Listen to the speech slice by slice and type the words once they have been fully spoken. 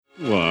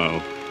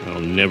Wow, I'll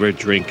never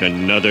drink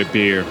another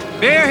beer.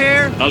 Beer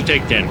here! I'll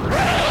take 10.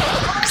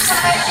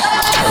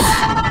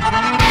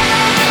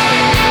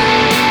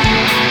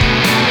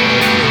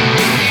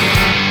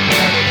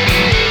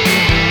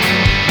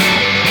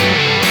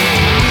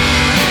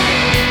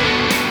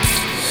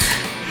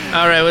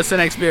 All right, what's the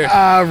next beer?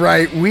 All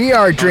right, we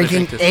are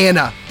drinking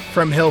Anna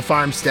from Hill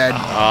Farmstead.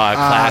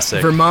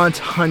 Classic. Vermont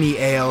Honey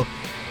Ale.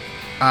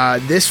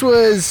 This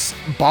was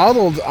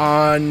bottled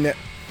on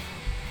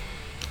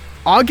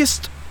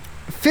August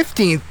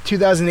 15th,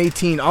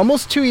 2018.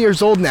 Almost 2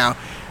 years old now.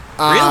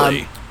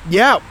 Really?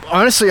 Yeah,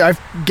 honestly, I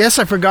guess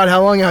I forgot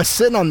how long I was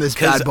sitting on this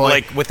bad boy.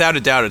 Like, without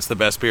a doubt, it's the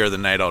best beer of the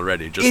night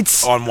already.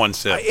 Just on one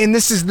sip. And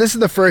this is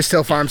the first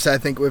Hill Farmstead I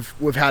think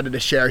we've had it to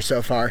share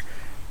so far.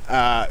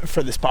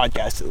 For this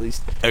podcast, at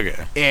least.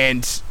 Okay.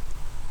 And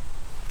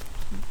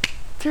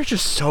they're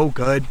just so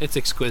good. It's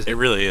exquisite. It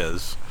really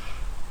is.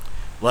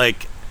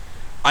 Like,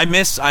 I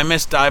miss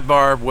Dive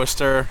Bar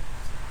Worcester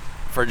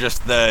for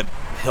just the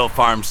Hill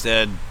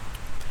Farmstead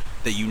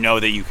that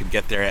you could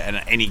get there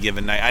at any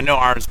given night. I know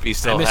Armsby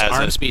still has it.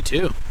 I miss Armsby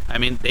too. I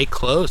mean, they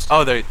closed.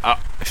 Oh,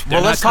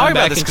 well, let's talk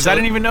about this because I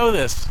didn't even know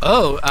this.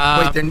 Oh,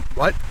 wait, then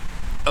what?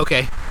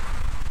 Okay.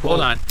 Hold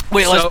on.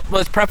 Wait,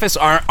 let's preface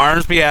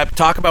Armsby Abbey.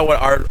 Talk about what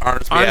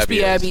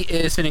Armsby Abbey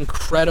is an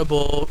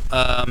incredible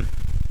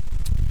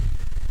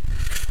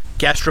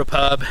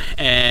gastropub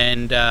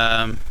and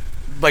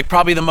like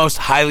probably the most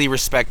highly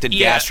respected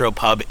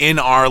gastropub in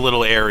our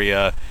little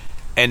area,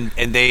 and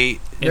they're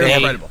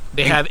incredible.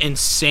 They have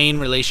insane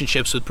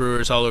relationships with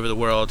brewers all over the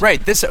world.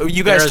 Right.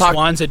 You guys talked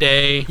Swans a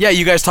Day. Yeah,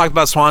 you guys talked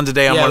about Swans a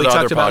Day on one of the other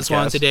podcasts. Yeah, we talked about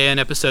Swans a Day in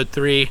episode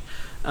 3,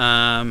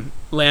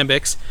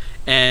 Lambics.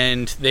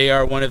 And they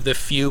are one of the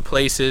few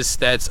places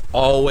that's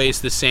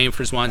always the same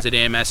for Swans a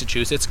Day in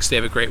Massachusetts because they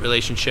have a great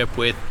relationship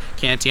with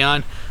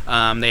Cantillon.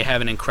 They have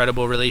an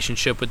incredible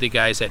relationship with the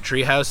guys at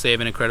Treehouse. They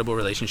have an incredible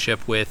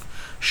relationship with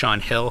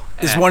Sean Hill.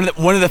 It's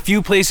one of the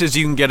few places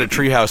you can get a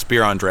Treehouse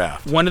beer on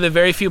draft. One of the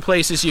very few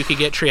places you could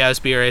get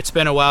Treehouse beer. It's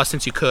been a while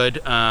since you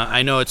could.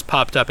 I know it's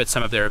popped up at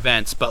some of their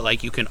events, but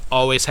like you can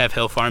always have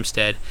Hill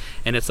Farmstead,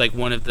 and it's like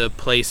one of the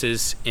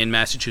places in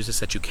Massachusetts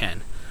that you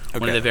can. Okay.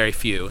 One of the very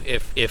few,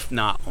 if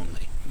not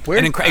only.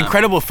 And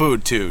incredible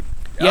food too.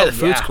 Yeah, the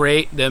food's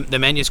great. The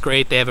menu's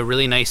great. They have a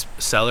really nice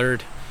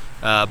cellared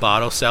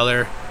bottle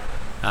cellar.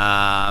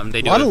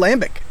 They do a lot of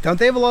lambic. Don't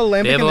they have a lot of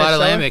lambic? They have a lot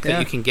of lambic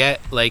that you can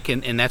get, like,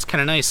 and that's kind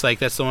of nice. Like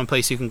that's the one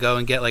place you can go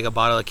and get like a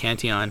bottle of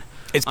Cantillon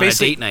on a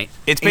date night.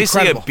 It's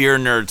basically a beer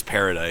nerd's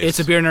paradise. It's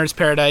a beer nerd's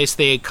paradise.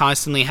 They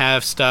constantly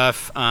have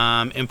stuff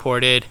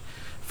imported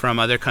from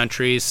other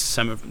countries,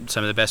 some of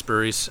the best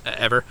breweries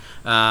ever.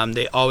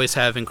 They always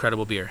have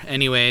incredible beer.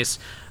 Anyways,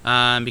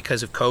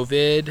 because of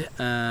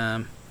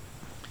COVID,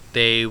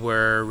 they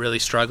were really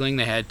struggling.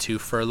 They had to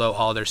furlough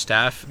all their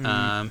staff,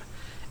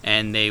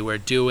 and they were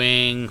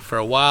doing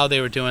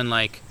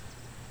like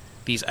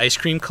these ice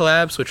cream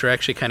collabs, which were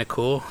actually kind of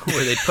cool,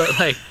 where they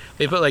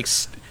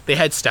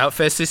had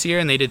Stoutfest this year,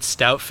 and they did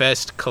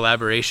Stoutfest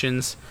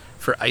collaborations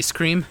for ice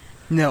cream.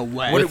 No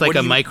way. What does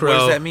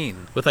that mean?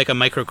 With like a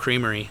micro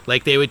creamery.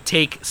 Like they would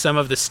take some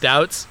of the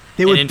stouts.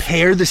 They would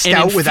pair the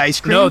stout with ice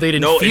cream? No, they'd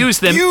infuse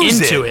them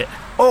into it.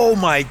 Oh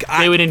my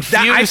god. They would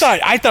infuse.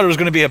 I thought it was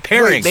going to be a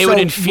pairing. They would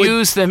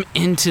infuse them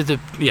into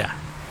the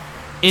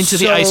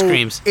ice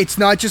creams. It's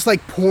not just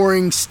like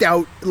pouring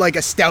stout, like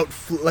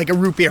a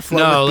root beer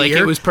float. No, with like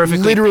beer. it was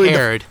perfectly literally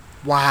paired.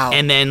 Wow.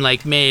 And then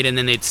like made, and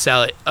then they'd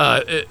sell it.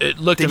 It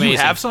looked amazing. Did you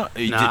have some?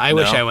 No, I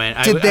wish I went.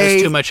 I was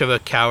too much of a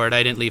coward.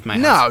 I didn't leave my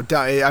house. No,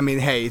 I mean,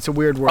 hey, it's a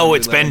weird world. Oh,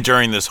 it's been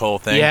during this whole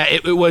thing. Yeah,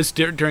 it was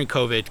during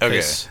COVID.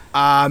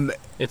 Okay.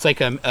 It's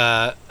like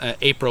a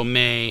April,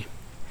 May.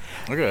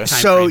 Okay.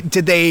 So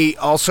did they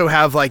also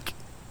have like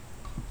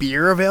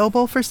beer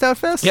available for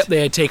Stoutfest? Yep,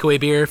 they had takeaway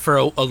beer for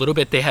a little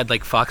bit. They had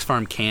like Fox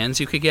Farm cans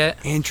you could get.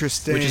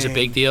 Interesting. Which is a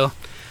big deal.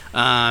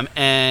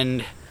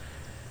 And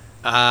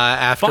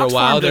after Fox a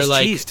while, Farm they're does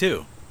like cheese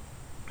too.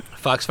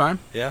 Fox Farm.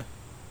 Yeah.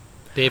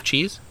 They have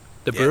cheese.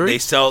 The brewery. They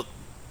sell.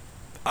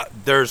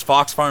 There's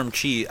Fox Farm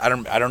cheese. I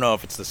don't know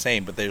if it's the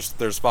same, but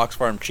there's Fox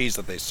Farm cheese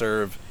that they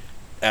serve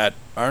at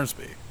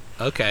Armsby.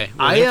 Okay.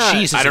 Well, their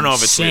cheese is I don't know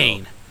insane.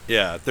 if it's real.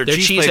 Yeah, their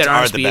cheese plates at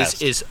are the Armsby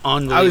best. is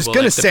unbelievable. I was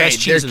gonna say the best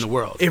cheese in the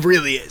world. It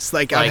really is.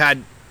 Like I've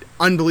had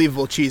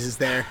unbelievable cheeses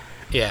there.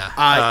 Yeah.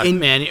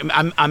 Man,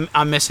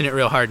 I'm missing it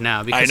real hard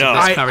now because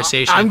of this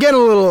conversation. I'm getting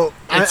a little.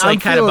 It's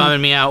like kind of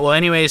bumming me out. Well,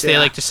 anyways, they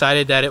like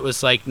decided that it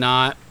was like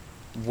not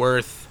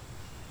worth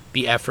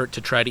the effort to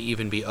try to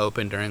even be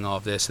open during all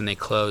of this, and they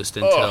closed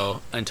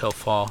until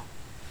fall.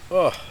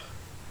 Oh.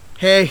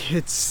 Hey,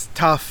 it's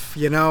tough,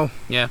 you know.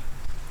 Yeah.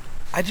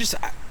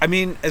 I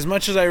mean, as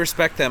much as I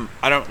respect them,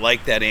 I don't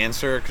like that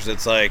answer because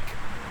it's like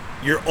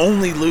you're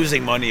only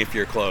losing money if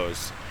you're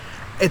closed.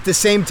 At the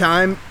same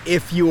time,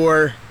 if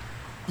you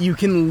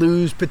can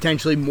lose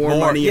potentially more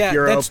money if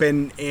you're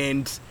open,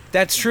 and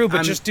that's true.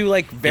 But just do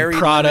like very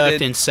product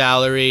limited and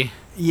salary.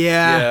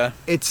 Yeah.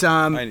 It's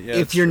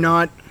if you're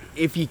not,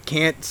 if you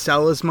can't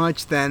sell as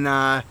much, then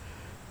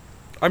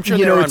I'm sure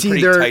they're on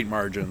pretty tight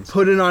margins.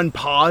 Put it on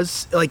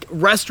pause. Like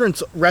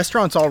restaurants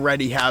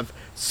already have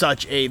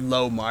such a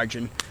low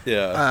margin.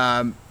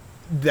 Yeah.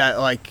 That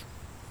like,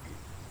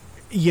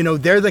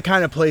 they're the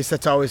kind of place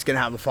that's always going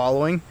to have a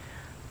following.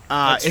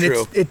 That's and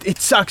true. It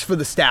sucks for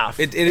the staff.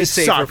 It is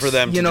safer for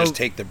them to just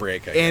take the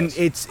break, I guess.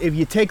 It's if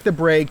you take the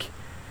break,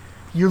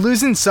 you're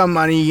losing some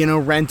money,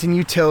 rent and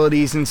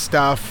utilities and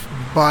stuff,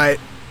 but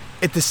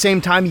at the same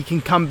time you can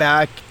come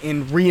back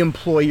and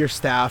re-employ your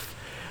staff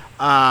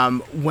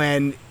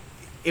when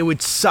it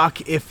would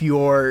suck if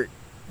you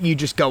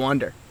just go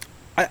under.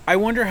 I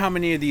wonder how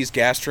many of these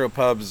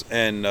gastropubs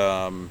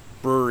and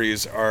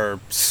breweries are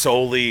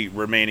solely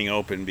remaining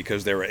open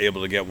because they were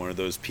able to get one of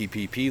those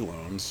PPP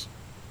loans.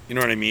 You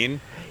know what I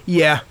mean?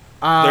 Yeah.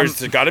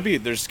 There's got to be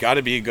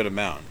a good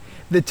amount.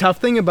 The tough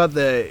thing about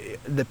the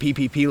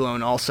PPP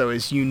loan also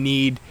is you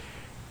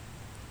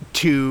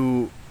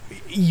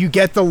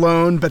get the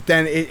loan, but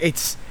then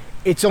it's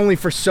only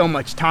for so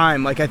much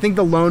time. Like I think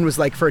the loan was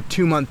like for a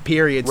 2-month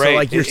period, right. So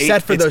like you're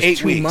set for those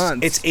 2 weeks.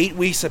 months. It's 8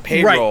 weeks of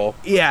payroll,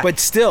 right. Yeah. But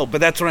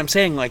that's what I'm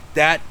saying. Like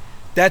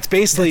that's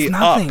basically that's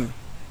nothing. Up.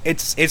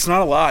 It's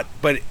not a lot,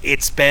 but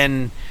it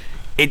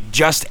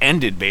just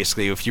ended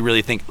basically. If you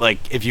really think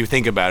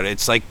about it,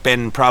 it's like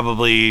been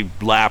probably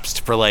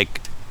lapsed for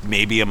like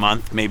maybe a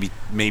month, maybe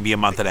a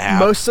month and a half.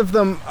 Most of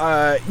them,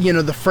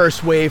 the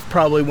first wave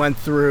probably went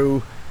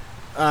through.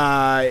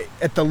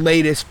 At the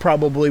latest,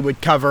 probably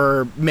would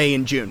cover May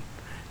and June,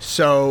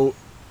 so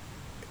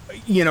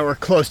or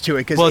close to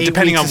it. Because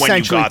depending on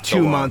when you got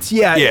 2 months.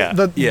 Yeah.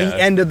 The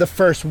end of the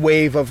first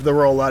wave of the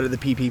rollout of the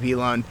PPP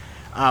loan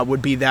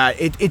would be that.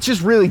 It's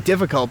just really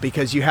difficult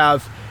because you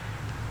have.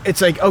 It's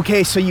like,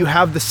 okay, so you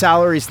have the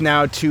salaries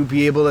now to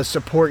be able to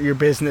support your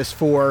business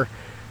for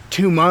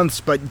 2 months,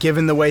 but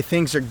given the way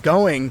things are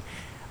going,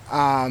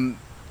 I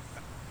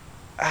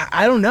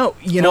don't know.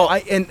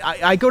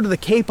 I go to the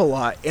Cape a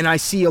lot, and I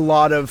see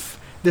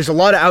there's a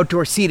lot of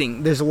outdoor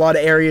seating. There's a lot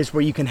of areas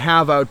where you can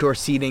have outdoor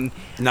seating.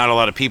 Not a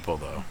lot of people,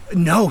 though.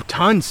 No,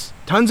 tons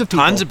of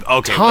people.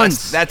 Okay,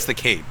 tons. That's the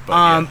Cape.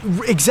 But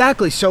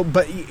exactly. So,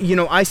 but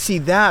I see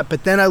that,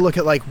 but then I look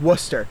at like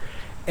Worcester.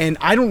 And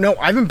I don't know.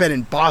 I haven't been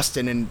in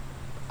Boston, and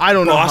I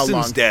don't know how long.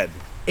 Boston's dead.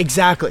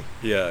 Exactly.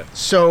 Yeah.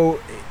 So,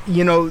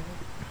 the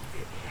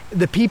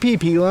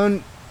PPP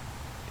loan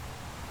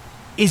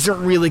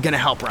isn't really going to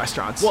help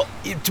restaurants.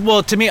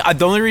 Well, to me,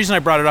 the only reason I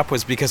brought it up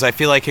was because I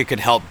feel like it could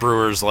help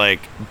brewers and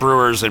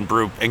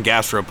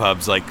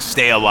gastropubs like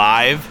stay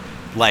alive,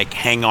 like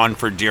hang on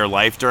for dear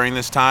life during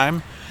this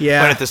time.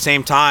 Yeah. But at the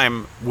same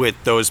time, with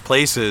those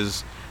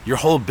places, your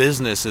whole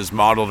business is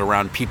modeled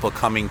around people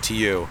coming to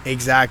you.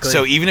 Exactly.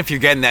 So even if you're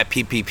getting that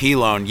PPP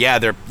loan,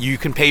 you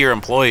can pay your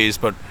employees,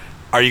 but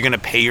are you going to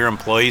pay your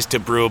employees to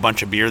brew a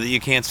bunch of beer that you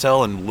can't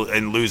sell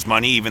and lose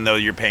money, even though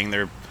you're paying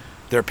their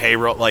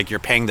payroll? Like you're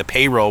paying the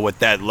payroll with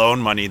that loan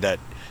money that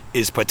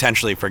is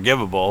potentially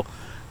forgivable,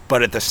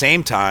 but at the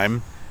same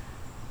time,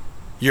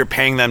 you're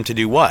paying them to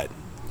do what?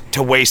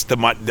 To waste the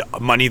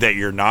money that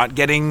you're not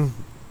getting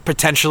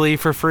potentially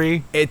for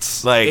free.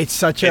 It's a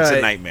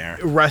nightmare.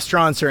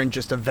 Restaurants are in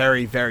just a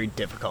very, very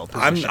difficult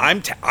position.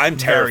 I'm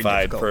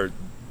terrified for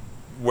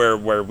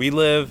where we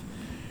live,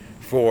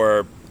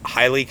 for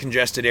highly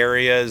congested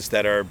areas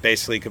that are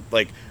basically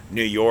like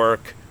New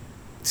York,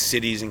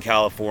 cities in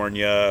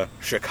California,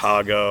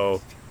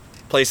 Chicago,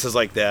 places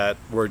like that,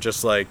 where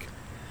just like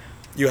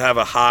you have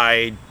a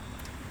high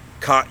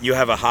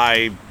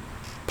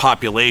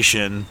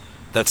population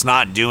that's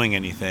not doing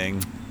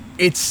anything.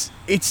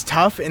 It's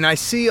tough, and I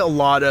see a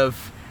lot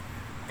of,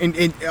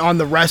 on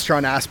the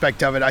restaurant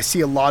aspect of it, I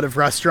see a lot of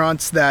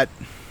restaurants that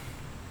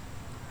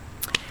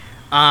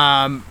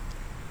are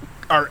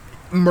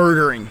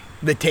murdering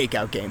the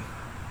takeout game.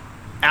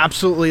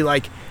 Absolutely,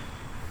 like,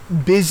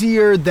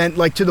 busier than,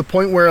 like, to the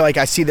point where, like,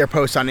 I see their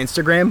posts on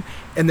Instagram,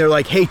 and they're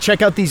like, hey,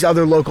 check out these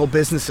other local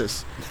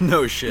businesses.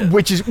 No shit.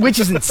 Which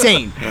is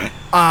insane.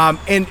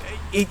 And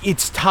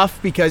it's tough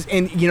because,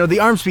 and, the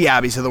Armsby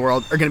Abbeys of the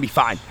world are going to be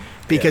fine.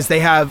 Because they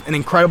have an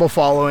incredible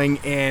following,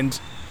 and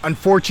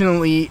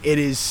unfortunately, it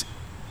is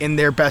in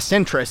their best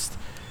interest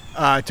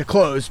to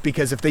close.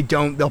 Because if they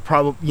don't, they'll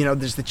probably,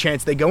 there's the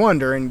chance they go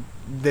under, and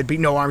there'd be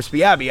no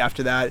Armsby Abbey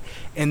after that,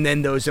 and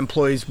then those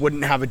employees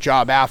wouldn't have a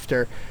job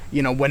after,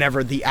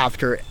 whenever the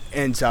after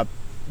ends up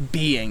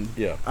being.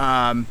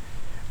 Yeah.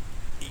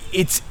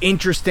 It's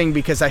interesting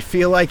because I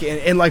feel like,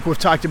 and like we've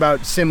talked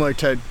about, similar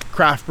to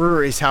craft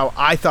breweries, how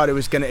I thought it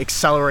was going to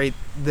accelerate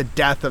the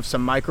death of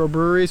some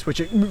microbreweries, which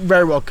it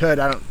very well could.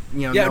 I don't,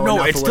 know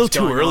enough it's of still what's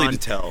too going early on. to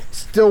tell.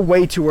 Still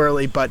way too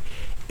early, but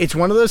it's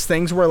one of those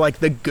things where like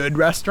the good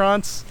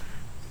restaurants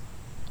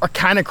are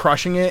kind of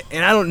crushing it,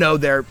 and I don't know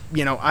their,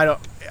 I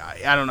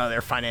don't know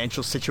their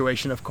financial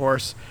situation, of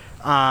course,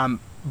 but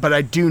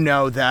I do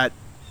know that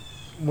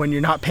when you're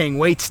not paying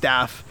wait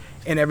staff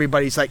and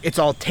everybody's like, it's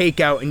all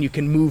takeout and you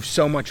can move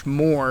so much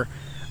more,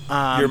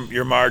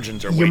 your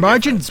margins are your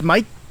margins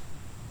might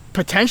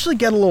potentially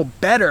get a little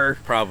better,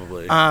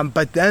 probably.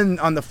 But then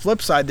on the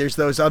flip side, there's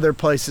those other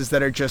places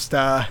that are just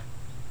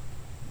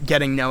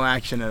getting no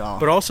action at all.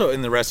 But also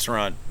in the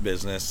restaurant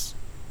business,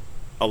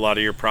 a lot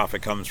of your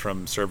profit comes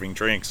from serving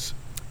drinks.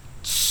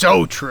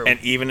 So true. And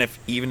even if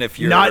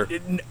you're not,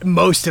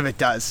 most of it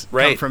does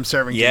come from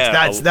serving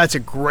drinks. That's a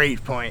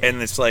great point.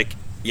 And it's like,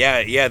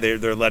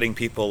 they're letting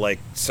people like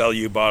sell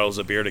you bottles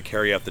of beer to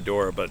carry out the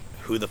door, but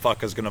who the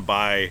fuck is going to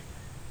buy?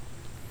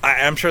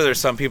 I'm sure there's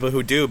some people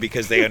who do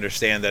because they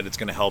understand that it's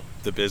going to help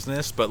the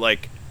business, but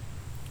like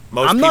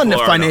most I'm people not in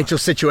a financial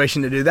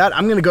situation to do that.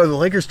 I'm going to go to the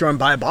liquor store and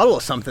buy a bottle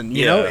of something.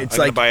 You know, it's I'm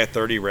going to buy a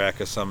 30 rack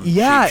of some cheap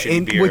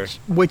shitty beer.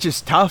 which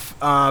is tough.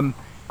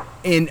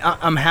 And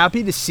I'm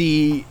happy to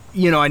see.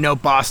 I know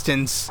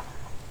Boston's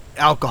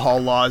alcohol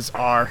laws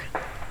are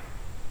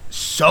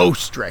so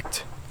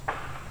strict.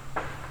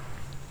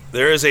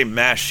 There is a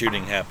mass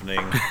shooting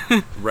happening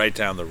right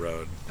down the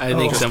road. I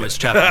think someone's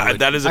chopping wood.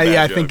 That is a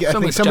bad joke. I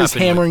think somebody's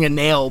hammering a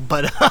nail,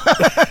 but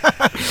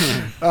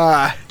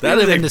that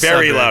is a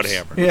very loud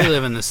hammer. We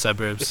live in the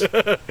suburbs.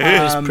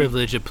 There's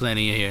privilege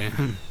aplenty here.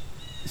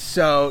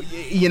 So,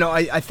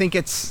 I think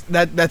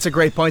that's a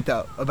great point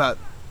though about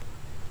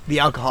the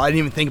alcohol. I didn't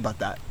even think about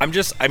that.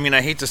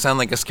 I hate to sound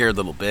like a scared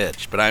little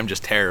bitch, but I'm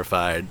just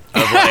terrified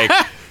of like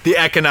the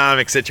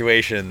economic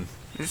situation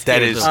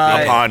that is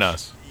upon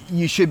us.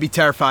 You should be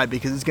terrified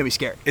because it's going to be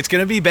scary. It's going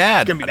to be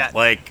bad. It's going to be bad.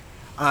 Like,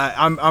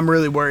 I'm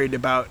really worried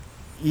about,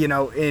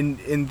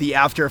 in the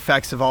after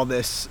effects of all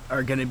this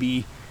are going to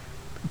be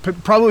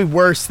probably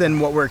worse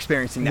than what we're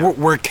experiencing now.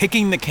 We're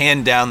kicking the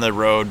can down the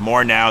road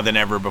more now than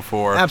ever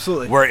before.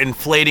 Absolutely. We're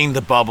inflating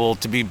the bubble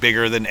to be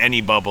bigger than any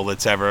bubble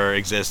that's ever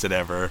existed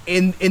ever.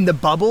 In the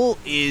bubble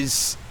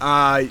is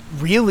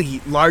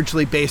really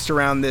largely based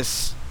around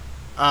this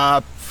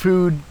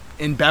food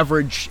and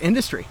beverage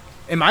industry,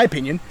 in my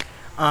opinion.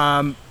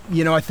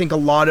 I think a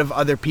lot of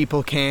other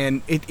people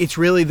can. It's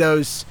really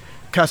those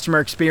customer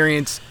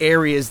experience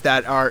areas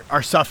that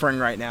are suffering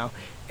right now,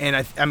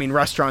 and I mean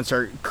restaurants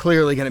are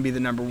clearly going to be the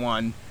number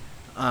one,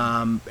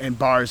 and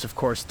bars of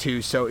course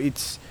too. So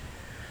it's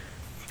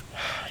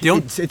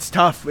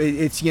tough.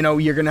 It's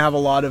you're going to have a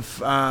lot of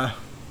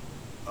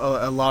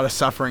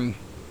suffering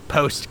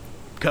post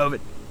COVID.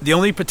 The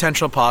only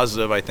potential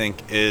positive I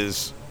think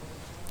is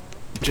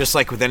just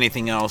like with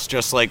anything else,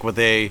 just like with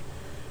a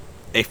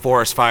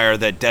forest fire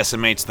that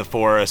decimates the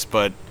forest,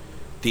 but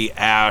the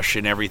ash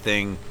and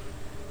everything,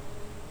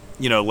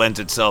 lends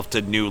itself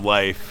to new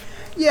life.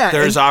 Yeah,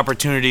 there's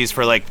opportunities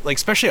for like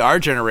especially our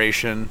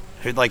generation,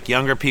 like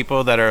younger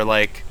people that are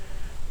like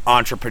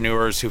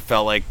entrepreneurs who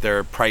felt like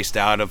they're priced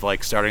out of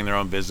like starting their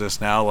own business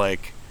now.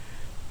 Like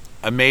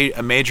a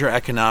major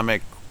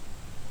economic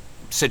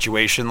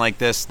situation like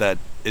this that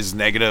is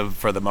negative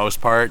for the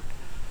most part.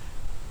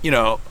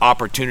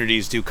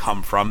 Opportunities do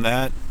come from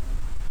that,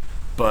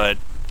 but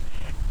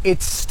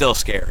it's still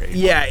scary.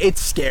 Yeah,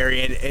 it's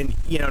scary, and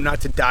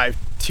not to dive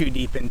too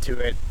deep into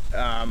it,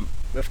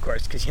 of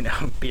course, because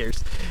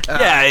beers.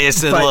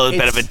 It's a little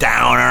bit of a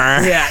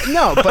downer. Yeah,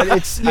 no, but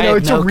it's it's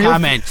no a real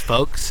comments,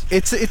 folks.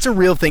 It's a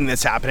real thing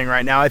that's happening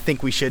right now. I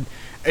think we should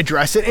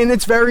address it, and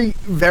it's very,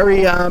 very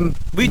we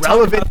relevant.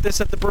 talked about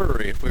this at the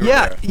brewery. If we were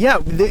there.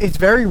 It's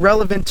very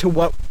relevant to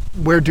what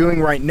we're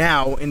doing right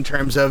now in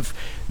terms of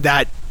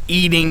that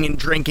eating and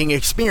drinking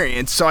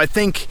experience. So I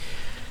think.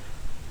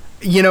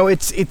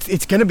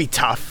 It's going to be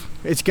tough.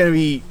 It's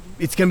going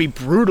to be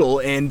brutal,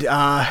 and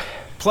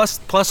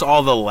plus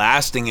all the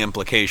lasting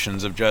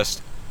implications of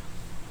just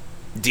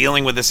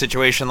dealing with a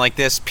situation like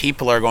this.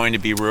 People are going to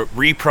be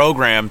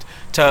reprogrammed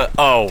to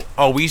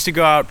we used to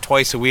go out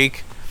twice a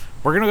week.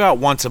 We're going to go out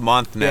once a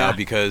month now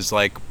because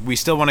like we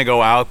still want to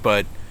go out,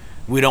 but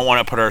we don't want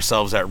to put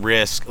ourselves at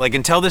risk. Like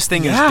until this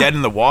thing is dead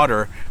in the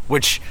water,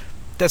 which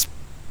that's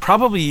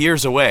probably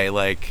years away.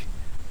 Like.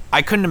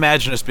 I couldn't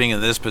imagine us being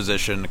in this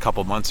position a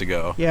couple months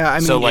ago. Yeah, I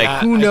mean, so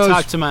who knows? I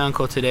talked to my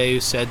uncle today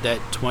who said that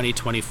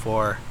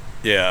 2024.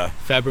 Yeah.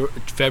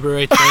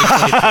 February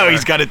 2024.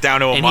 He's got it down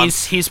to a month. And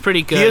he's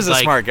pretty good. He is a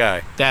smart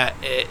guy. That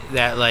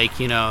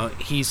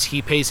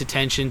he pays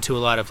attention to a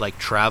lot of like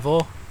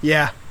travel.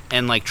 Yeah.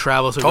 And like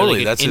travel's a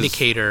really good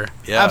indicator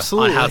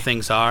Absolutely. on how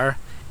things are.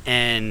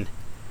 And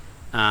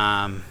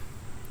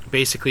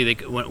basically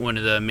one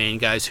of the main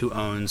guys who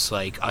owns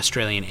like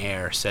Australian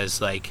Air says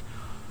like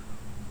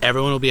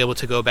everyone will be able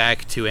to go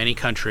back to any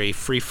country,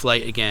 free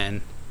flight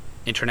again,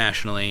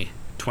 internationally,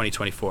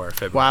 2024,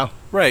 February. Wow.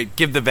 Right.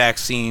 Give the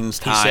vaccines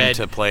time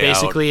to play out.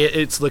 Basically,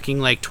 it's looking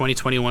like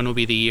 2021 will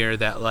be the year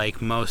that,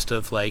 like, most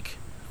of, like,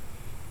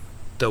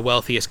 the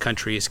wealthiest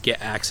countries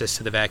get access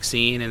to the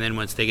vaccine, and then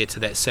once they get to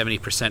that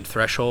 70%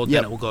 threshold,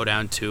 then it will go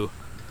down to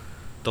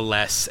the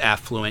less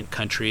affluent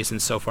countries and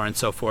so far and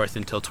so forth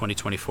until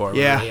 2024.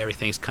 Yeah. Really,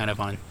 everything's kind of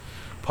on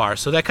par.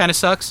 So that kind of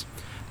sucks.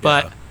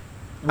 But...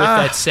 With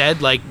that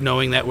said, like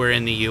knowing that we're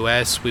in the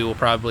U.S., we will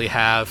probably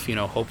have,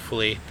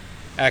 hopefully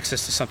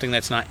access to something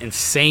that's not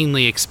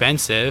insanely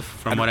expensive.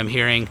 From what I'm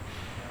hearing,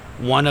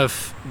 one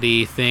of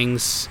the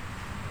things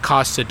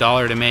costs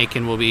 $1 to make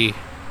and will be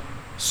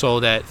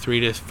sold at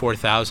 $3,000 to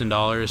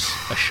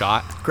 $4,000 a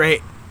shot.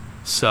 Great.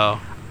 So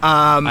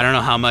I don't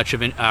know how much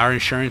of our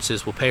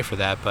insurances will pay for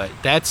that, but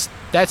that's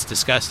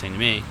disgusting to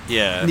me.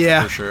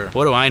 Yeah, for sure.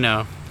 What do I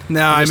know?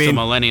 No, I'm I just mean, a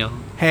millennial.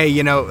 hey,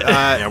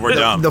 yeah, we're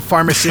dumb. The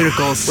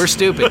pharmaceuticals. We're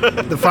stupid.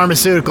 The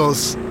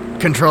pharmaceuticals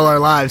control our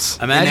lives.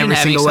 Imagine in every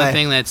having single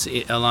something way. that's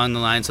along the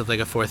lines of like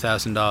a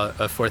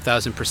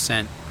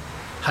 $4,000%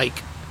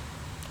 hike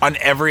on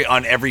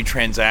every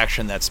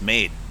transaction that's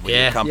made with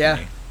your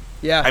company.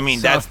 Yeah. I mean,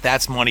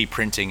 that's money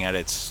printing at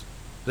its.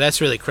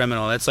 That's really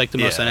criminal. That's like the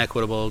most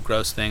unequitable,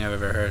 gross thing I've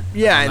ever heard.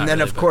 Yeah, Well, and then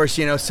really, of course,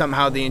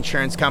 somehow the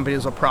insurance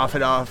companies will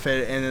profit off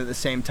it, and at the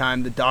same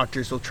time, the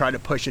doctors will try to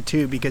push it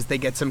too because they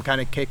get some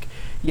kind of kick.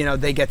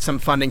 They get some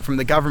funding from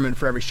the government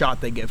for every shot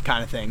they give,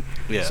 kind of thing.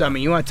 Yeah. So I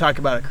mean, you want to talk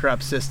about a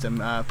corrupt system?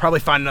 Probably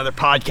find another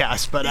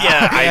podcast, but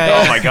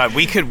Oh my God,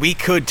 we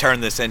could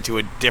turn this into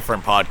a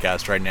different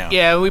podcast right now.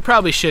 Yeah, we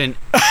probably shouldn't.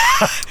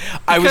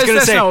 I was gonna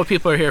that's say not what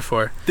people are here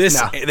for. this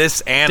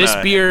Anna. This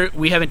beer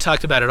we haven't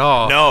talked about at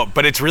all. No,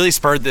 but it's really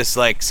spurred this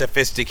like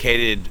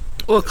sophisticated.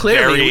 Well,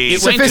 clearly, very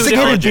it went to a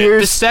sophisticated different-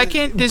 beers The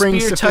second this bring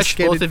beer touched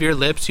sophisticated- both of your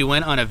lips, you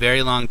went on a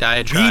very long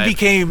diatribe. We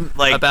became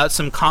like about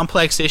some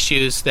complex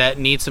issues that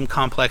need some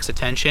complex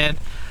attention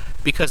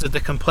because of the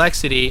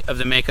complexity of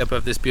the makeup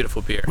of this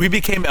beautiful beer. we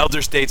became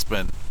elder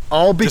statesmen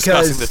all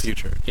discussing because the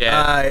future.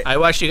 Yeah, I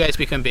watched you guys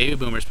become baby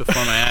boomers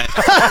before my eyes.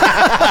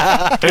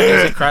 It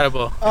was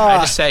incredible. I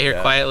just sat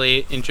here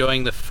quietly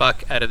enjoying the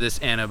fuck out of this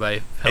Anna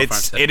by Hill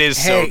Farmstead. It is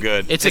Hey, so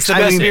good. it's the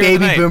exciting. best I mean, beer of the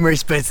baby night.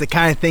 boomers, but it's the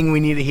kind of thing we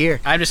need to hear.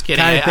 I'm just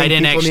kidding. Kind of thing I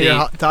didn't people actually.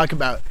 need to talk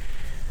about.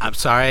 I'm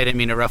sorry. I didn't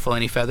mean to ruffle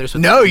any feathers.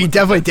 With No, the, you with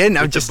definitely the, didn't.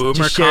 I'm with just the boomer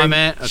just sharing,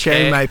 comment. Okay.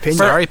 sharing my opinion.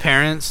 Sorry,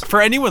 parents. For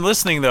anyone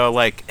listening though,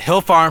 like Hill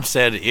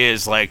Farmstead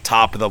is like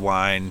top of the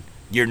line.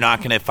 You're not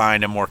going to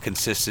find a more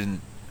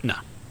consistent,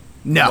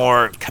 No.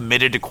 more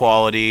committed to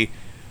quality,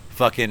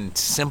 fucking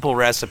simple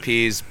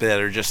recipes that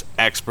are just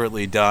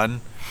expertly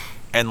done.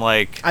 And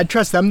like I'd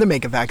trust them to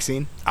make a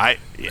vaccine.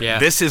 Yeah.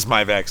 This is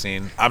my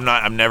vaccine.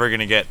 I'm never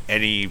going to get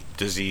any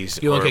disease.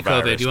 You won't or get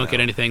COVID. virus You won't now. get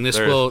anything. This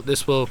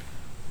There's- will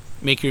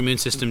make your immune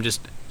system just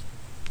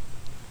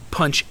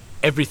punch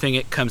everything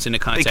it comes into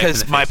contact with.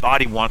 because my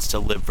body wants to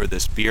live for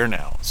this beer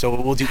now. So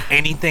it will do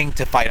anything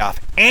to fight off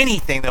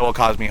anything that will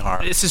cause me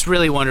harm. This is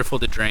really wonderful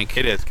to drink.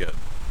 It is good.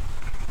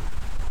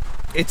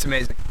 It's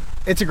amazing.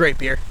 It's a great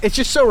beer. It's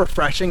just so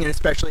refreshing, and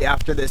especially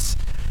after this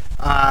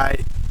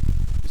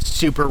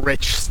super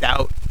rich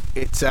stout.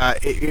 It's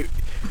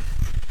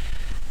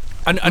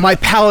my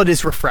palate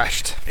is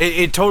refreshed.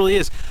 It totally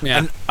is. Yeah.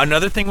 And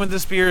another thing with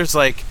this beer is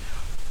like,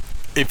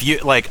 if you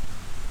like,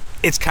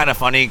 it's kind of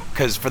funny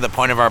because for the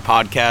point of our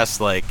podcast,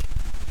 like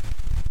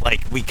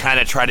we kind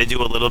of try to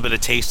do a little bit of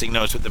tasting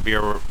notes with the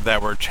beer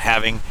that we're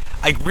having.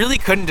 I really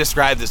couldn't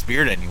describe this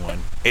beer to anyone.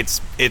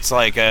 It's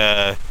like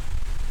a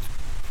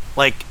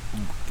like.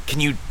 Can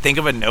you think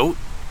of a note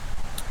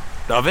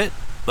of it?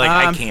 Like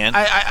I can't.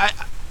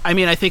 I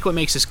mean, I think what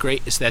makes this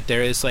great is that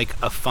there is like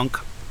a funk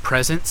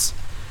presence.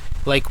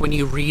 Like when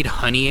you read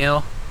Honey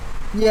Ale,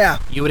 Yeah.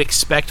 you would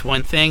expect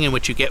one thing, and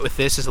what you get with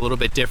this is a little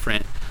bit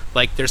different.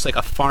 Like there's like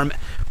a farm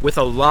with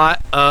a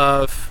lot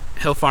of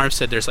Hill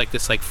Farmstead. There's like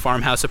this like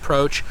farmhouse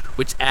approach,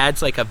 which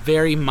adds like a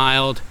very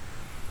mild,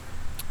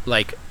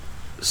 like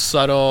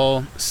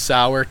subtle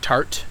sour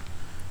tart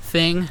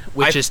thing,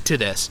 which is to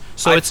this.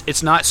 So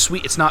it's not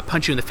sweet. It's not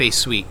punch you in the face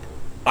sweet.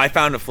 I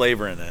found a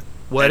flavor in it.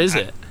 What is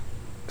it?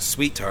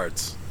 Sweet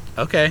tarts.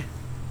 Okay.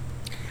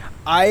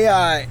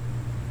 I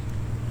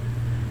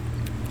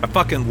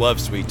fucking love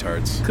sweet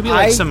tarts. Could be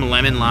like some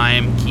lemon,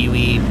 lime,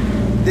 kiwi.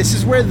 this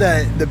is where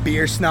the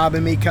beer snob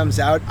in me comes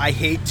out. I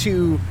hate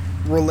to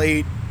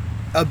relate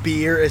a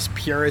beer as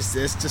pure as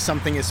this to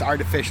something as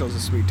artificial as a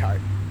sweet tart.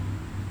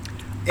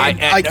 I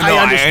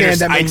understand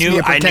that makes me a I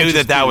knew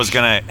pretentious that was douche.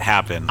 gonna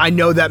happen. I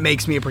know that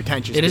makes me a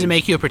pretentious It doesn't douche.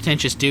 make you a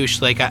pretentious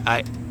douche. Like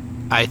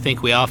I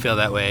think we all feel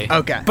that way.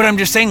 Okay. But I'm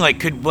just saying,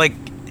 like,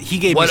 he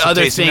gave me What some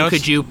other tasting thing notes.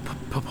 could you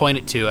point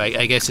it to?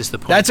 I guess is the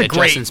point That's a that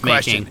great Justin's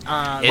question.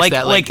 making. Is Like-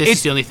 that like this it's-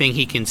 is the only thing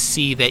he can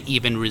see that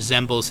even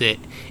resembles it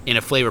in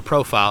a flavor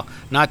profile.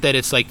 Not that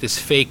it's like this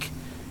fake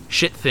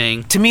shit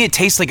thing, To me, it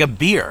tastes like a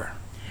beer.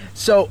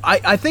 So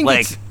I think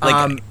Like- it's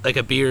like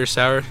a beer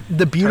sour.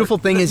 the beautiful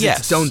thing is Yes.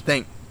 its own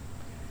thing.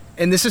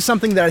 And this is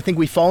something that I think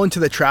we fall into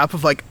the trap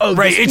of like, oh,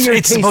 Right, this it's- beer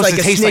it's tastes supposed like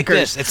to a taste like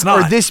Snickers, this. It's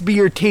not. or this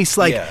beer tastes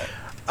like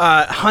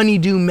Yeah.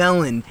 honeydew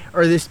melon,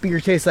 or this beer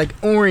tastes like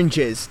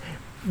oranges.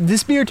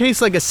 This beer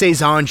tastes like a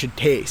saison should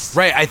taste.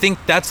 Right, I think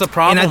that's the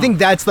problem. And I think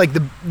that's like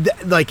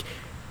like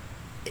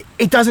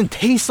it doesn't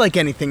taste like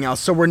anything else.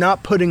 So we're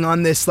not putting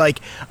on this like,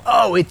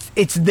 oh,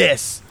 it's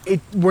this.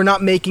 We're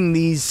not making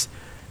these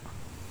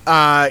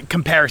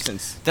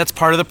comparisons. that's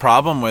part of the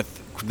problem with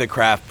the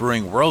craft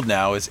brewing world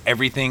now is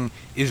everything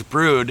is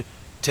brewed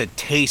to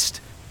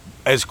taste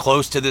as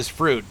close to this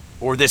fruit,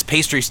 or this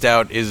pastry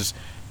stout is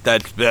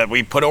that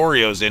we put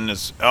Oreos in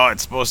is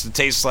it's supposed to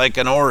taste like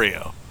an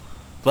Oreo.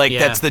 Like, Yeah.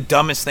 that's the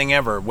dumbest thing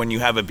ever when you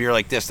have a beer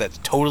like this that's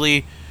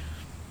totally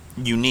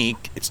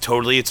unique. It's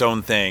totally its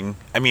own thing.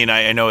 I mean,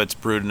 I know it's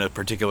brewed in a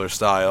particular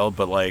style,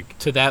 but like,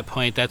 To that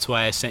point, that's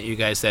why I sent you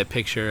guys that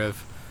picture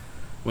of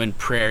when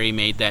Prairie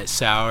made that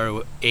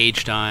sour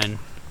aged on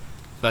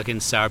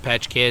fucking Sour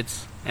Patch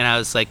Kids, and I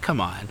was like,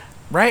 come on.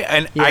 Right,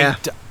 and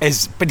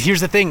but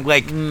here's the thing,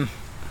 like,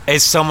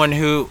 as someone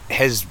who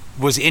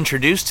was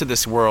introduced to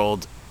this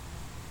world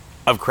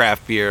of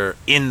craft beer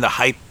in the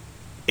hype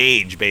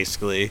age,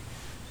 basically,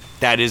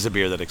 that is a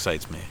beer that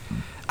excites me.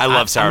 I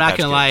love Sour Patch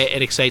Kids. I'm not gonna lie,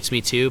 it excites me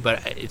too,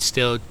 but it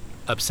still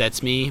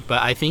upsets me.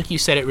 But I think you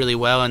said it really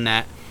well in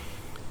that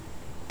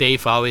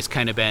they've always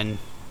kind of been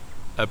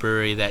a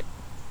brewery that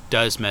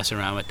does mess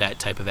around with that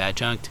type of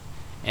adjunct,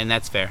 and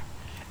that's fair.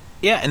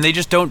 Yeah, and they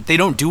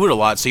don't do it a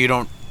lot, so you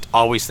don't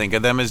always think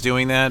of them as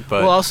doing that.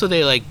 But well, also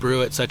they like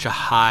brew at such a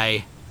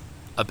high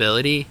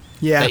ability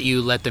that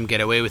you let them get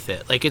away with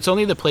it. Like, it's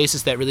only the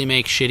places that really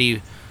make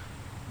shitty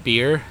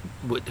beer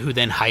who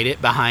then hide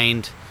it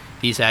behind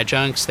these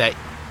adjuncts that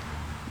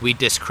we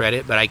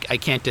discredit. But I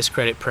can't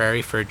discredit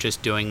Prairie for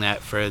just doing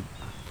that for,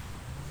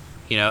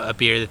 you know, a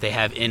beer that they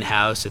have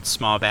in-house. It's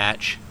small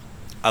batch.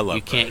 I love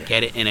you can't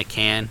get it in a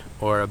can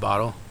or a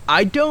bottle.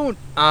 I don't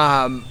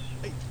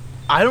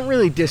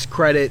really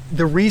discredit.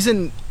 The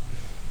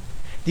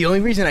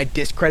only reason I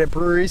discredit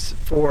breweries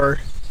for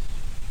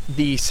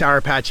the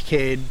Sour Patch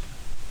Kid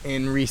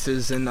and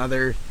Reese's and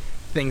other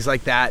things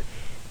like that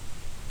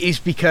is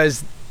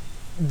because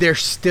they're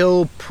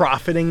still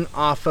profiting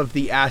off of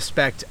the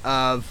aspect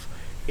of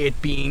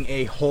it being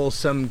a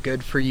wholesome,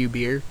 good for you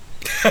beer,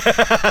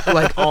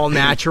 like all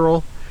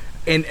natural,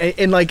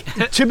 and like,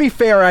 to be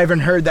fair, I haven't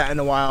heard that in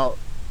a while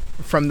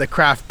from the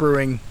craft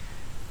brewing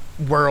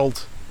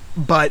world,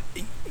 but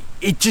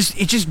it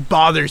just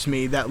bothers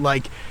me that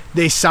like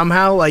they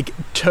somehow like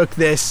took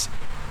this,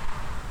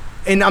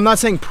 and I'm not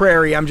saying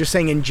Prairie, I'm just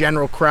saying in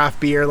general craft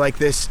beer, like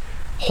this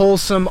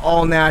wholesome,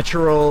 all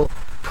natural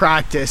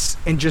practice,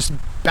 and just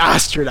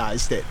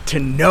bastardized it to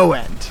no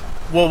end.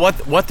 Well,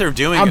 what they're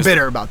doing, I'm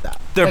bitter about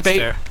that.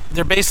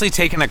 They're basically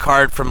taking a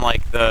card from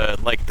like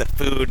the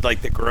food,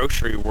 like the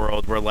grocery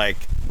world, where like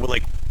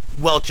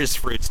Welch's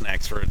fruit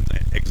snacks, for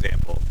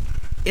example,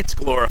 it's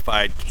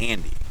glorified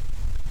candy.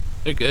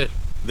 They're good.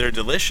 They're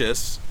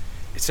delicious.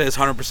 It says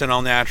 100%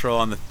 all natural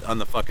on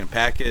the fucking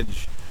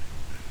package.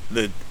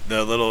 The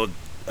little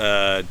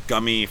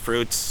gummy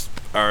fruits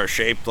are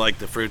shaped like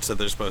the fruits that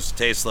they're supposed to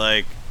taste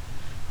like.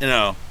 You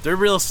know,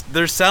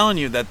 they're selling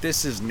you that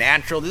this is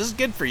natural. This is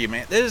good for you,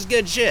 man. This is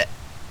good shit.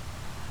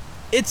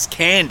 It's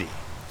candy.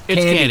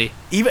 It's candy.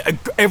 Even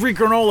every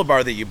granola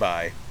bar that you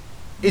buy,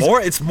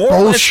 it's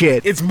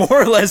bullshit. It's more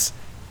or less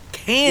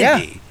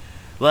candy. Yeah.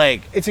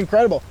 Like, it's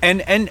incredible. And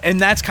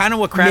that's kind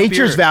of what craft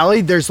Nature's beer. Valley,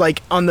 there's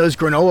like on those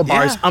granola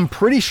bars, I'm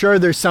pretty sure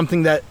there's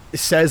something that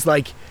says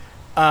like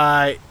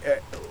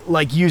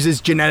uses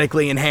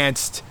genetically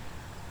enhanced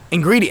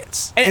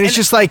ingredients. And it's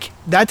just like,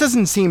 that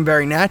doesn't seem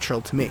very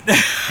natural to me.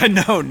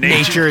 No,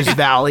 Nature's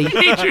Valley.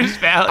 Nature's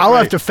Valley. I'll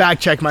have to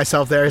fact check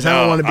myself there, because I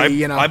don't want to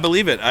be, I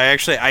believe it.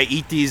 I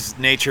eat these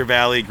Nature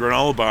Valley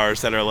granola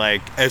bars that are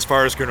like, as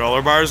far as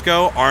granola bars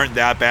go, aren't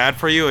that bad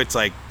for you. It's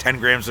like 10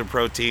 grams of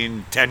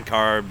protein, 10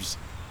 carbs,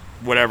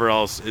 whatever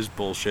else is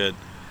bullshit.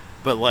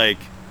 But like,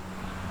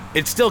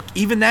 it's still,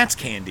 even that's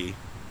candy.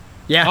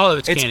 Yeah. All of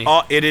it's candy.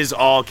 It is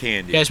all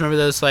candy. You guys remember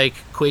those like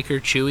Quaker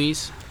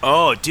Chewies?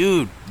 Oh,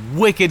 dude,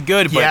 wicked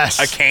good, but yes.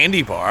 A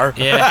candy bar.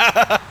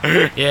 Yeah.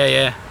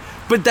 yeah.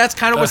 But that's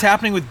kind of what's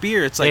happening with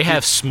beer. It's like they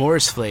have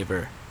s'mores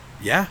flavor.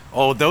 Yeah.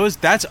 Oh,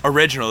 that's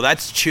original.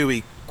 That's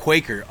chewy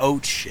Quaker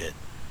oat shit.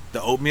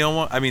 The oatmeal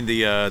one. I mean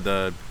the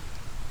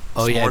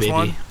oh yeah, baby.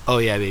 One? Oh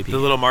yeah, baby. The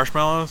little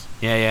marshmallows.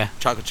 Yeah.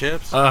 Chocolate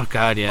chips. Oh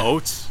god, yeah.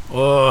 Oats.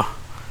 Oh.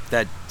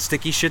 That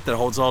sticky shit that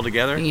holds all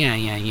together.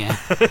 Yeah.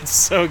 It's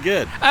so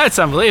good. That's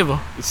unbelievable.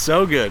 It's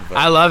so good.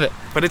 I love it.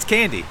 But it's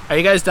candy. Are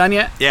you guys done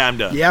yet? Yeah, I'm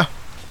done. Yeah.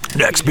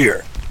 Next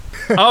beer.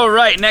 All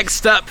right,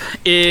 next up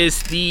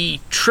is the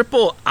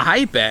Triple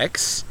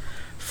Ibex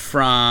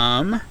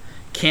from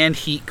Canned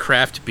Heat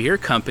Craft Beer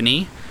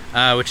Company,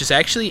 which is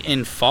actually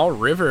in Fall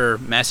River,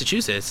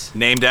 Massachusetts.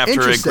 Named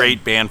after a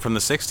great band from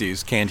the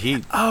 60s, Canned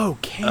Heat. Oh,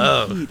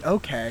 Canned Heat.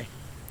 Okay.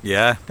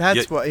 Yeah,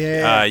 that's what.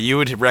 Yeah. You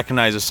would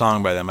recognize a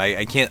song by them.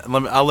 I can't.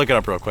 I'll look it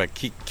up real quick.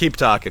 Keep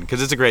talking,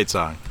 because it's a great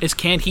song. Is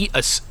Canned Heat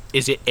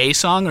is it a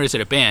song or is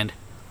it a band?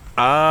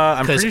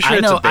 I'm pretty sure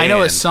it's a band. I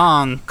know a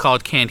song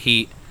called Canned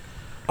Heat.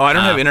 Oh, I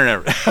don't have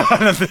internet.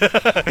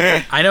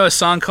 I know a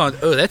song called.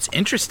 Oh, that's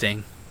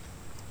interesting.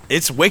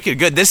 It's wicked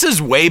good. This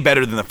is way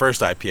better than the first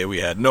IPA we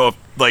had. No,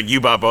 like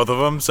you bought both of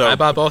them. So I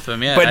bought both of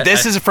them. Yeah, but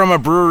this is from a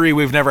brewery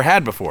we've never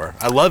had before.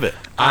 I love it.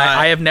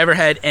 I have never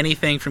had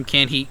anything from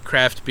Canned Heat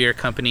Craft Beer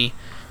Company.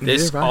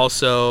 This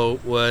also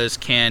was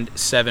canned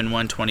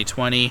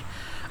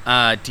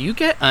 7/1/2020. Do you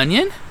get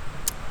onion?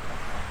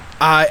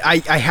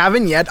 I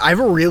haven't yet. I have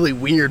a really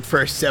weird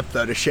first sip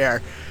though to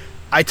share.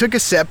 I took a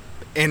sip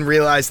and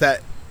realized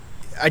that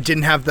I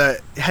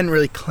hadn't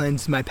really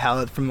cleansed my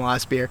palate from the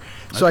last beer.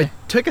 So I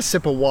took a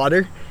sip of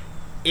water,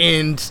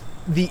 and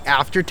the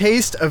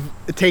aftertaste of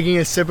taking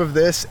a sip of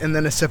this and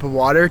then a sip of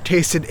water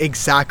tasted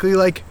exactly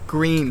like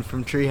Green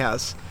from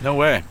Treehouse. No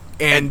way.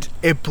 and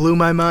it blew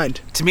my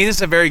mind. To me, this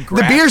is a very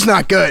The beer's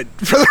not good,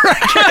 for the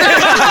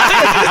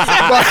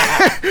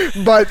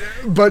record.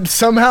 but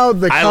somehow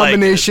the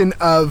combination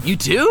of You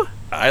do?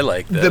 I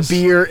like this. the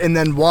beer and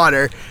then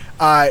water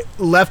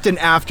left an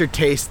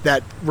aftertaste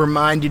that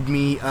reminded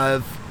me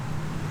of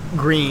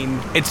green.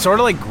 It's sort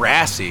of like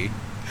grassy.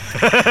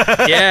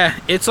 Yeah,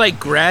 it's like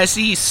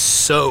grassy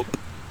soap.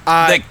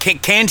 The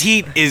Canned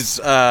Heat is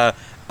a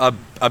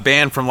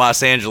band from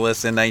Los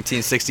Angeles in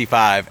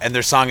 1965, and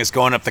their song is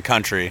 "Going Up the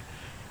Country,"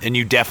 and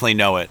you definitely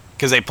know it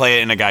because they play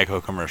it in a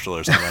Geico commercial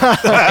or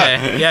something.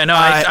 Okay. Yeah, no,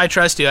 I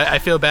trust you. I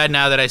feel bad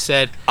now that I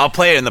said. I'll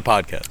play it in the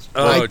podcast.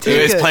 Oh,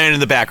 dude. It's playing in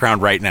the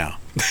background right now.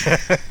 Dude,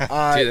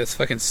 that's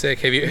fucking sick.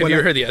 Have you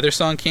ever heard the other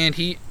song, Canned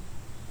Heat?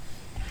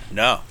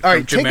 No. All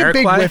right, take a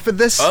big Jamiroquai? whiff of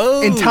this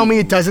and tell me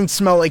it doesn't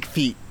smell like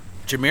feet.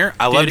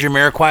 I love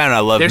Jamiroquai, and I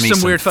love There's me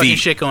some weird feet. fucking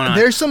shit going on.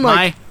 There's some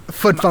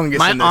foot fungus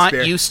My in this aunt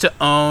beer. used to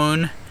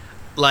own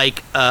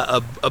like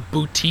a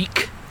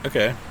boutique,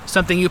 Okay.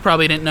 something you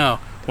probably didn't know.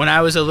 When I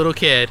was a little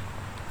kid,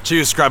 She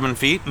was scrubbing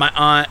feet? my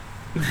aunt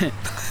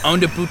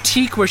owned a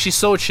boutique where she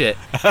sold shit.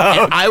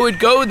 And I would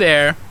go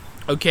there,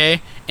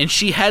 okay, and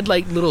she had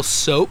like little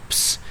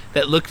soaps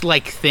that looked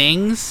like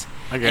things.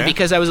 Okay. And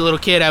because I was a little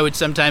kid, I would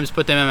sometimes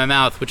put them in my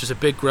mouth, which is a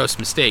big gross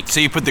mistake.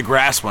 So you put the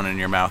grass one in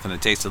your mouth and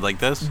it tasted like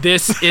this?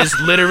 This is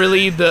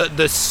literally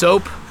the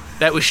soap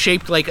that was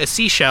shaped like a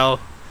seashell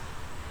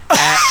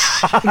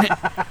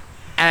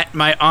at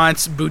my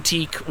aunt's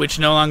boutique, which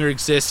no longer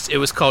exists. It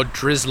was called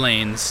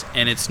Drizzlanes,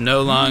 and it's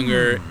no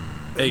longer.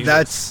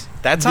 That's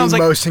That sounds the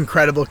like most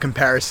incredible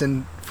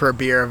comparison for a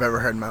beer I've ever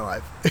heard in my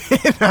life.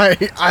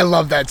 And I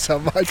love that so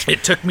much.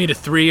 It took me to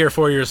 3 or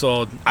 4 years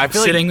old. I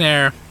feel sitting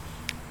there.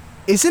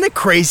 Isn't it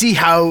crazy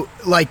how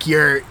like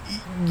your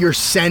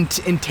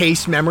scent and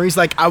taste memories?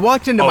 Like I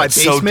walked into my it's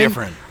so basement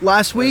different.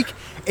 last week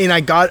and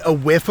I got a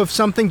whiff of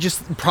something,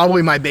 just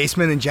probably my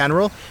basement in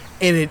general,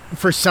 and it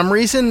for some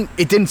reason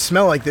it didn't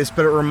smell like this,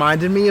 but it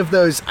reminded me of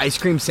those ice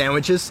cream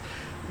sandwiches.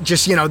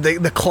 Just, you know,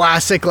 the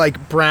classic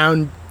like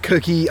brown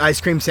cookie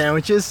ice cream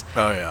sandwiches.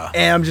 Oh yeah.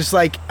 And I'm just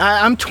like,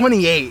 I'm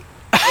 28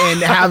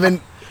 and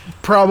haven't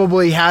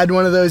probably had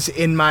one of those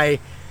in my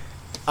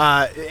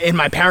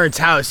parents'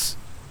 house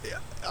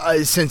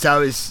since I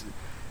was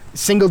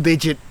single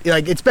digit.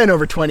 Like, it's been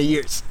over 20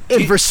 years.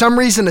 And for some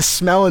reason, a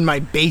smell in my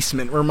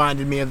basement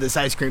reminded me of this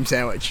ice cream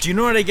sandwich. Do you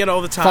know what I get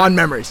all the time? Fond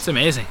memories. It's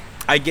amazing.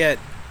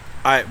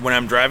 When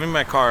I'm driving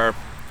my car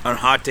on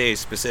hot days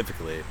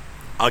specifically,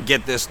 I'll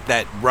get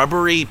that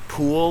rubbery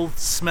pool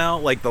smell,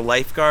 like the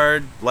life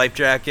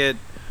jacket,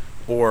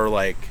 or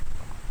like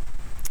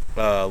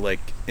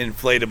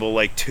inflatable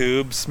like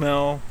tube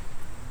smell.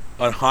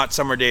 On hot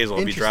summer days,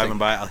 I'll be driving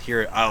by,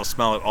 I'll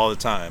smell it all the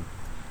time.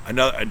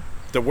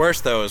 The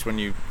worst though is when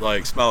you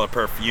like smell a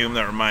perfume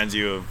that reminds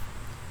you of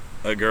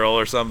a girl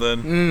or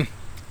something.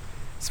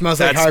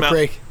 Smells like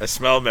heartbreak. A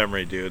smell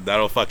memory, dude.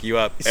 That'll fuck you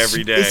up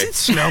every day. Is it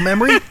smell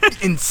memory?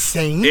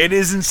 Insane. It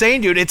is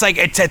insane, dude. It's like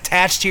it's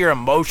attached to your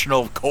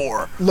emotional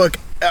core. Look,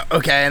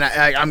 okay, and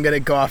I'm gonna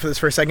go off of this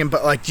for a second,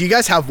 but like, do you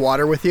guys have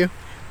water with you?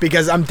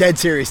 Because I'm dead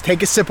serious.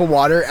 Take a sip of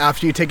water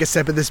after you take a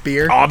sip of this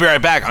beer. I'll be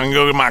right back. I'm gonna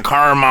go get my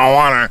car and my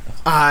water.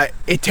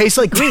 It tastes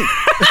like green.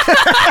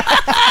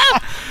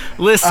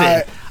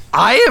 Listen,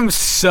 I am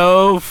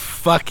so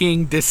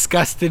fucking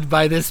disgusted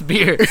by this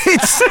beer. But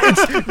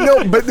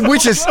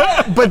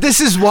this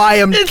is why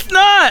I'm. It's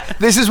not.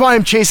 This is why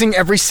I'm chasing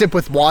every sip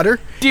with water.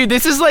 Dude,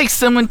 this is like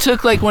someone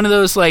took like one of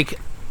those like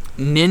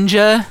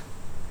ninja,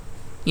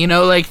 you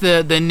know, like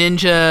the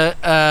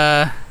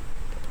ninja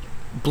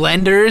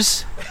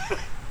blenders,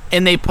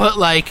 and they put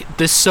like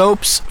the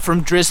soaps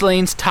from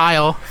Drizzlane's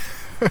Tile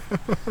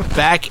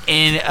back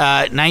in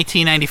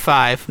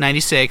 1995,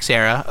 96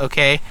 era,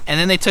 okay? And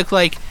then they took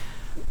like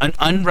an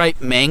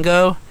unripe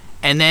mango,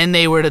 and then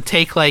they were to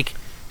take like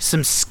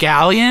some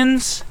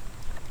scallions.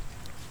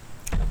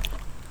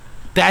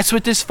 That's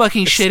what this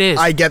fucking shit is.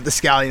 I get the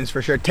scallions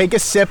for sure. Take a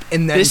sip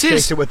and then This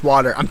chase is- it with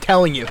water. I'm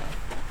telling you.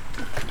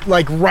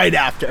 Like right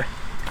after.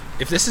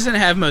 If this doesn't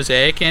have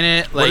mosaic in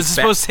it, like What is it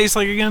supposed to taste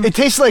like again? It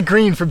tastes like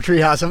green from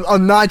Treehouse.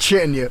 I'm not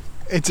shitting you.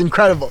 It's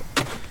incredible.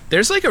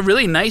 there's like a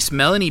really nice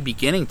melony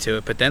beginning to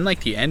it, but then like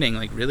the ending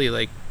like really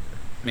like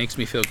makes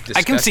me feel disgusted.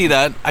 I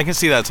can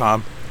see that,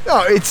 Tom.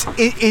 No, it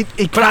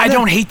But I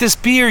don't hate this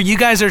beer. You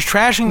guys are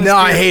trashing this No,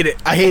 beer. I hate it.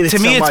 I hate it To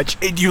so me, much.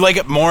 you like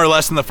it more or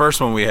less than the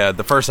first one we had,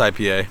 the first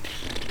IPA.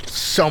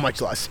 So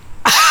much less.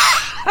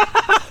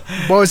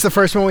 What was the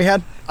first one we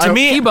had? To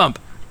me, Key bump.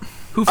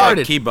 Hoof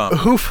hearted. Key bump.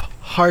 Hoof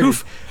hearted.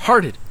 Hoof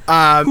hearted.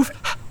 Hoof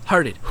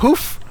hearted.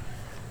 Hoof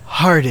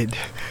hearted.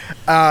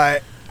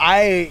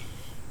 I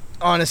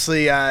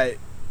honestly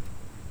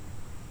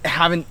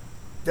haven't.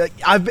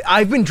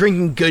 I've been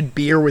drinking good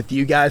beer with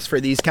you guys for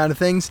these kind of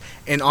things,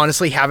 and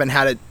honestly haven't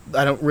had it.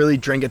 I don't really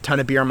drink a ton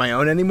of beer on my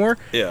own anymore.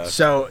 Yeah.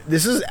 So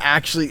this is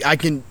actually, I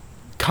can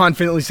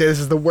confidently say this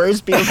is the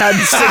worst beer I've had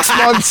in 6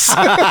 months.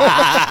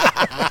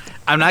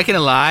 I'm not gonna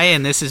lie,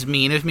 and this is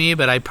mean of me,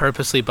 but I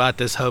purposely bought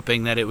this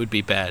hoping that it would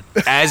be bad.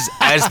 As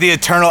the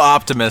eternal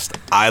optimist,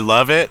 I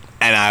love it,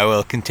 and I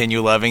will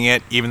continue loving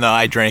it, even though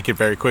I drank it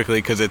very quickly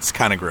because it's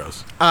kind of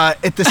gross.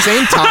 At the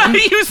same time,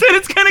 You said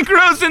it's kind of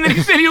gross, and then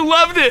you said you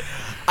loved it.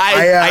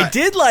 I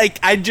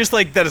just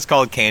like that it's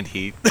called Canned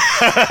Heat,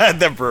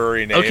 the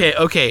brewery name.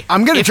 Okay.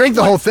 I'm gonna drink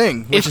the whole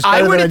thing. Which If is I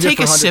better were than to did take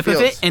for a 100 sip of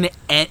Fields.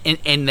 it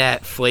and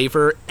that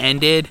flavor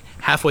ended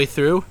halfway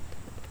through,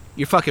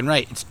 you're fucking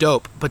right. It's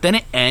dope. But then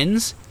it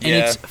ends and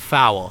it's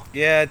foul.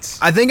 Yeah,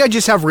 it's I think I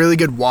just have really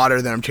good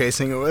water that I'm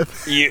chasing it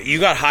with. you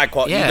got high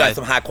quality. Yeah. You got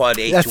some high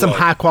quality H2O. That's some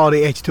high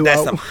quality H2O.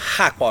 That's some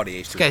high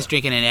quality H2O. This guy's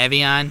drinking an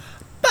Evian.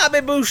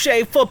 Bobby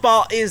Boucher,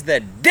 football is the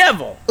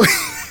devil.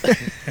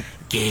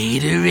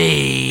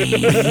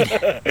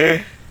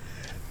 Gatorade.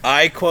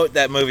 I quote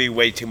that movie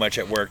way too much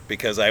at work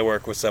because I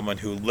work with someone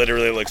who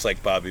literally looks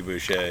like Bobby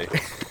Boucher.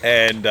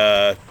 And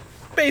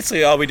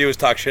basically all we do is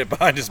talk shit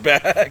behind his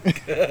back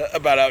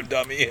about how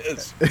dumb he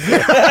is.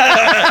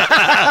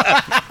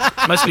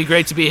 Must be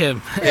great to be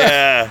him.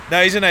 Yeah.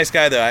 No, he's a nice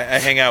guy, though. I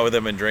hang out with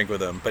him and drink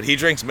with him. But he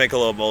drinks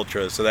Michelob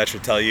Ultra, so that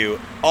should tell you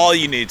all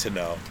you need to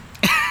know.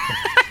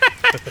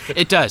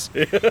 It does.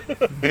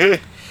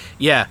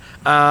 Yeah.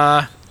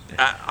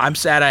 I'm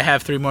sad I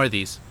have 3 more of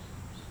these.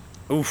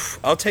 Oof.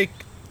 I'll take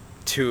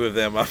 2 of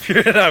them up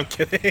here. No, I'm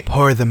kidding.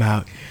 Pour them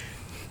out.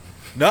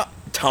 No,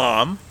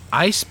 Tom.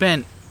 I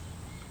spent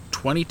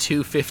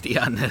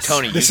 $22.50 on this.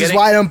 Tony, This is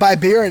why I don't buy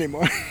beer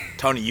anymore.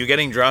 Tony, you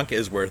getting drunk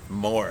is worth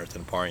more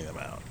than pouring them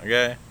out,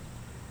 okay?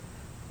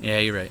 Yeah,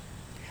 you're right.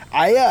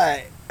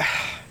 I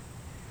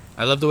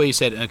love the way you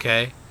said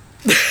okay.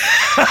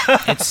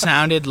 It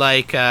sounded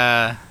like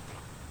have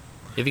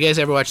you guys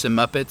ever watched The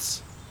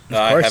Muppets?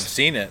 I course. have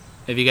seen it.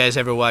 Have you guys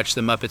ever watched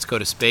The Muppets Go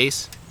to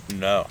Space?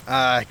 No.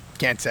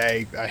 can't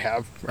say I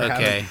have. Or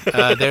Okay.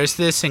 haven't. There's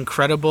this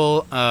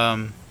incredible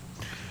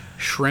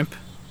shrimp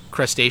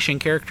crustacean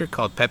character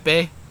called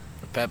Pepe,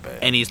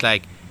 and he's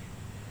like,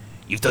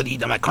 "You don't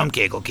eat my crumb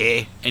cake,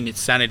 okay?" And it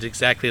sounded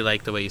exactly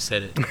like the way you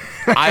said it.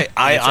 I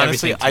That's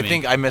honestly, everything to I me.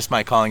 think I missed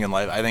my calling in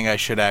life. I think I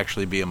should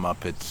actually be a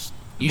Muppets.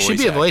 You should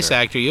be a voice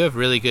actor. You have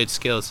really good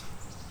skills.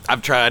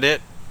 I've tried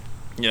it.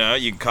 You know,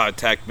 you can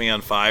contact me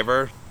on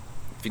Fiverr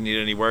if you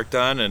need any work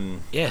done,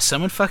 and Yeah,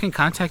 someone fucking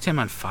contact him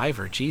on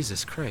Fiverr.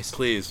 Jesus Christ.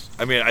 please.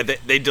 I mean,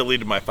 they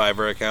deleted my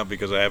Fiverr account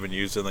because I haven't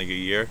used it in like a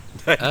year.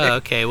 Oh,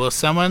 okay. Well,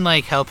 someone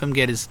like help him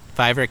get his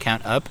Fiverr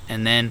account up,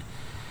 and then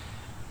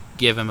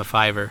give him a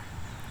Fiverr.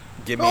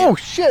 Give me. Oh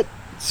shit!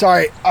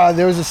 Sorry,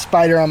 there was a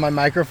spider on my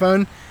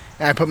microphone,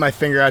 and I put my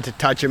finger out to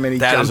touch him, and he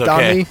That is jumped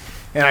okay. on me,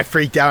 and I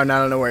freaked out, and I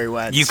don't know where he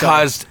went. You So-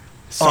 caused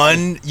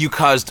sorry.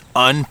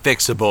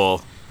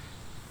 unfixable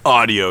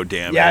audio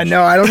damage. Yeah,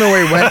 no, I don't know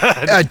where he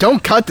went.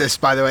 Don't cut this,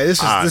 by the way. This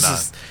is No.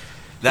 this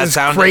That is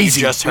sound crazy. that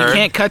you just We heard.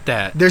 can't cut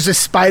that. There's a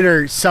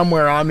spider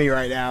somewhere on me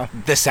right now.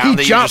 The sound He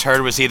that you jumped. just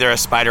heard was either a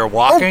spider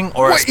walking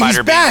or a wait, he's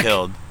spider being back.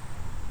 killed.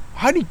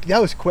 How did that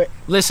was quick?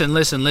 Listen.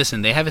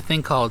 They have a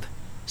thing called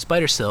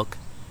spider silk,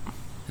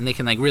 and they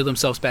can like reel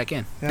themselves back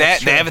in. That's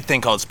They true. have a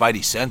thing called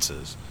Spidey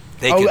senses.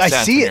 They Oh, can I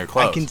sense see when it. you're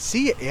close. I can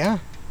see it. Yeah.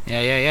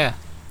 Yeah.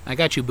 I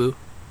got you, boo.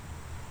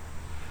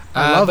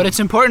 I love but them. it's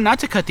important not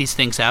to cut these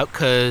things out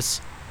because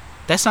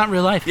that's not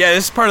real life. Yeah,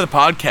 this is part of the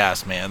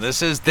podcast, man.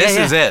 This is Yeah.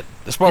 it.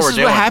 This is what This we're is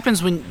doing. what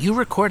happens when you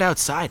record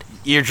outside.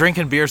 You're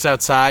drinking beers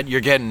outside. You're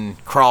getting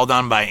crawled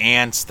on by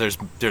ants. There's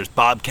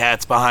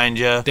bobcats behind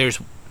you. There's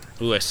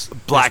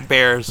Black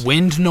bears.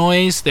 wind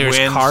noise. There's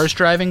Winds. cars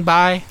driving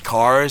by.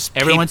 Cars.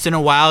 Every once in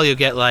a while, you'll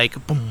get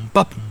like boom,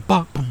 ba, boom,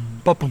 ba,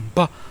 boom, ba, boom,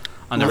 ba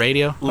on the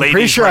radio. I'm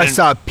pretty sure I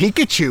saw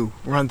Pikachu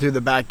run through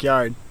the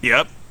backyard.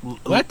 Yep.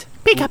 What?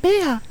 Pika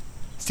Pika.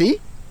 See?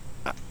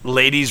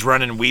 Ladies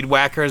running weed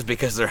whackers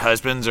because their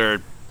husbands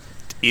are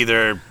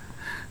either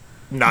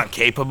not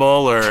capable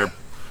or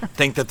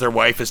think that their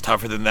wife is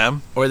tougher than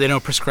them. Or they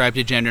don't prescribe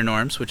to gender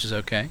norms, which is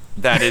okay.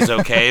 That is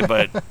okay,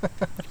 but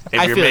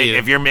I feel you.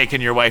 if you're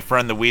making your wife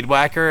run the weed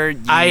whacker,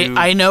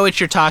 I know what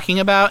you're talking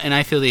about, and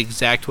I feel the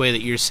exact way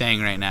that you're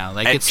saying right now.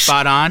 Like, And it's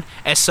spot on.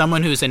 As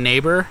someone who's a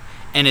neighbor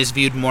and has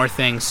viewed more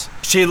things.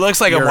 she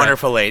looks like You're a right.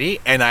 wonderful lady,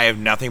 and I have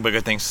nothing but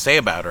good things to say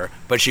about her.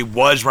 But she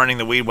was running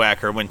the weed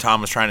whacker when Tom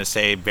was trying to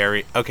say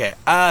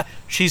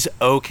she's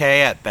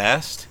okay at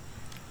best.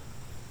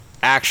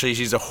 Actually,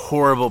 she's a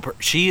horrible.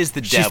 She is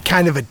the She's devil.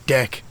 kind of a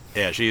dick.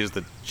 Yeah, she is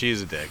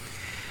a dick.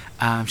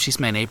 She's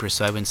my neighbor,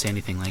 so I wouldn't say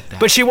anything like that.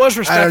 But she was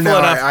respectful know,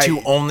 enough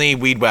to only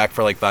weed whack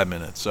for like 5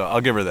 minutes, so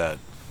I'll give her that.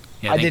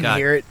 yeah, I thank didn't God.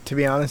 hear it, to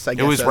be honest. I It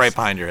guess was that's- right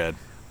behind your head.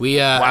 We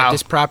at Wow.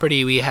 this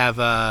property we have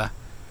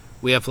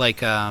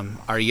like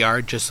our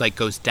yard just like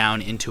goes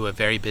down into a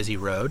very busy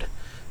road.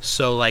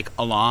 So like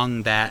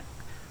along that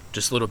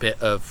just little bit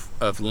of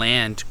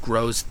land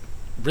grows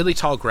really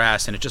tall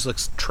grass, and it just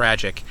looks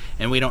tragic,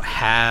 and we don't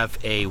have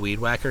a weed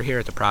whacker here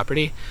at the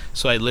property.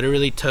 So I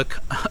literally took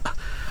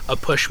a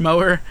push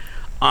mower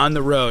on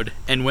the road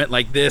and went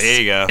like this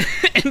There you go.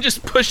 and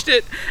just pushed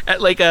it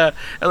at like a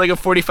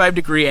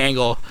 45-degree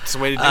angle. That's the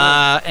way to do it.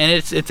 And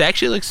it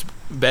actually looks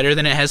better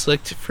than it has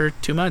looked for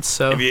 2 months.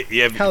 So If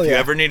you Hell yeah.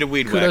 ever need a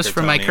weed kudos whacker,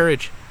 for my Tony,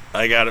 courage.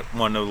 I got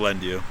one to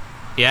lend you.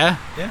 Yeah?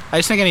 Yeah. I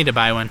just think I need to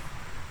buy one.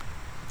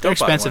 They're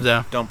expensive,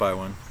 though. Don't buy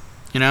one.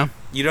 You know?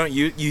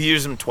 You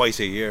use them twice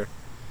a year.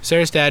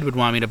 Sarah's dad would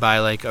want me to buy,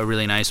 like, a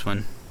really nice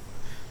one.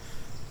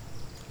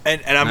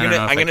 And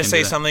I'm gonna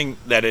say something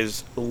that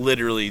is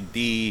literally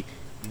the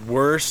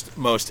worst,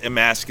 most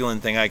emasculine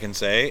thing I can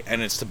say,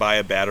 and it's to buy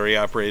a battery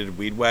operated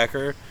weed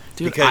whacker.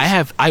 Dude,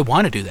 I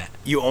want to do that.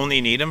 You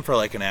only need them for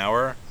like an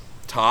hour,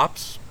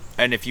 tops.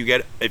 And if you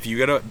get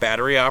a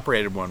battery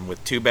operated one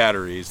with 2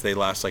 batteries, they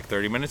last like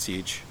 30 minutes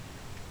each.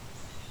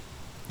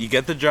 You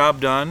get the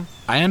job done.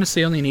 I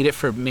honestly only need it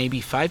for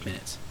maybe 5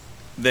 minutes.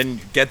 Then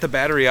get the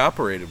battery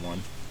operated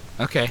one.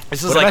 Okay.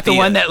 This is what like about the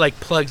one that like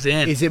plugs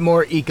in? Is it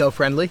more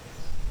eco-friendly?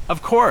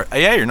 Of course.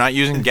 Yeah, you're not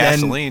using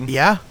gasoline.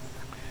 Yeah.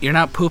 You're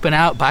not pooping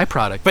out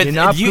byproduct. But you're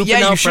not you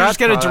pooping out should just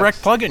get products. a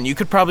direct plug-in. You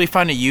could probably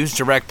find a used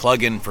direct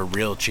plug-in for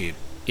real cheap.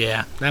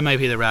 Yeah, that might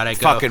be the route I go.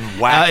 Fucking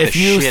whack the if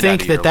you shit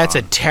think out of that your that's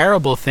lawn. a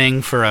terrible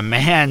thing for a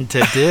man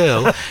to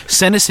do,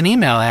 send us an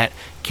email at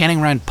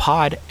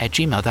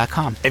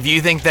canningrunpod@gmail.com. If you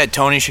think that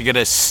Tony should get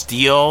a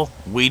steel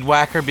weed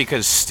whacker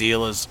because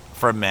steel is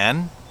for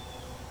men,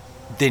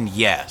 then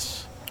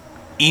yes,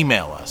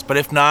 email us. But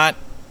if not,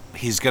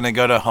 he's going to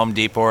go to Home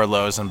Depot or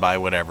Lowe's and buy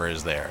whatever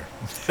is there.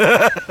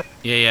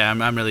 Yeah,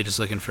 I'm really just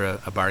looking for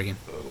a bargain.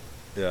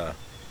 Yeah.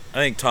 I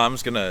think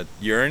Tom's going to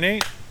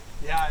urinate.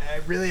 Yeah, I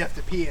really have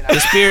to pee. And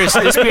This beer's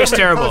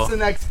terrible. Close to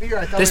the next beer.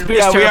 I thought This we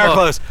beer's were, We are terrible.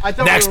 close. I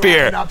thought Next we were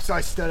beer. wrapping up, so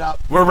I stood up.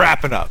 We're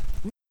wrapping up.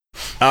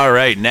 All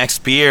right,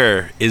 next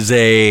beer is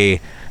a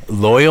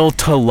Loyal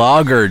to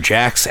Lager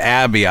Jack's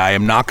Abbey. I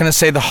am not going to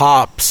say the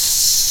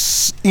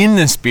hops in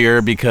this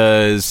beer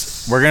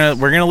because we're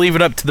gonna leave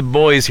it up to the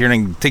boys here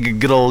and take a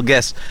good old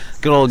guess,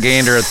 good old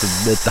gander at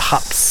the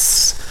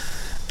hops.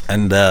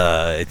 And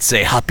it's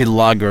a hoppy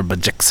lager by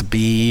Jack's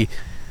Abbey.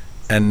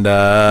 And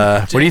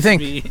what do you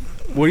think?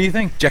 What do you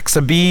think? Jack's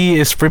Abbey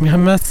is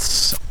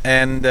famous,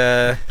 and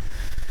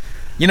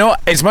you know,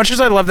 as much as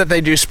I love that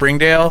they do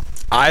Springdale,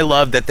 I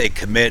love that they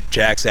commit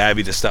Jack's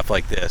Abbey to stuff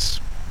like this.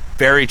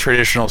 Very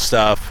traditional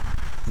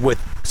stuff with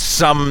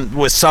some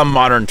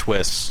modern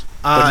twists,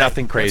 but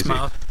nothing crazy.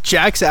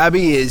 Jack's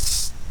Abbey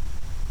is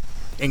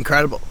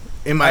incredible.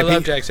 In my I opinion,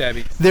 love Jack's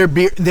Abbey. Their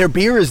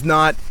beer is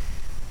not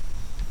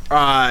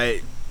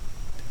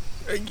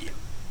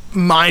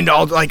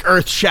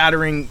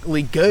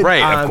earth-shatteringly good.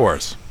 Right, of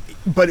course.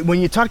 But when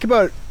you talk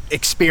about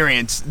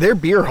experience, their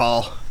beer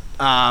hall,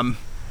 Oh,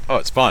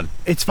 it's fun.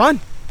 it's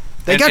fun.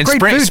 They got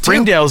great food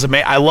Springdale is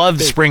amazing. I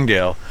love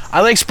Springdale.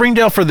 I like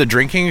Springdale for the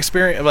drinking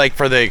experience, like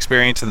for the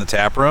experience in the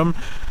tap room.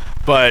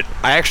 But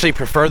I actually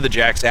prefer the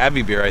Jack's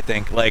Abbey beer. I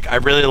think, like, I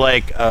really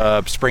like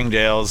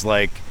Springdale's,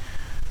 like,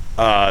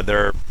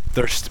 their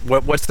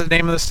what's the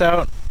name of the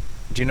stout?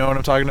 Do you know what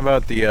I'm talking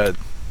about? The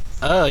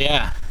Oh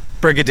yeah.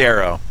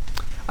 Brigadero.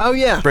 Oh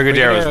yeah,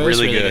 Brigadero is Brigadero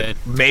really, is really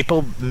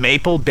good.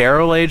 Maple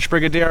barrel aged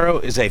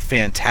Brigadero is a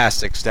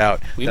fantastic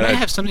stout. We might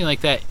have something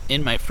like that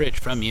in my fridge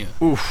from you.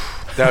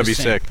 Oof, that would be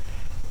Just saying. sick.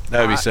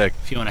 That would be sick.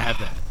 If you want to have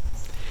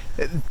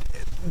that.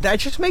 that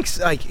just makes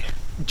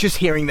just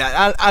hearing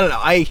that. I don't know.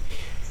 I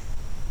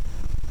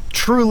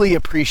truly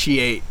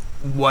appreciate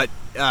what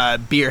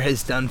beer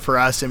has done for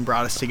us and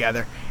brought us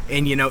together.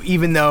 And you know,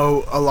 even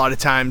though a lot of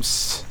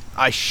times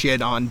I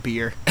shit on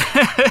beer,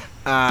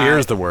 Beer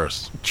is the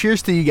worst.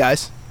 cheers to you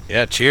guys.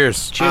 Yeah,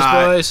 cheers. Cheers,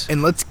 boys.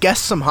 And let's guess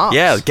some hops.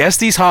 Yeah, guess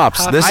these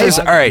hops. This I is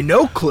have all right.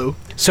 No clue.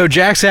 So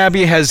Jack's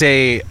Abbey has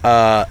a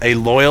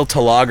Loyal to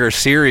Lager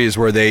series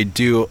where they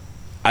do.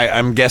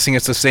 I'm guessing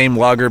it's the same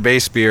lager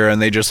base beer, and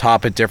they just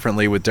hop it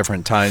differently with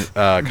different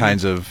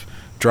kinds of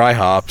dry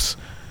hops.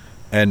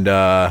 And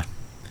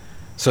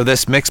so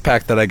this mix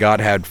pack that I got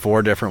had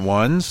 4 different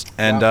ones.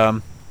 And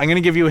I'm going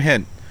to give you a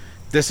hint.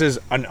 This is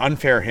an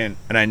unfair hint,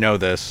 and I know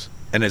this.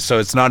 And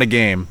it's not a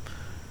game.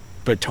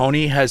 But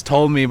Tony has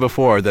told me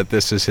before that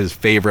this is his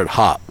favorite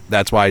hop.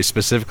 That's why I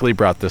specifically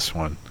brought this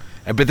one.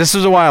 But this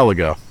was a while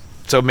ago.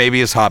 So maybe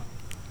his hop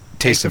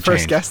tastes Take have the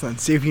first changed. guess then.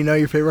 See if you know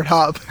your favorite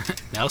hop.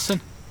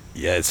 Nelson?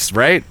 Yes,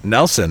 right.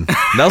 Nelson,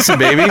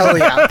 baby. Hell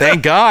yeah.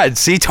 Thank God.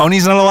 See,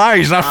 Tony's not a liar.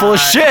 He's not full of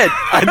shit.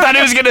 I thought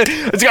he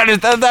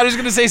was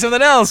gonna say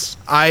something else.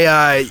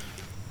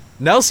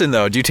 Nelson,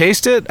 though, do you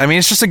taste it? I mean,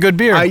 it's just a good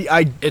beer.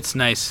 It's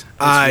nice.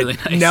 It's really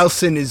nice.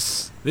 Nelson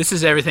is. This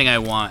is everything I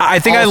want. I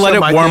think I also let it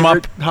my warm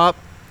up. favorite hop,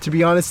 to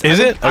be honest. Is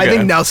it? I Okay.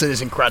 think Nelson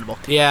is incredible.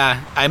 Yeah,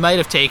 I might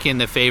have taken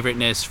the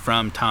favoriteness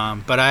from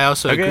Tom, but I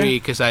also Okay. agree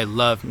because I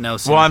love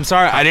Nelson. Well, I'm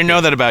sorry. I didn't know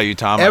that about you,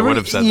 Tom. I would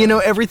have said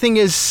that. Everything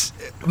is.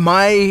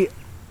 My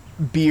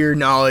beer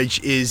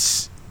knowledge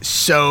is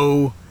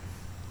so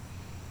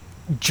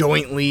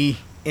jointly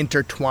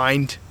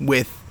intertwined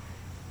with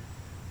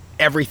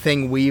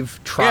everything we've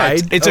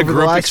tried. it's a over the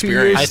group last few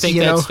experience. years, I think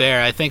you that's know?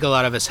 fair. I think a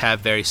lot of us have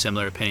very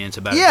similar opinions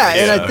about Yeah,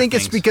 it. and I Yeah. think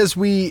it's because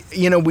we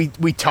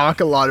talk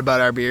a lot about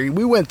our beer.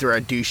 We went through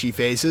our douchey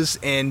phases,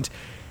 and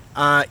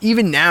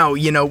even now,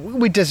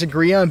 we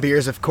disagree on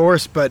beers, of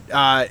course, but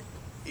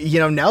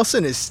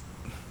Nelson is.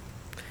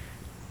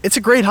 It's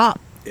a great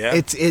hop. Yeah.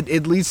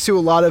 It leads to a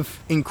lot of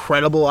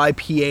incredible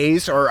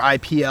IPAs or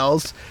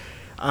IPLs.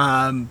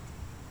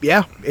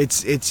 yeah,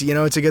 it's it's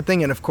a good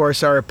thing, and of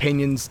course our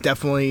opinions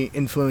definitely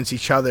influence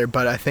each other.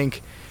 But I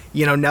think,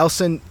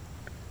 Nelson.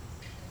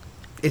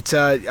 It's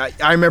I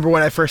remember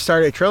when I first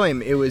started at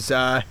Trillium, it was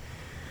I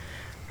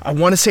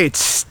want to say it's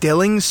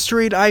Stilling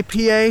Street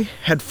IPA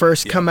had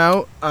first come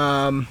out.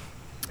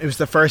 It was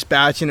the first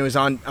batch, and it was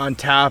on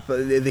tap.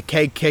 The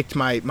keg kicked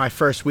my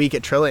first week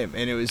at Trillium,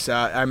 and it was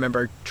I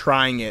remember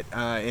trying it,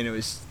 and it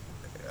was.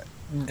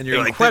 And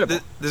you're incredible.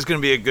 Like, this is going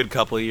to be a good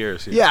couple of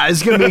years. Yeah,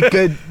 it's going to be a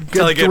good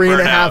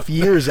 3.5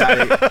 years at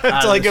it.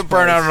 Until I get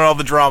burned out on all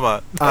the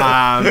drama.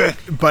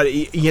 But,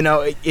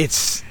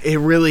 it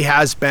really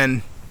has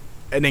been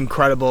an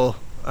incredible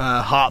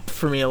hop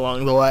for me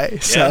along the way.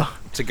 So yeah,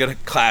 it's a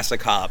good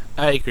classic hop.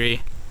 I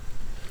agree.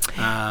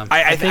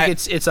 I think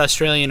it's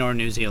Australian or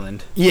New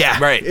Zealand. Yeah,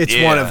 right. It's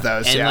one of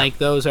those. And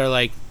those are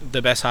like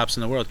the best hops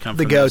in the world come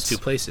from those two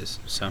places.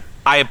 So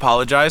I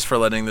apologize for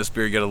letting this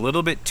beer get a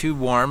little bit too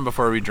warm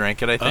before we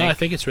drank it. I think. I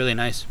think it's really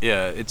nice.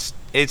 Yeah,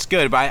 it's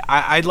good, but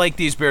I like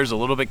these beers a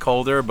little bit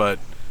colder. But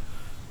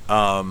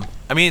I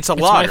mean, it's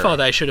lager. It's my fault.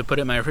 I should have put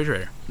it in my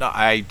refrigerator. No,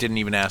 I didn't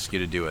even ask you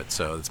to do it,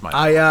 so it's my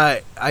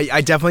fault.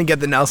 I definitely get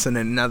the Nelson,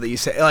 and now that you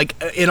say, like,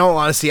 in all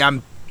honesty,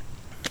 I'm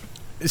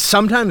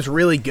sometimes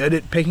really good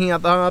at picking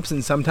out the hops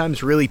and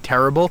sometimes really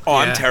terrible. Oh,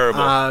 I'm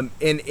terrible.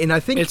 And I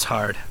think it's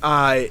hard.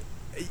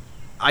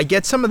 I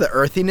get some of the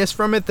earthiness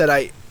from it that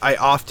I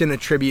often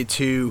attribute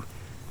to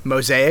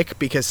Mosaic,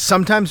 because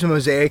sometimes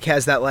Mosaic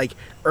has that like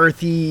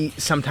earthy,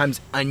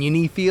 sometimes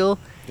oniony feel.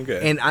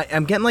 Okay. And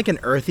I'm getting like an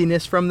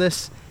earthiness from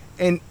this,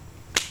 and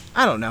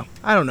I don't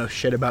know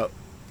shit about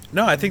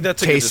No, I think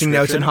that's a tasting good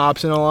notes and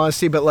hops, in all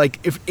honesty. But like,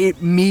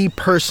 me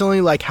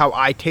personally, like how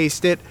I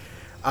taste it,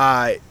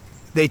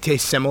 they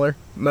taste similar,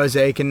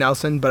 Mosaic and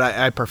Nelson, but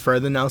I prefer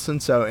the Nelson.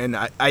 So, and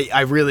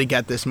I really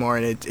get this more,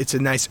 and it's a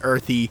nice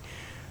earthy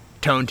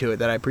tone to it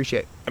that I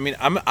appreciate. I mean,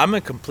 I'm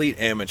a complete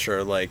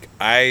amateur. Like,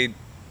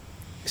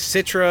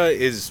 Citra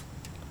is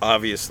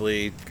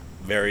obviously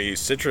very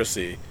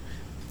citrusy.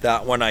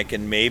 That one I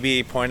can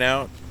maybe point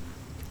out.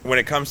 When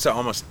it comes to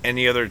almost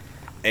any other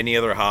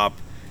hop,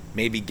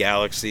 maybe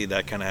Galaxy,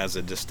 that kind of has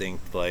a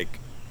distinct like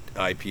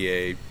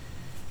IPA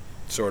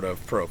sort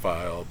of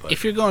profile. But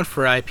if you're going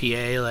for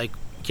IPA, like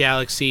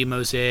Galaxy,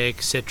 Mosaic,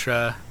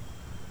 Citra,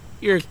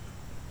 you can't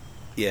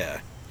go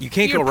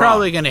wrong. You're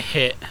probably gonna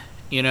hit,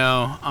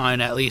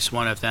 on at least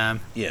one of them.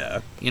 Yeah.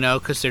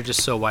 Because they're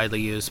just so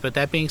widely used. But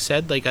that being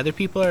said, like, other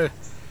people are,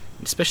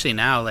 especially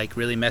now, like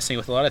really messing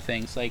with a lot of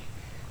things. Like,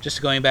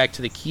 just going back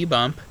to the Key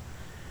Bump,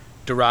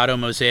 Dorado,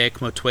 Mosaic,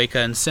 Motueka,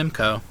 and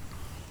Simcoe.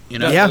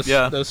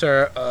 Those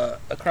are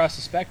across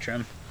the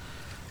spectrum.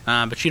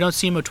 But you don't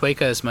see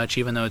Motueka as much,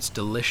 even though it's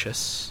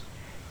delicious.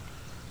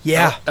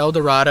 Yeah. El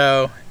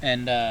Dorado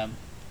and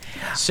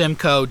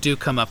Simcoe do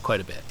come up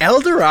quite a bit.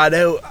 El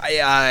Dorado,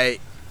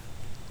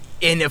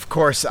 and of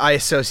course, I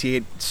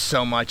associate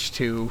so much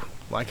to,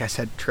 like I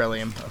said,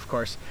 Trillium, of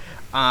course.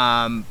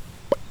 I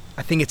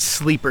think it's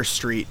Sleeper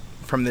Street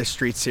from this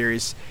Street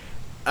series.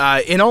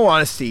 In all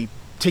honesty,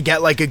 to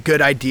get like a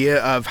good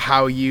idea of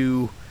how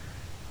you,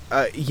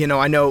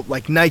 I know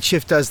like Night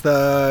Shift does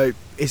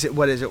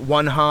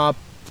one hop.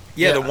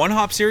 Yeah, the one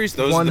hop series.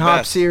 Those one are the hop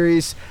best.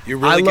 series. You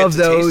really I get love to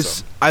those. taste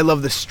them. I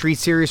love the Street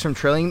series from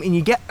Trillium, and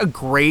you get a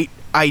great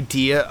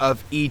idea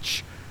of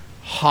each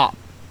hop.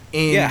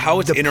 And how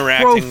it's the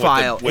interacting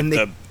profile with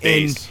the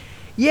base.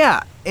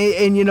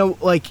 And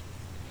like,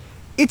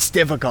 it's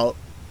difficult,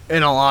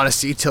 in all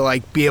honesty, to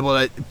like be able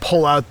to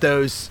pull out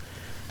those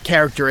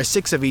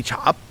characteristics of each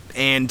hop,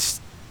 and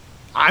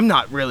I'm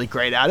not really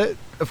great at it.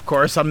 Of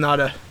course, I'm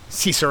not a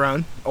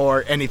Cicerone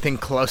or anything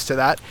close to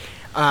that.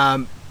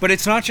 But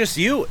it's not just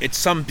you. It's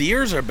some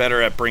beers are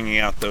better at bringing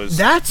out those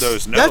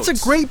notes. That's a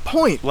great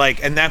point.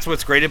 Like, and that's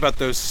what's great about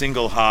those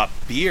single hop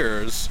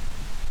beers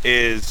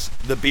is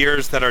the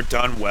beers that are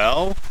done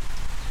well,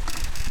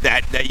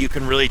 that you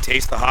can really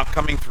taste the hop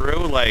coming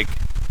through. Like,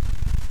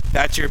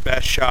 that's your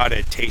best shot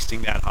at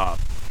tasting that hop.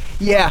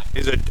 Yeah.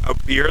 Is a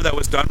beer that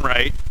was done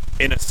right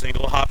in a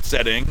single hop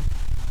setting,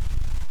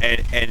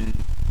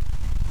 and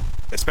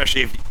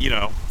especially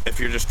if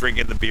you're just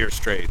drinking the beer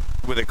straight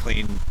with a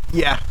clean.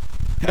 Yeah.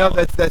 No,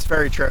 that's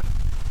very true.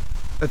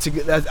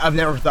 I've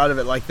never thought of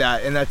it like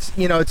that, and that's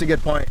it's a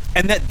good point.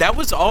 And that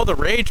was all the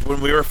rage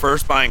when we were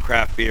first buying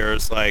craft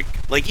beers, like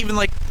even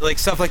like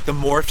stuff like the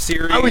Morph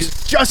series. I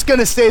was just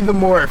gonna say the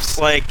Morphs.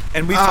 Like,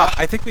 and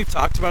I think we've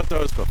talked about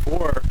those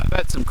before. I've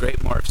had some great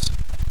Morphs.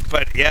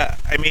 But yeah,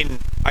 I mean,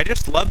 I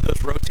just love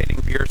those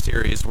rotating beer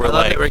series where I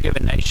love that we're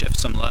giving Night Shift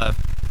some love.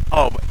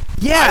 Oh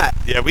yeah,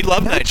 we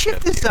love Night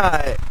Shift. Is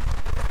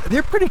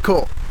they're pretty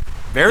cool.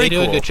 Very cool.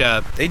 They do a good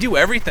job. They do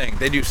everything.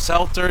 They do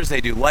seltzers. They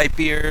do light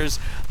beers,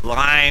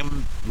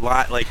 lime,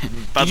 like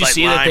Bud Did you Light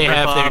see lime, that they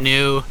have Rip their Off.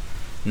 new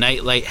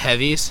Night Light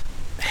Heavies?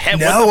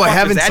 No, I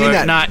haven't seen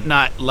that.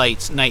 Not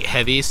lights, Night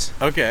Heavies.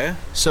 Okay.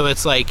 So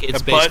it's like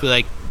basically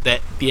like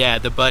that. Yeah,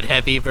 the Bud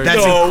Heavy version.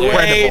 That's incredible.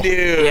 Way,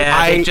 dude.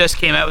 Yeah, they just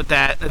came out with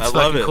that. That's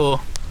fucking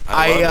cool.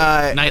 I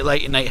love it. Night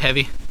Light and Night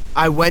Heavy.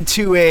 I went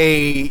to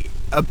a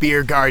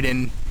beer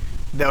garden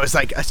there was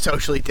like a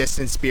socially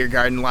distanced beer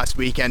garden last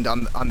weekend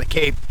on the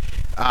Cape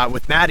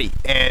with Maddie,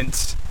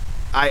 and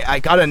I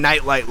got a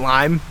Nightlight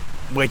Lime,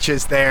 which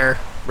is their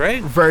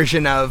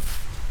version of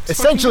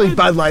essentially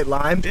Bud Light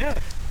Lime. Yeah.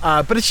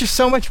 But it's just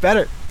so much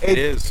better. It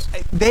is.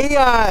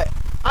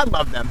 I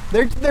love them.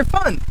 They're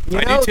fun.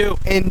 You know? do too.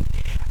 And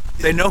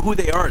they know who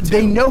they are too.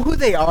 They know who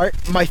they are.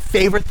 My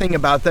favorite thing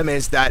about them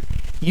is that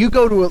you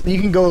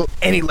can go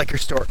any liquor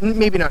store,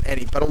 maybe not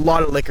any, but a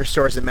lot of liquor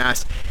stores in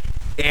Mass,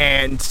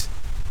 and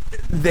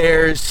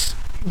there's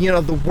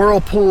the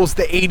Whirlpools,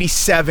 the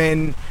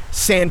 87,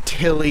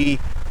 Santilli,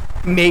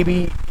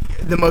 maybe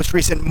the most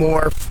recent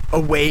Morph,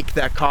 Awake,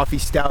 that coffee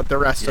stout. The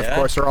rest, of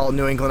course, are all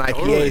New England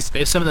IPAs. They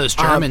have some of those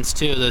Germans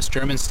too, those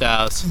German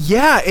styles.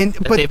 Yeah,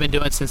 but they've been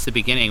doing since the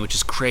beginning, which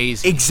is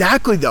crazy.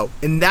 Exactly, though,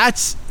 and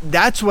that's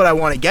what I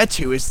want to get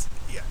to. Is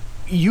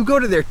you go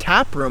to their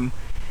tap room,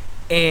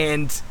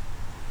 and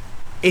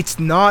it's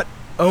not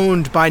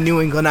owned by New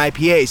England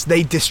IPAs.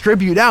 They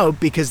distribute out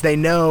because they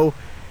know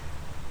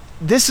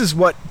this is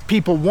what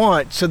people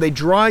want, so they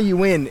draw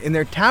you in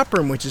their tap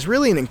room, which is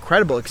really an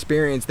incredible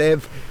experience. They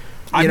have.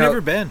 I've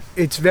never been.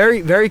 It's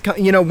very, very.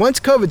 Once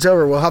COVID's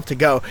over, we'll have to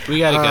go. We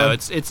gotta go.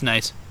 It's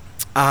nice.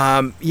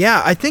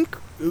 Yeah, I think.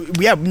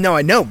 Yeah, no,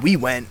 I know we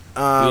went.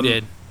 We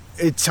did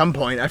at some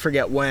point. I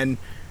forget when.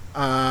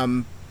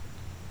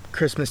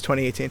 Christmas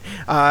 2018.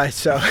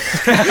 So.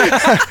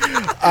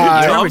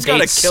 You always got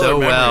a killer so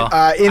well.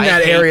 In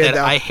that area,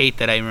 though. I hate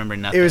that I remember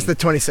nothing. It was the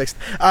 26th.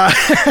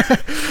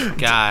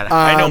 God.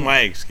 I know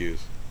my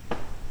excuse.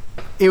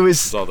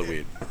 It's all the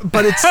weed.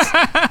 But it's.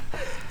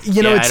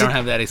 I don't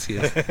have that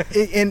excuse.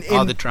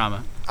 All the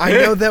trauma. I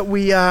know that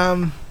we.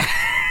 I'm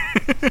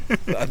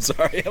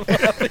sorry. I'm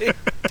laughing.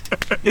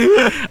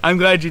 I'm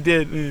glad you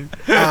did.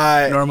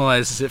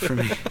 Normalizes it for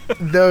me.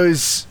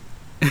 Those,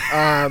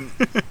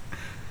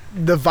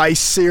 the Vice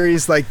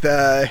series, like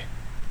they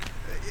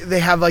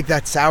have like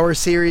that sour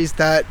series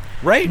that.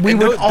 Right, we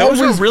would those always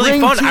were really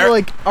bring fun. To,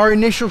 like our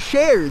initial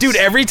shares, dude.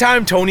 Every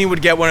time Tony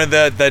would get one of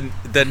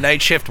the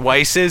Night Shift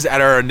Weisses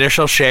at our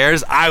initial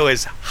shares, I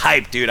was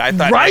hyped, dude. I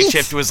thought Night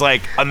Shift was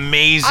like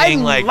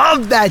amazing. I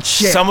love that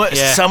shit. Some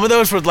of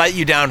those would let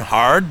you down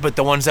hard, but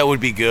the ones that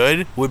would be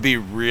good would be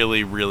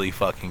really, really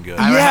fucking good.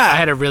 I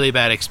had a really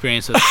bad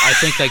experience with. I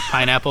think like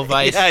Pineapple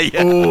Vice. Yeah.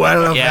 Oh, I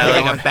don't know. Yeah,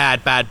 like a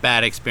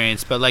bad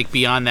experience. But like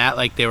beyond that,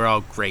 like they were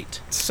all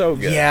great. So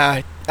good.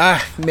 Yeah.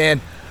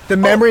 Man. The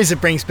memories it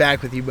brings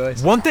back with you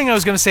boys. One thing I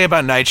was going to say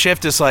about Night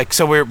Shift is like,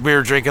 so we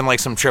were drinking like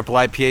some triple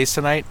IPAs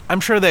tonight. I'm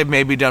sure they've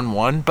maybe done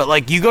one, but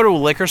like you go to a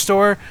liquor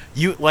store,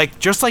 you like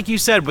just like you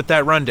said with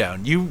that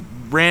rundown, you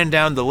ran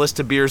down the list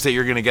of beers that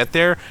you're going to get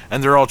there,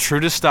 and they're all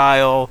true to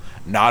style,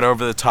 not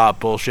over the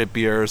top bullshit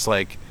beers.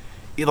 Like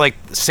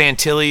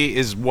Santilli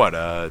is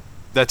what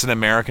that's an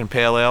American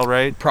pale ale,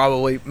 right?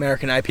 Probably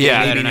American IPA.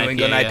 Yeah, maybe New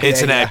England IPA.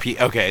 It's an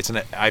IPA. Okay, it's an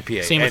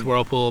IPA. Same with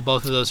Whirlpool.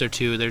 Both of those are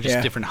too. They're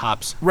just different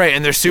hops. Right,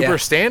 and they're super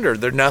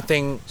standard. They're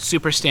nothing.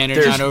 Super standard.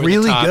 They're not over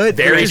really the top. good.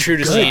 Very true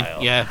to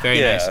style. Yeah,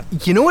 very nice.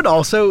 You know what?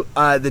 Also,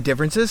 the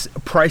difference is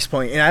price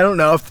point, and I don't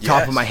know off the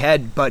top of my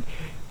head, but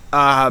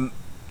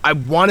I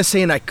want to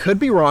say, and I could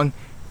be wrong,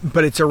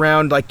 but it's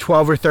around like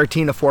 12 or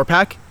 13 a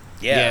 4-pack.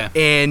 Yeah.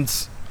 And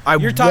I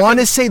want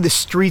to say the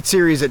Street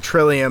Series at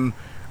Trillium,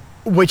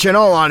 which in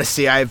all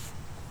honesty, I've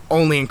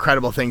only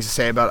incredible things to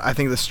say about. I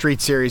think the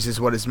Street Series is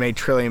what has made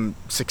Trillium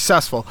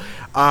successful.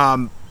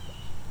 But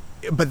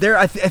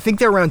I think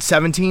they're around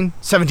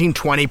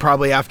 17-20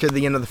 probably after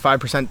the end of the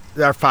 5%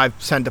 or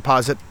 5-cent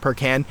deposit per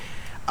can.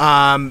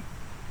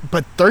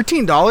 But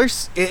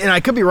 $13, and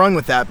I could be wrong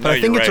with that, but I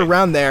think it's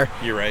around there.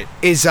 You're right.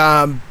 Is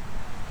a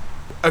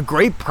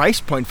great price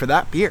point for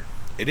that beer.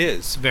 It is.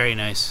 It's very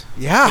nice.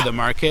 Yeah. For the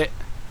market.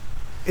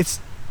 It's.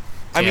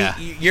 I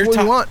mean,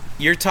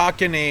 you're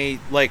talking a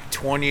like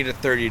 $20 to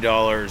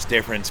 $30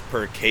 difference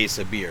per case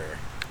of beer,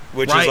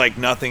 which is like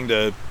nothing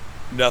to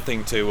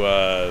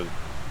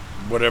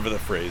whatever the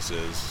phrase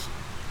is.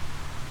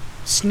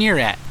 Sneer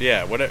at.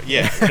 Yeah,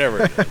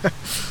 whatever it is.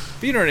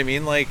 But you know what I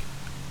mean? Like,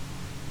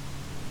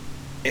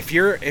 if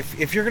you're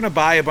gonna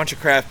buy a bunch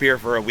of craft beer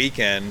for a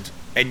weekend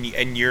and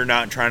you're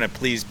not trying to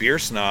please beer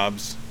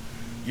snobs,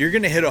 you're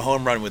gonna hit a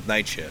home run with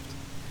Night Shift.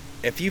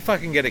 If you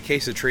fucking get a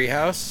case of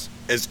Treehouse,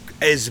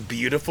 as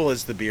beautiful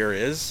as the beer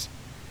is,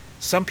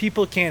 some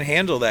people can't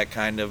handle that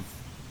kind of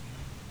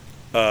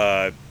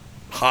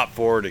hop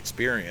forward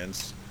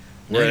experience.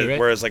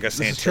 Whereas like a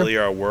Santilli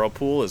or a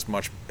Whirlpool is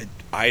much.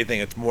 I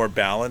think it's more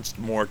balanced,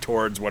 more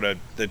towards what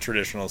the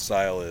traditional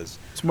style is.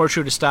 It's more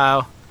true to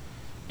style.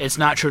 It's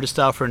not true to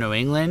style for New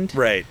England,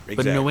 right? Exactly.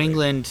 But New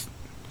England,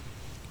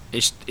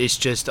 it's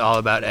just all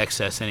about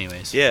excess,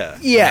 anyways. Yeah.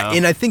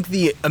 And I think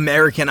the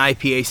American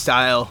IPA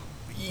style.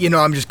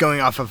 I'm just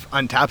going off of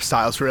Untapped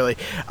styles, really.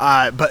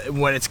 But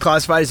when it's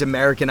classified as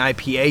American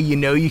IPA,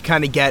 you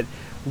kind of get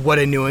what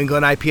a New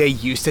England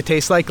IPA used to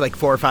taste like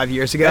 4 or 5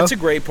 years ago. That's a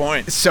great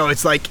point. So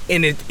it's like,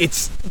 and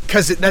it's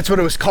because that's what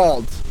it was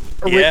called,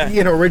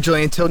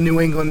 originally, until New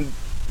England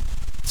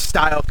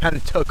style kind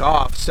of took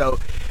off. So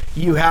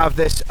you have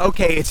this,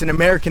 okay, it's an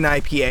American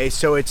IPA,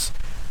 so it's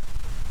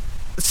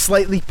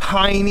slightly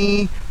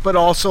piney, but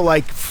also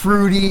like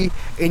fruity,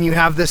 and you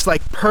have this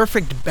like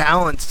perfect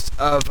balance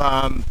of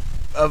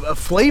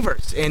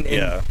flavors and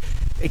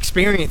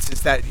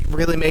experiences that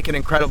really make an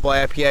incredible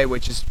IPA,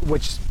 which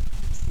is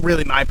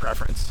really my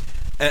preference.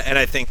 And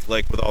I think,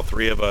 like, with all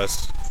three of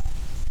us,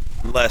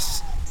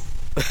 less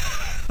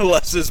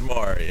is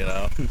more, you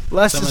know?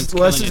 Less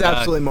is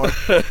absolutely more.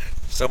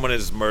 Someone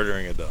is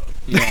murdering a dog.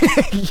 Yeah.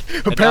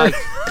 The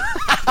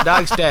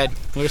dog's dead.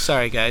 We're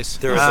sorry, guys.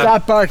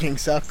 Stop barking,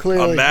 Seth.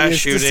 Clearly, a mass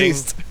shooting,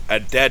 deceased. a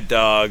dead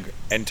dog,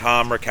 and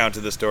Tom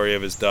recounted the story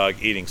of his dog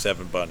eating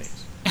 7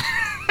 bunnies.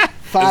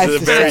 5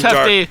 This is to a very 7. Tough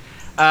dark- day.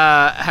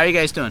 How are you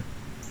guys doing?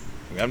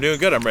 I'm doing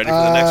good. I'm ready for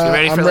the next one.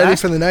 ready for I'm last? ready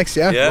for the next,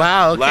 yeah. Yeah.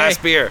 Wow, okay.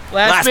 Last beer.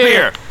 Last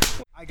beer.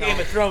 Game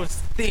of Thrones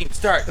theme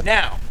start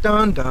now.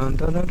 Dun dun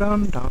dun dun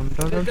dun dun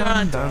dun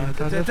dun dun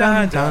dun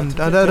dun dun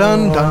dun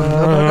dun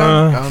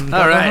dun.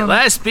 All right,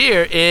 last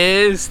beer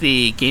is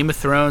the Game of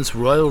Thrones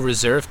Royal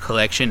Reserve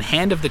Collection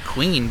Hand of the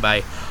Queen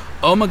by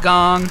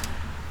Ommegang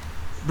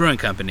Brewing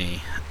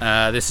Company.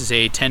 This is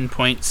a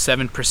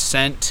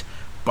 10.7%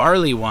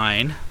 barley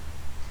wine.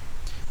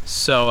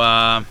 So,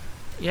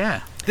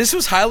 yeah. This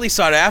was highly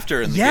sought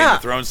after in the Game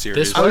of Thrones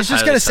series. I was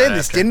just gonna say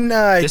this. Didn't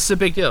This is a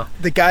big deal.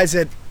 the guys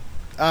at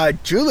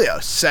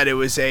Julios said it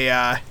was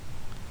a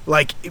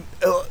like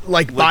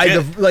buy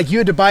the like you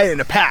had to buy it in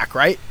a pack,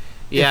 right?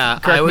 Yeah,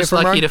 correct I me was if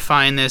I'm lucky wrong? to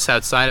find this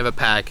outside of a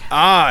pack,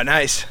 Ah,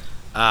 nice.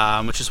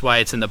 which is why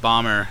it's in the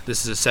bomber.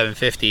 This is a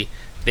 750.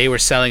 They were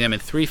selling them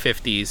in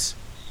 350s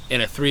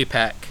in a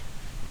 3-pack.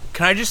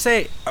 Can I just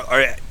say,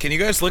 can you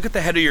guys look at the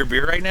head of your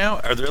beer right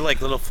now? Are there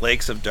like little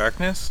flakes of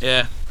darkness?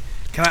 Yeah.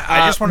 Can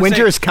I just want to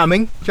Winter say, is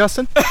coming,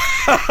 Justin.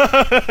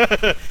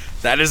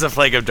 that is a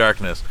flake of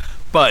darkness.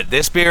 But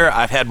this beer,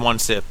 I've had one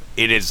sip.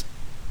 It is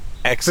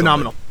excellent.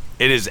 Phenomenal.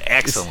 It is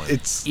excellent.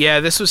 It's Yeah,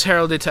 this was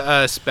heralded to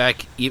us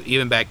back,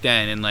 even back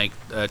then in like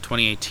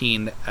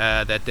 2018,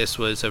 that this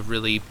was a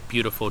really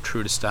beautiful,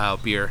 true to style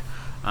beer.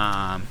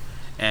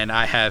 And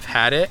I have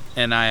had it,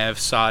 and I have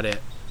sought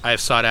it. I have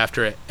sought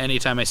after it.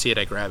 Anytime I see it,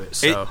 I grab it.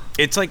 So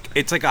it's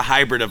like a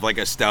hybrid of like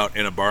a stout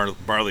and a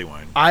barley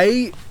wine.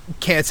 I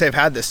can't say I've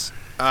had this.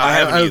 I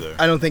haven't either.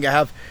 I don't think I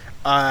have.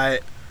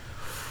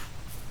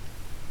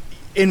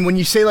 And when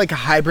you say like a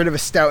hybrid of a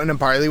stout and a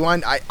barley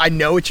wine, I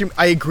know what you.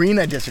 I agree and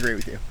I disagree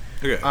with you.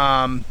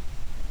 Okay.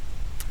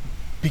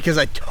 Because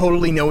I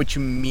totally know what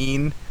you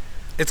mean.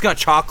 It's got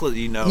chocolate,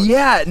 you know.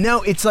 Yeah,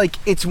 no, it's like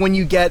it's when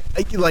you get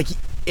like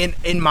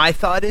in my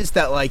thought is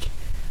that like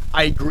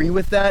I agree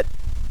with that,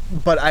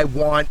 but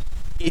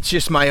it's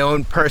just my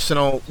own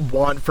personal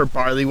want for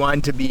barley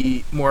wine to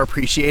be more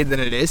appreciated than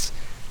it is.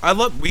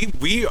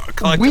 We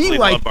collectively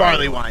like love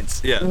barley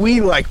wines. Yeah.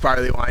 We like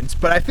barley wines,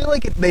 but I feel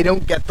like they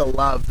don't get the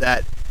love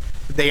that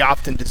they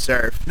often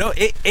deserve. No,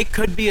 it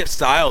could be a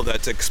style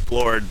that's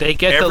explored They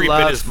get the every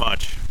love bit as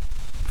much.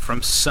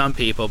 from some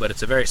people, but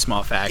it's a very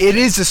small faction. It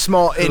is a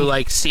small who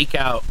like seek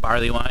out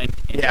barley wine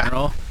in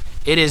general.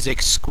 It is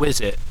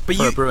exquisite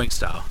for a brewing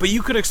style. But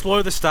you could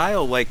explore the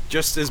style like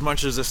just as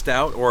much as a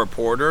stout or a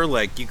porter.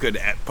 Like you could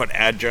put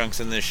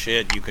adjuncts in this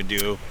shit. You could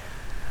do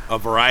a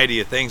variety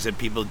of things that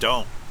people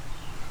don't,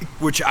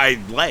 which I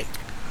like.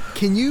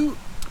 Can you?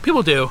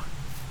 People do.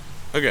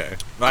 Okay,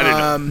 I didn't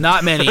know.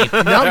 Not many. Not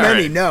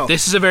many. right. No.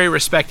 This is a very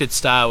respected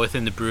style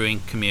within the brewing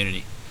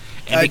community,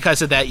 and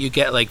because of that, you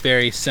get like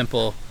very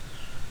simple,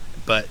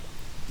 but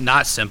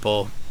not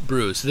simple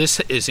brews. This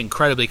is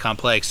incredibly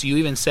complex. You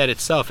even said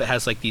itself, it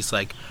has like these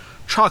like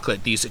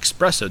chocolate, these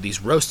espresso,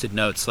 these roasted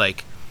notes.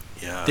 Like,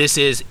 this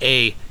is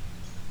a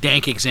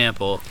dank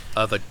example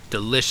of a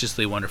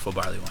deliciously wonderful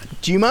barley wine.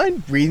 Do you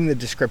mind reading the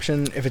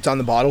description if it's on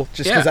the bottle?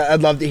 Just because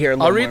I'd love to hear a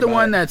little I'll read the more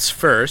one about it. that's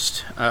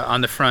first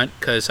on the front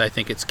because I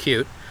think it's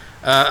cute.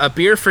 A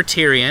beer for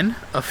Tyrion,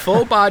 a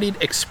full-bodied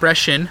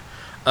expression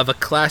of a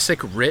classic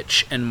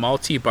rich and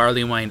malty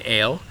barley wine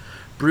ale,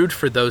 brewed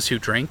for those who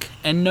drink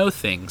and know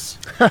things.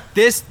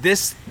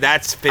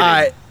 That's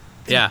fitting.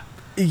 Yeah.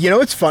 You know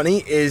what's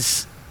funny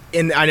is,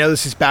 and I know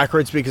this is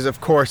backwards because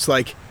of course,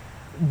 like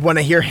when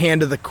I hear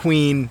Hand of the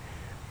Queen,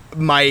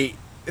 my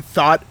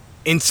thought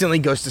instantly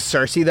goes to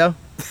Cersei though.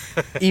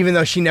 Even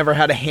though she never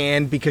had a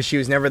hand because she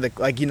was never the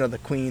the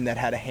queen that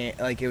had a hand.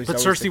 Like it was. But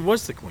Cersei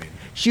was the queen.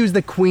 She was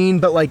the queen,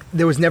 but like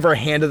there was never a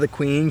hand of the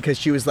queen because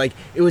she was like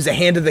it was a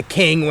hand of the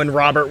king when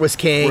Robert was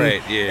king.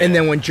 Right. Yeah. And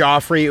then when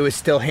Joffrey, it was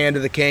still hand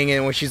of the king,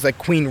 and when she's like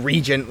queen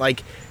regent,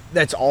 like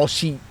that's all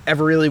she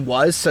ever really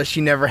was. So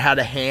she never had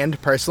a hand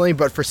personally,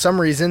 but for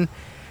some reason,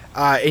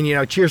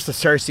 and cheers to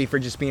Cersei for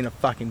just being a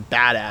fucking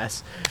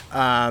badass.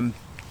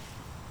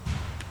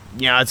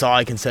 Yeah, that's all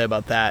I can say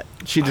about that.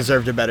 She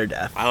deserved a better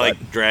death. I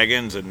like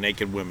dragons and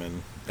naked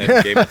women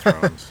and Game of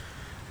Thrones.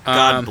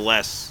 God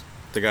bless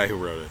the guy who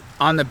wrote it.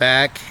 On the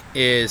back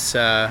is,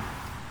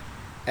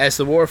 as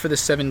the War for the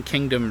Seven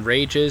Kingdom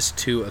rages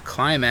to a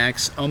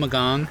climax,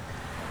 Ommegang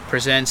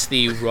presents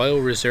the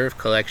Royal Reserve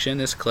Collection.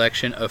 This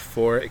collection of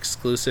 4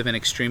 exclusive and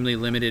extremely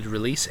limited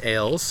release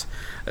ales,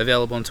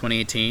 available in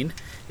 2018,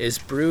 is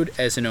brewed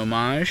as an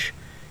homage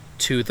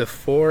to the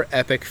 4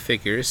 epic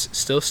figures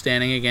still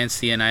standing against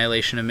the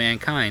annihilation of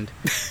mankind.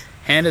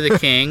 Hand of the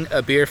King,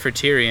 a beer for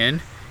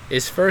Tyrion,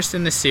 is first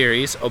in the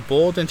series, a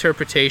bold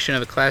interpretation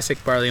of a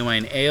classic barley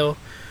wine ale,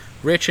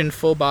 rich and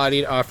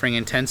full-bodied, offering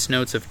intense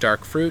notes of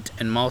dark fruit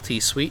and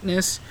malty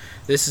sweetness.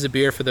 This is a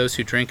beer for those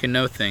who drink and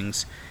know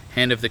things.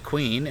 Hand of the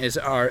Queen is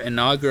our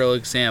inaugural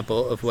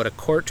example of what a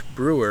court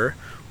brewer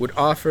would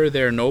offer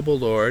their noble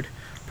lord,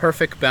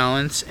 perfect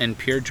balance and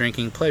pure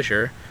drinking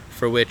pleasure,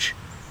 for which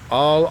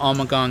all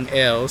Ommegang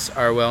ales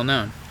are well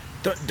known.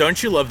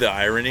 Don't you love the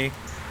irony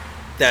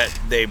that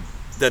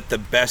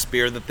the best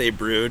beer that they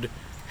brewed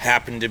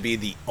happened to be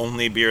the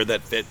only beer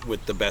that fit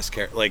with the best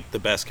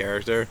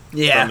character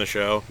from the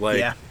show?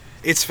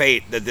 It's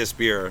fate that this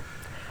beer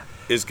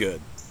is good.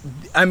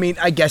 I mean,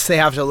 I guess they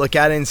have to look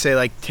at it and say,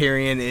 like,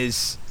 Tyrion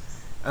is...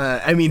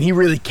 he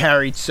really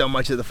carried so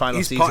much of the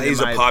final season.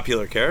 He's a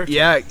popular character.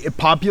 Yeah,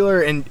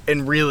 popular and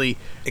really...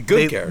 A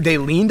good character. They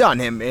leaned on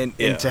him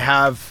and to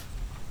have...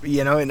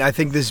 and I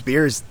think this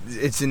beer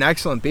it's an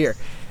excellent beer.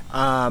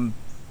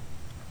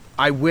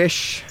 I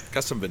wish...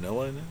 Got some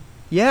vanilla in it?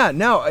 Yeah,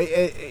 no,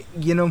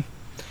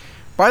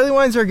 barley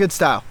wines are a good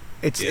style.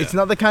 It's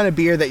not the kind of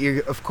beer that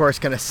you're, of course,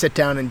 going to sit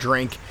down and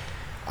drink.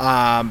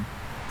 You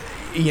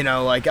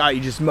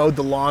just mowed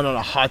the lawn on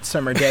a hot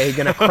summer day, you're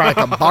going to crack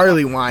a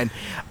barley wine.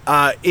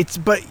 It's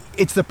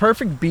the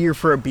perfect beer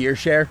for a beer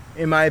share,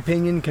 in my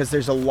opinion, because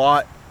there's a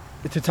lot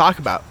to talk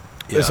about.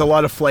 Yeah. There's a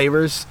lot of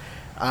flavors.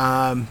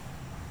 And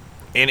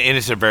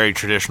it's a very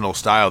traditional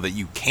style that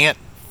you can't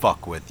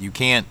fuck with. You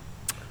can't.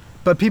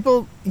 But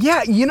people,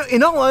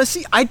 in all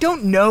honesty, I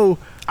don't know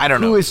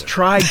who has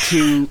tried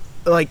to,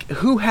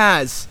 who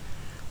has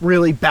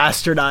really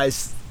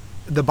bastardized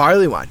the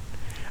barley wine.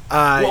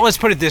 Well, let's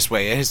put it this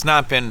way. It has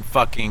not been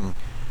fucking,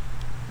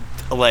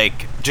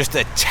 just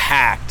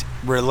attacked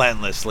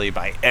relentlessly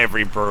by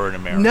every brewer in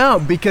America. No,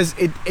 because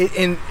at the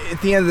end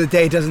of the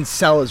day, it doesn't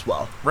sell as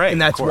well. Right,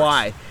 and that's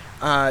why.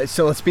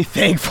 So let's be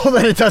thankful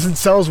that it doesn't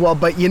sell as well.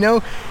 But, in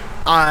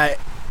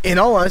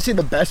all honesty,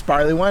 the best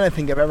barley wine I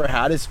think I've ever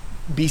had is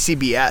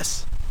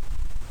BCBS.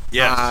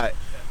 Yes.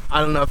 I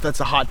don't know if that's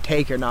a hot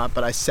take or not,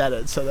 but I said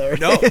it, so there it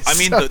is. No, I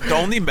mean, the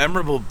only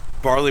memorable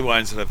barley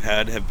wines that I've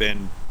had have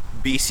been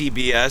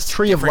BCBS,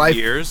 Tree of Life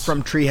years.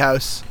 From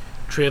Treehouse.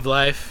 Tree of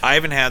Life. I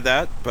haven't had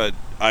that, but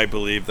I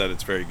believe that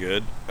it's very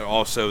good. And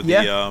also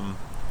the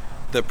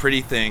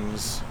Pretty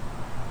Things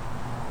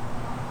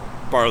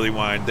barley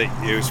wine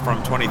that it was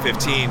from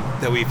 2015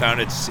 that we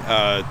found.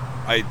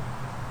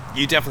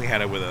 You definitely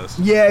had it with us.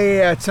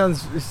 Yeah. It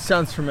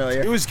sounds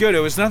familiar. It was good. It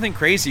was nothing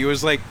crazy. It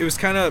was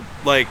kind of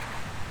like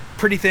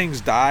Pretty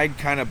Things died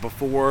kind of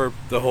before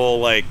the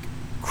whole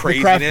craziness.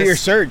 The craft beer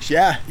surge,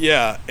 yeah.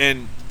 Yeah,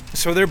 and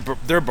so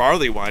their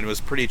barley wine was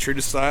pretty true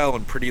to style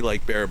and pretty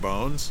bare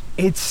bones.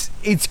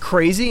 It's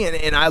crazy,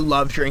 and I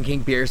love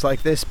drinking beers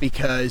like this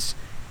because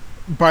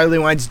barley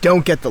wines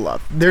don't get the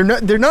love. They're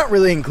not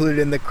really included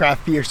in the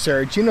craft beer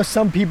surge.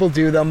 Some people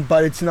do them,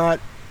 but it's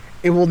not.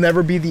 It will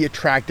never be the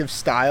attractive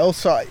style.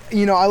 So,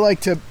 I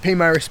like to pay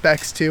my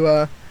respects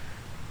to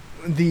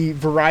the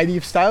variety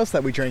of styles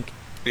that we drink.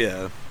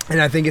 Yeah.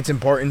 And I think it's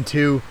important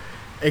to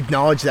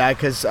acknowledge that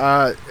because,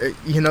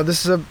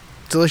 this is a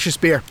delicious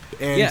beer.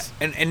 And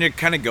and to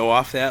kind of go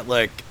off that,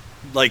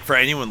 for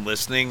anyone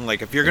listening,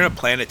 if you're going to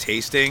plan a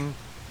tasting,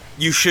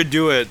 you should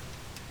do it,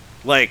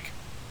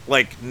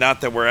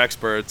 not that we're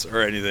experts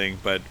or anything,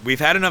 but we've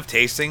had enough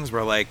tastings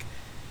where,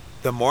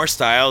 the more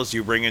styles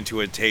you bring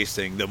into a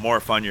tasting, the more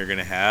fun you're going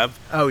to have.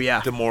 Oh, yeah.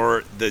 The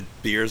more the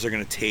beers are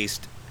going to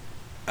taste,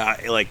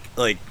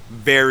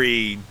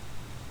 very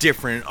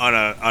different on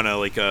a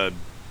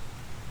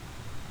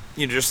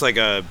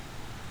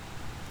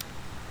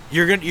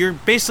you're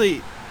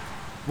basically,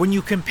 when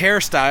you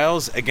compare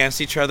styles against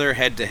each other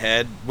head to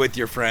head with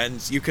your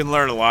friends, you can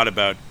learn a lot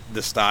about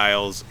the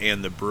styles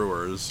and the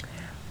brewers.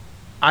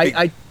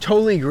 I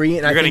totally agree,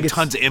 and you're getting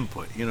tons of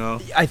input.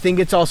 I think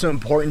it's also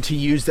important to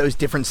use those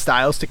different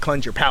styles to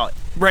cleanse your palate.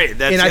 Right,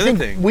 that's the other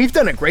thing. We've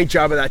done a great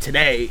job of that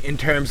today in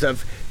terms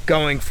of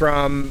going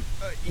from,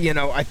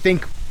 I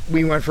think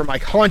we went from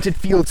Haunted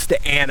Fields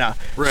to Anna.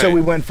 Right. So we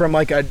went from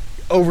a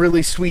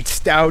overly sweet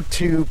stout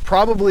to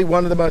probably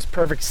one of the most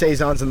perfect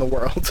saisons in the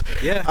world.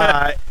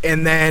 Yeah.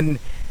 And then,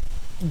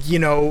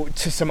 to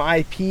some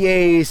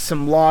IPAs,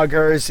 some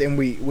lagers, and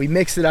we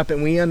mix it up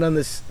and we end on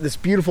this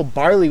beautiful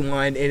barley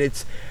wine, and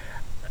it's,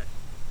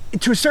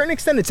 to a certain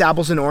extent, it's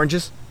apples and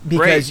oranges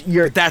because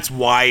but that's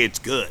why it's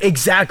good.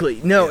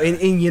 Exactly. No, and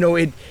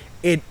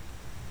it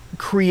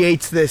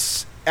creates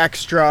this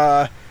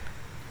extra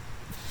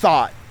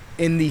thought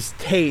in these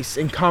tastes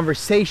and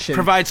conversation.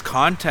 Provides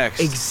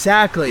context.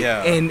 Exactly.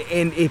 Yeah. And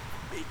it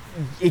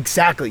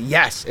exactly,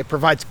 yes, it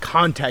provides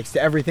context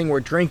to everything we're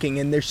drinking,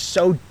 and they're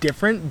so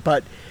different,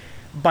 but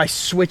by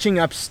switching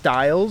up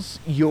styles,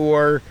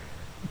 you're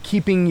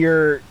keeping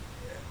you're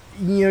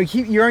on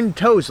your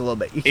toes a little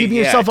bit. You're keeping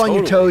yourself on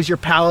your toes. Your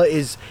palate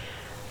is,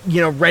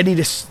 ready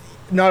to,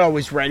 not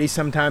always ready.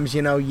 Sometimes,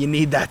 you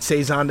need that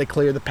saison to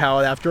clear the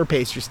palate after a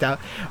pastry stout,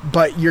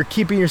 but you're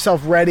keeping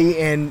yourself ready,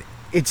 and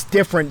it's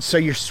different. So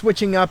you're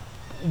switching up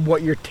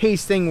what you're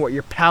tasting, what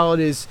your palate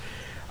is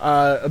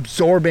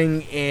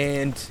absorbing,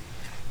 and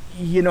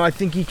I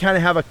think you kind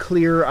of have a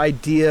clear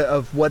idea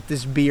of what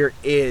this beer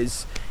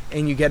is,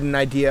 and you get an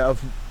idea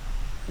of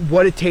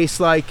what it tastes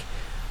like,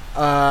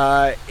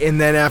 and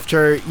then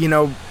after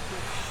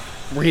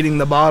reading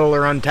the bottle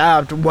or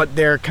Untapped, what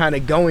they're kind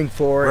of going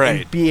for,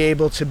 right. And be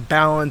able to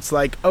balance,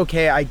 like,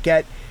 okay, I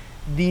get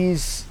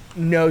these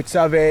notes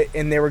of it,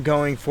 and they were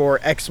going for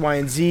X, Y,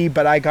 and Z,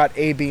 but I got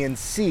A, B, and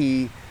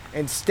C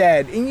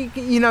instead. And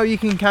you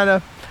can kind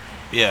of,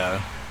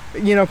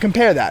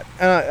 compare that.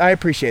 I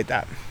appreciate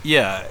that.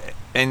 Yeah,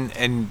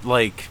 and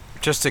like,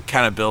 just to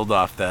kind of build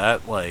off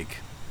that, like,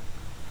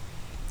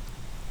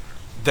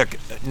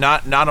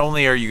 not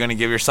only are you going to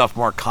give yourself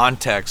more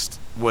context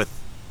with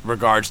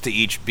regards to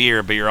each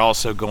beer, but you're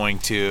also going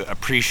to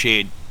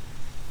appreciate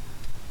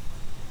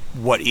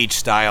what each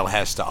style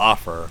has to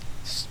offer.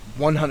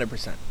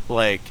 100%.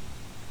 Like,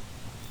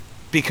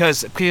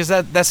 because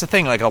that's the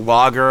thing, like a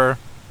lager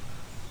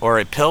or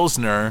a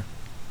pilsner,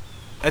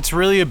 it's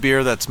really a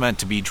beer that's meant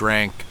to be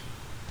drank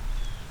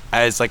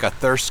as like a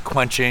thirst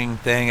quenching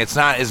thing. It's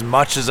not as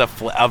much as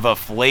of a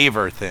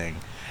flavor thing.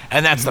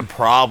 And that's the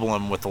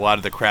problem with a lot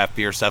of the craft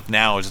beer stuff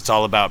now, is it's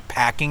all about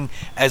packing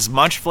as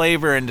much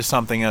flavor into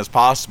something as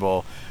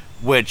possible,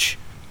 which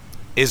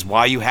is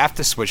why you have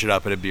to switch it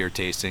up at a beer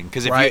tasting.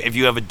 Because if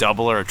you have a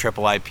double or a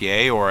triple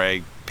IPA or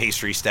a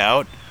pastry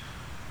stout,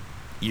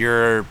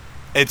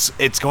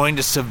 it's going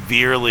to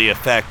severely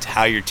affect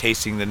how you're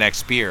tasting the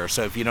next beer.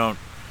 So if you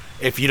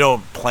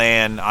don't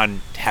plan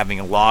on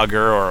having a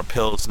lager or a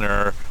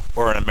pilsner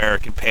or an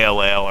American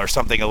pale ale or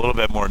something a little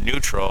bit more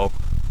neutral,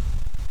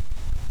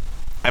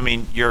 I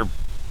mean, you're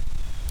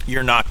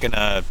not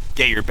gonna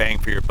get your bang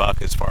for your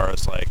buck as far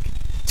as like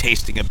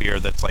tasting a beer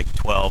that's like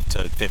 $12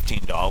 to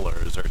 $15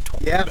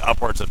 or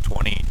upwards of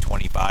 20,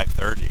 25,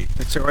 30.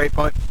 That's a great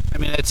point. I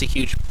mean, that's a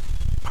huge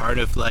part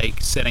of like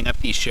setting up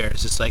these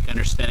shares. It's like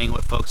understanding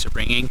what folks are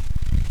bringing,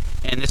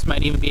 and this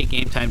might even be a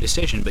game time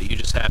decision, but you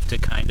just have to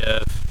kind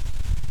of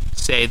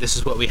say, this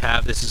is what we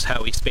have, this is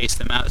how we space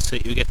them out, so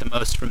that you get the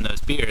most from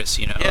those beers.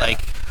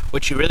 Like,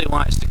 what you really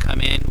want is to come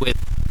in with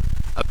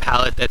a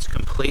palate that's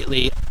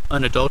completely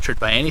unadulterated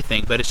by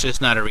anything, but it's just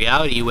not a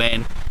reality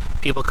when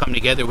people come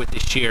together with the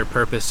sheer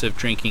purpose of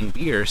drinking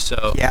beer.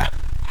 So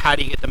how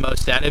do you get the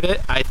most out of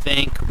it? I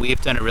think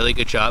we've done a really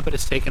good job, but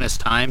it's taken us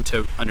time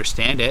to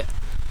understand it.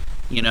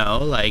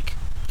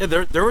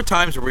 There were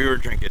times where we were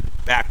drinking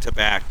back to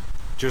back,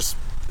 just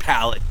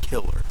palate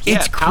killers.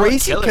 It's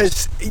crazy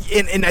because,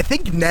 and I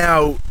think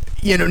now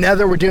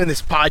that we're doing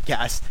this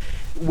podcast,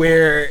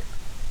 we're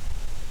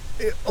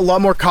a lot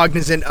more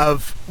cognizant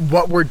of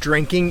what we're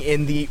drinking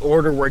in the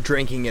order we're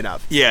drinking it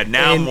of. Yeah,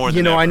 now and, more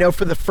than ever. I know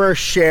for the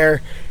first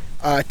share,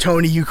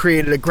 Tony, you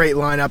created a great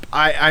lineup.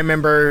 I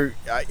remember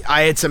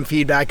I had some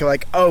feedback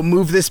like, oh,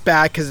 move this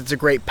back because it's a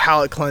great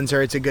palate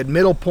cleanser. It's a good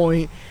middle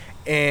point.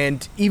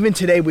 And even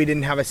today we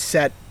didn't have a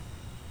set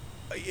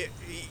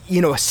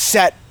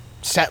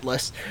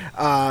list.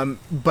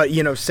 But,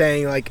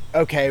 saying like,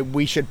 okay,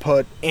 we should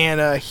put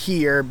Anna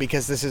here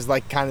because this is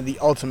like kind of the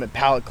ultimate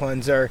palate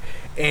cleanser,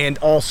 and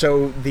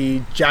also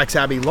the Jack's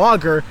Abbey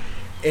Lager,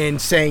 and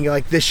saying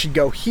like this should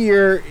go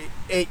here.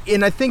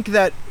 And I think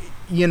that,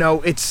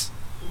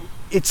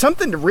 it's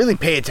something to really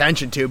pay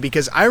attention to,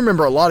 because I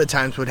remember a lot of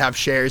times would have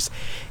shares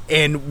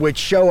and would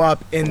show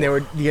up and there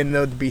would,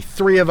 there'd be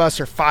 3 of us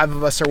or 5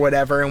 of us or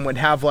whatever, and would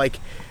have like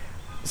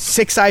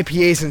 6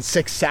 IPAs and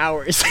 6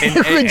 sours. And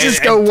we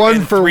just go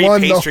one for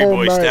one the whole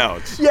night.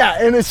 Stouts.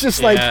 Yeah, and it's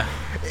just like,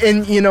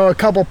 and a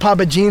couple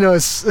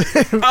Papagenos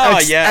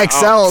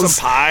XLs,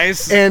 some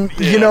pies, and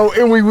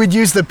and we would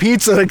use the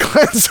pizza to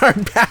cleanse our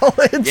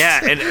palates.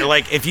 Yeah, and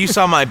like if you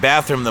saw my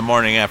bathroom the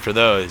morning after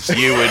those,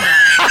 you would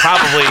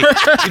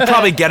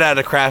probably get out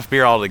of craft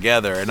beer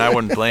altogether, and I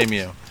wouldn't blame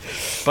you.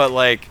 But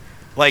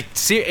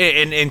see,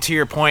 and to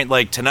your point,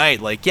 like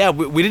tonight, like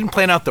we didn't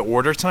plan out the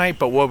order tonight,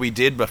 but what we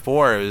did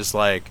before is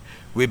like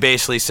we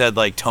basically said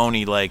like,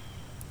 Tony, like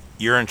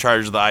you're in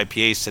charge of the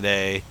IPAs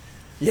today.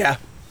 Yeah.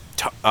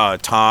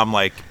 Tom,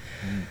 like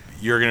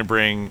you're gonna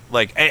bring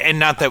like, and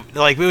not that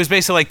like it was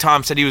basically like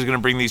Tom said he was gonna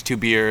bring these 2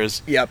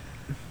 beers. Yep.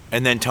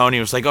 And then Tony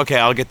was like, okay,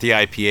 I'll get the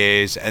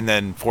IPAs, and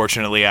then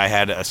fortunately I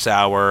had a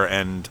sour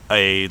and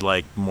a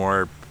like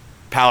more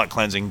palate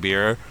cleansing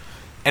beer,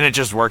 and it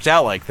just worked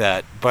out like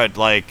that. But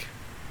like,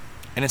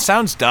 and it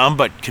sounds dumb,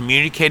 but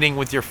communicating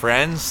with your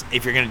friends,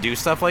 if you're going to do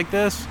stuff like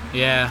this,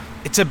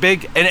 it's a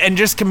big, and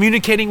just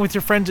communicating with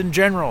your friends in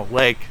general,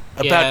 like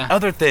about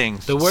other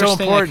things. The worst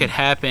thing that could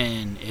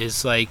happen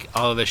is like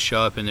all of us show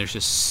up and there's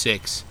just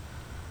 6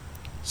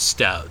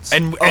 stouts.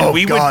 And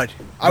we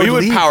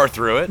would power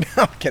through it.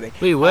 No, I'm kidding.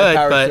 We would,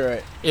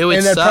 but it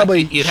would suck.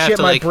 Probably You'd have shit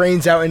to my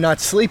brains out and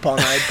not sleep all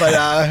night. But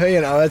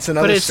that's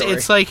another story. But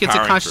it's like it's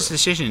a conscious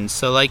decision.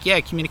 So like,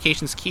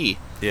 communication's key.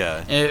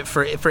 Yeah.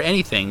 For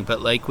anything,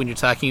 but like when you're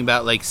talking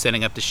about like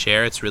setting up the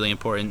share, it's really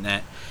important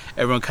that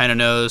everyone kind of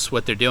knows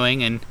what they're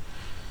doing, and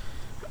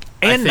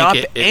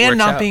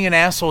not being an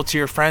asshole to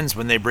your friends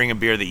when they bring a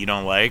beer that you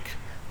don't like.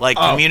 like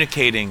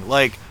communicating,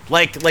 like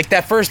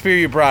that first beer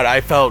you brought.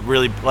 I felt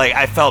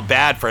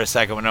bad for a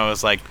second when I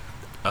was like,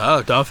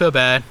 oh, don't feel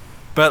bad.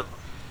 But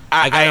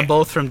I got them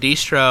both from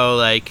Distro,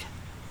 like.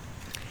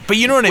 But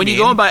you know what I mean? When you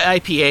go and buy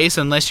IPAs,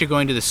 unless you're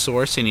going to the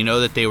source and you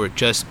know that they were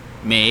just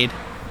made,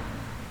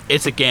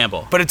 it's a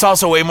gamble. But it's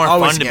also way more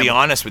fun to be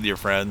honest with your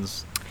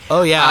friends.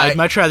 Oh, yeah. I'd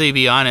much rather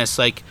be honest.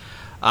 Like,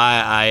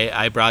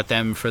 I brought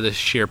them for the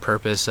sheer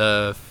purpose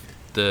of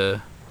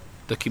the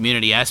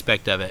community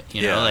aspect of it.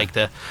 You know, like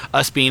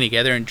us being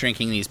together and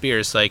drinking these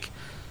beers. Like,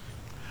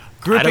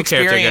 group I don't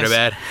experience. care if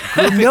they're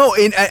good or bad. No,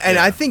 and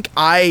I think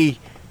I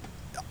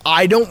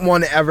don't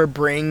want to ever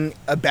bring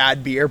a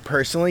bad beer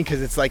personally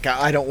because it's like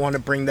I don't want to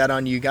bring that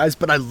on you guys,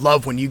 but I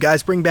love when you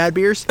guys bring bad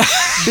beers. and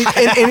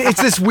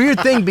it's this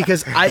weird thing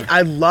because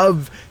I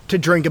love to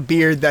drink a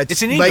beer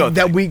that's like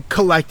that we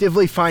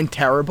collectively find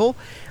terrible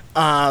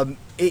and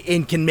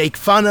can make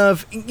fun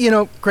of,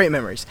 great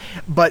memories.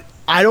 But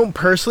I don't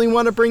personally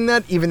want to bring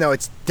that, even though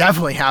it's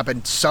definitely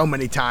happened so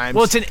many times.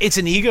 Well, it's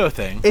an ego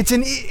thing.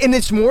 And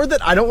it's more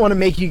that I don't want to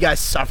make you guys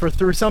suffer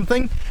through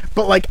something,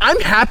 but like I'm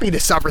happy to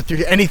suffer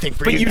through anything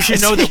for you. But you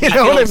should guys. know that we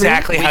feel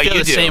exactly how you do.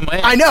 The same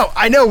way. I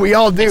know, we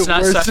all do. It's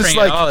not Where suffering just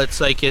like, at all.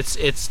 It's like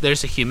it's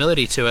there's a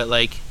humility to it.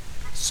 Like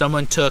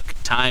someone took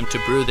time to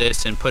brew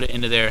this and put it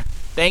into their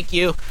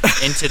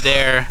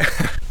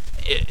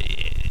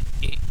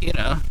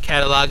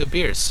catalog of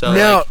beers. So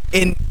no,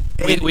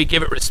 we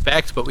give it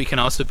respect, but we can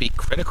also be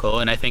critical,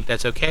 and I think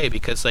that's okay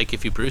because like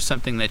if you brew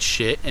something that's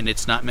shit and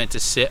it's not meant to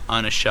sit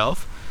on a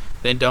shelf,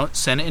 then don't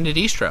send it into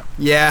Distro.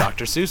 Yeah,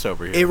 Dr. Seuss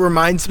over here. It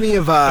reminds me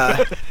of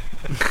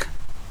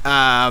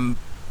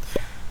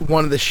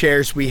one of the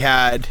shares we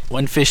had.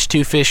 One fish,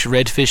 two fish,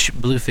 red fish,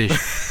 blue fish.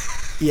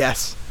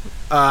 Yes,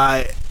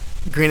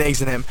 green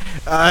eggs and ham.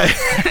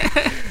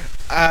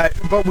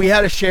 But we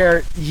had a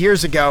share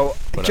years ago.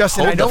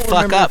 Justin, I don't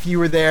remember if you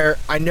were there.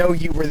 I know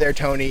you were there,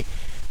 Tony.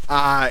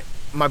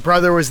 My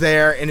brother was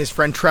there and his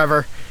friend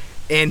Trevor,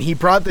 and he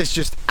brought this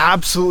just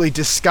absolutely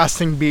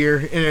disgusting beer,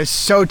 and it was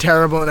so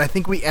terrible, and I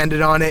think we ended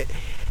on it,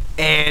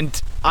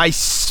 and I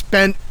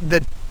spent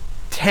the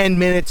 10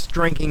 minutes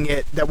drinking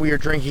it,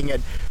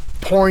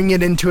 pouring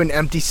it into an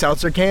empty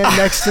seltzer can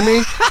next to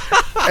me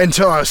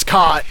until I was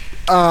caught.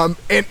 And,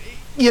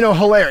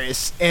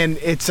 hilarious, and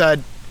it's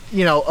a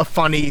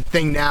funny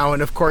thing now,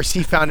 and of course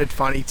he found it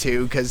funny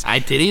too, because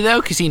did he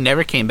though? Because he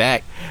never came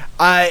back.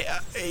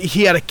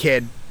 He had a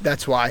kid.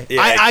 That's why.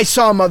 Yeah, I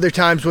saw him other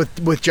times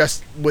with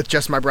just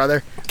my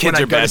brother. Kids when are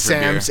I'd go bad to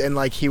Sam's for beer. and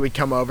like he would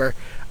come over,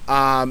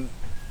 and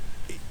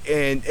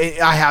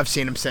I have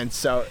seen him since.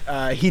 So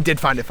he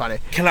did find it funny.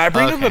 Can I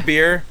bring up a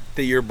beer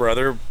that your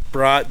brother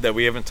brought that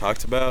we haven't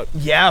talked about?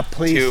 Yeah,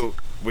 please.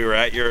 We were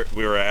at your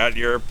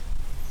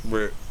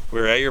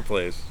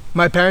place.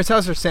 My parents'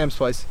 house or Sam's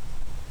place?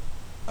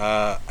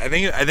 I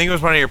think it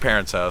was one of your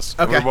parents' house.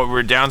 Okay. We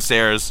were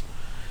downstairs,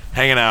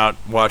 hanging out,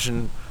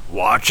 watching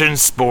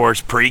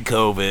sports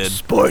pre-COVID.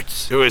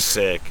 Sports. It was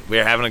sick. We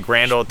were having a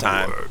grand old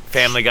time.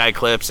 Family Guy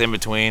clips in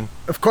between.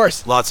 Of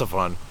course. Lots of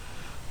fun.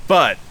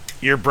 But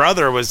your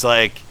brother was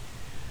like,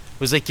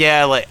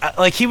 yeah,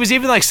 like he was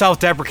even like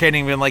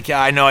self-deprecating, being like,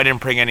 yeah, I know I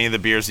didn't bring any of the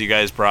beers you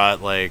guys brought,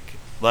 but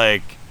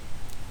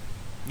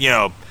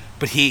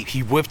he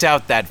whipped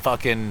out that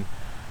fucking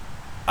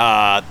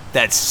that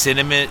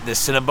the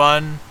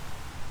Cinnabon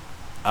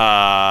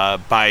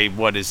by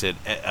what is it?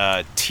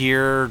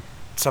 Tier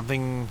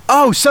something.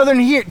 Oh, Southern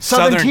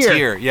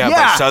Tier. Yeah,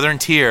 by Southern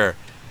Tier.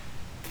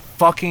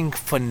 Fucking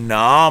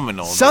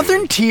phenomenal.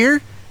 Southern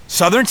Tier.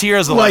 Southern Tier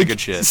is a lot of good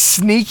shit.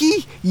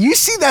 Sneaky. You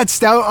see that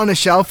stout on a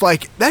shelf,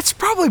 like that's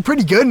probably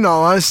pretty good in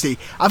all honesty.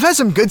 I've had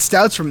some good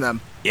stouts from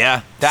them.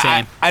 Yeah,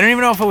 Same. I don't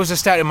even know if it was a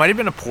stout. It might have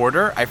been a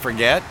porter. I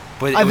forget.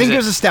 But I think it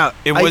was a stout.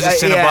 It was a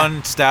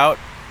Cinnabon stout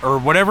or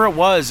whatever it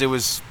was. It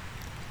was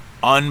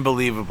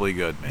unbelievably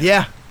good, man.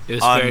 Yeah, it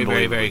was very,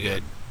 very, very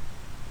good.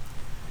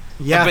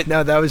 Yeah, but,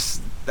 no, that was.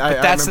 I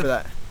remember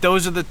that.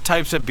 Those are the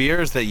types of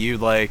beers that you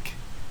like,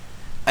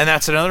 and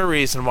that's another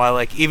reason why,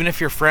 like, even if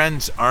your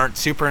friends aren't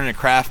super into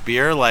craft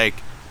beer, like,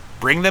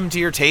 bring them to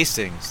your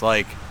tastings.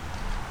 Like,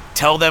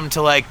 tell them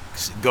to like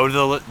go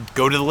to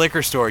the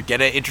liquor store,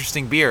 get an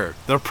interesting beer.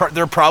 They're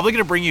probably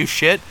gonna bring you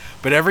shit,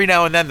 but every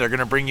now and then they're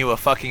gonna bring you a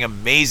fucking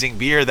amazing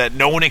beer that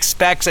no one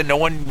expects and no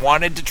one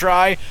wanted to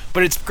try,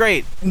 but it's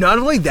great. Not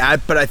only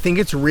that, but I think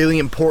it's really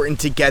important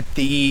to get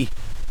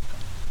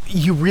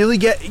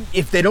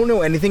if they don't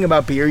know anything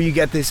about beer, you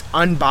get this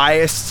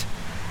unbiased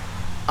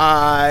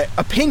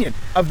opinion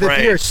of the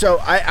beer. So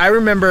I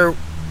remember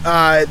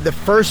the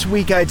first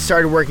week I'd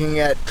started working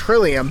at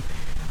Trillium,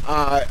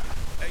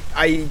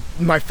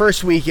 my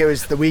first week, it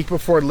was the week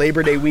before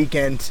Labor Day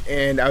weekend,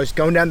 and I was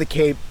going down the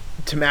Cape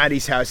to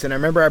Maddie's house, and I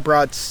remember I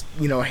brought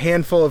a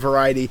handful of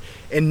variety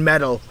in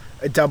Metal,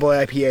 a double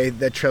IPA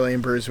that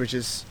Trillium brews, which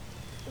is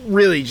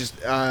really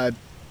just an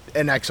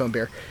excellent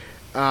beer.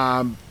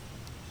 And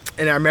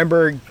I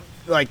remember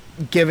like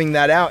giving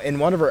that out, and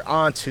one of her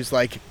aunts, who's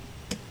like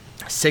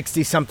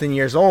 60 something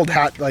years old,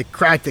 had like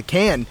cracked a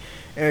can,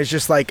 and it was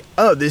just like,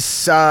 oh,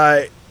 this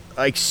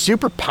like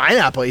super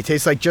pineapple. It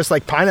tastes like just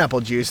like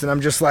pineapple juice, and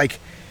I'm just like,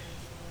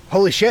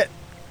 holy shit.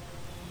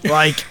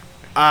 Like,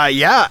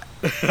 yeah.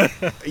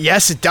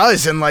 Yes, it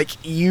does. And like,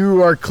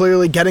 you are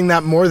clearly getting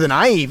that more than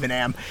I even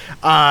am,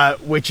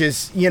 which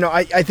is, you know,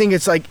 I think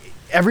it's like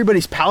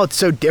everybody's palate's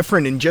so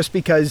different, and just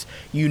because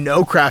you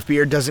know craft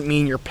beer doesn't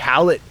mean your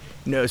palate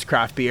knows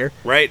craft beer.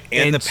 Right.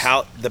 And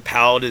the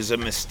palate is a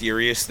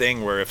mysterious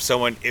thing where if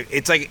someone,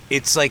 it's kind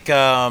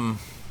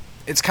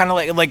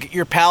of like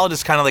your palate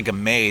is kind of like a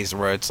maze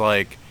where it's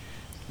like,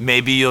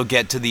 maybe you'll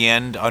get to the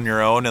end on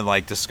your own and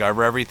like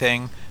discover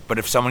everything. But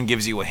if someone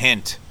gives you a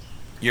hint,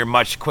 you're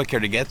much quicker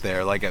to get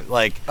there.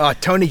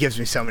 Tony gives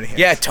me so many hints.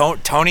 Yeah,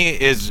 Tony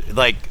is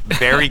like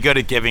very good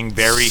at giving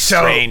very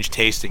strange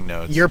tasting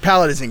notes. Your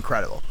palate is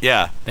incredible.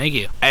 Yeah, thank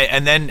you.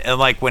 And then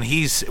like when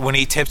he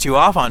tips you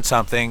off on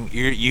something,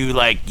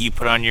 you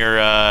put on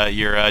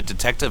your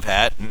detective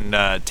hat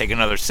and take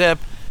another sip.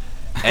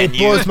 And it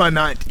blows my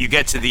mind. You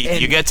get to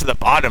the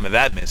bottom of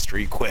that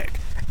mystery quick.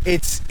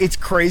 It's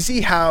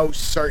crazy how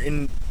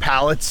certain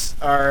palates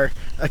are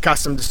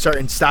accustomed to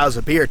certain styles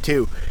of beer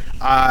too.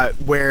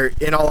 Where,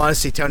 in all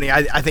honesty, Tony,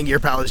 I think your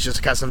palate is just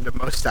accustomed to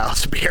most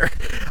styles of beer,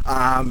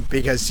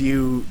 because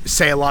you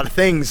say a lot of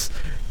things,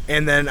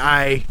 and then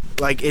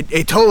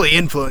it totally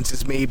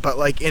influences me, but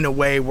like in a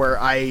way where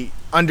I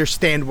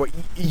understand what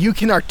you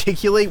can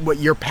articulate what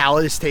your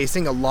palate is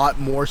tasting a lot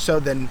more so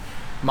than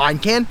mine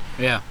can.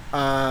 Yeah.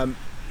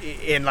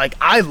 And like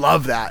I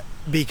love that.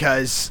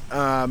 Because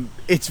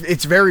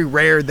it's very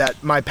rare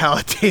that my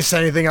palate tastes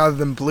anything other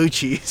than blue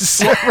cheese.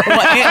 So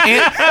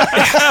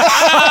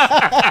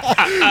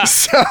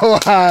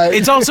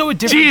it's also a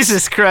different.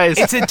 Jesus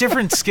Christ! It's a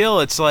different skill.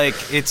 It's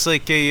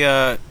like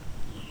a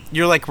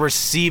you're like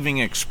receiving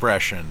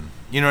expression.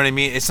 You know what I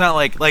mean? It's not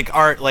like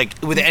art. Like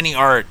with any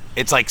art,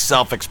 it's like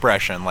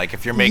self-expression. Like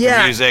if you're making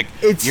music,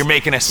 you're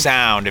making a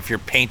sound. If you're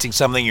painting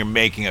something, you're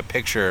making a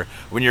picture.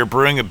 When you're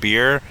brewing a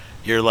beer,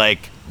 you're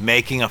like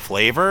making a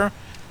flavor.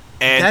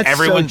 And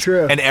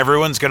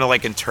everyone's gonna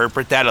like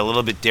interpret that a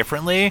little bit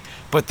differently,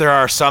 but there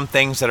are some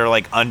things that are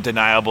like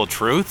undeniable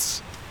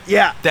truths.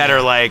 Yeah. That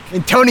are like,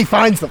 and Tony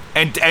finds them.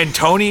 And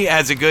Tony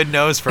has a good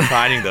nose for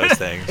finding those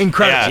things.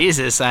 Incredible. Yeah.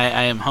 Jesus, I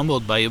am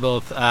humbled by you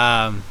both.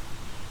 No,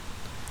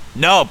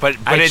 but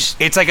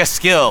it's like a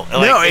skill.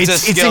 Like, no,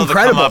 it's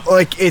incredible.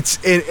 Like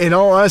it's in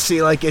all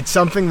honesty, like it's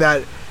something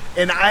that,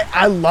 and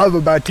I love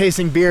about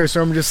tasting beer. So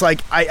I'm just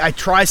like I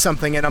try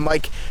something and I'm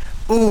like,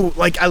 ooh,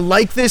 like I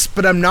like this,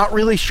 but I'm not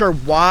really sure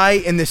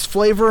why. And this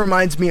flavor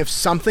reminds me of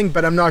something,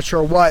 but I'm not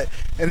sure what.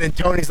 And then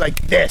Tony's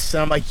like this,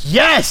 and I'm like,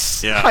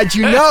 yes. Yeah. How'd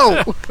you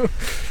know?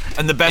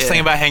 And the best thing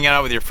about hanging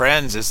out with your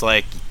friends is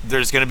like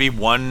there's gonna be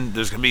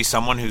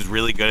someone who's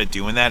really good at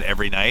doing that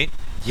every night.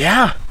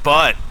 Yeah.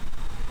 But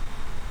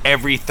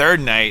every third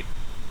night,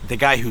 the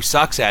guy who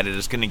sucks at it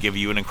is going to give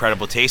you an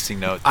incredible tasting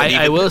note.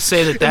 I will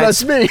say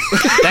that's me.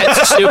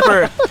 That's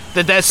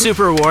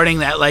super rewarding.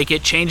 That like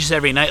it changes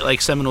every night.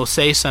 Like someone will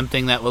say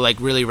something that will like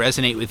really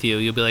resonate with you.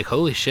 You'll be like,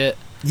 holy shit.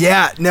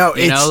 Yeah. No.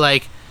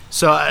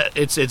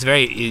 It's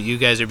very. You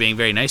guys are being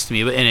very nice to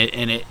me, but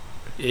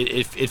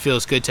it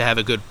feels good to have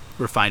a good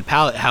refined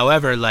palate.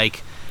 However,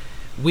 like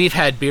we've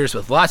had beers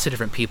with lots of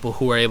different people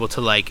who are able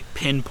to like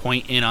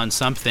pinpoint in on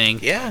something.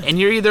 Yeah. And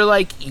you're either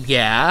like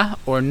yeah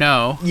or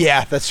no.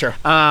 Yeah, that's true.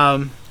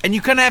 And you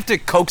kind of have to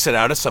coax it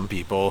out of some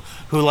people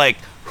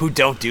who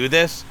don't do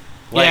this.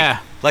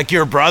 Like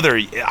your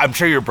brother. I'm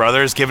sure your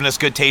brother has given us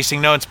good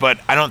tasting notes, but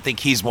I don't think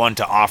he's one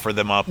to offer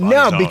them up.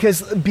 No,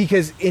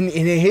 because in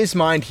his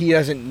mind he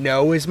doesn't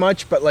know as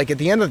much, but like at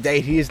the end of the day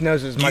he just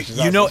knows as much as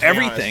us. You know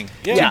everything.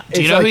 Yeah.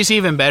 Do you know who's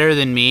even better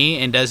than me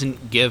and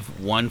doesn't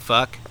give one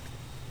fuck?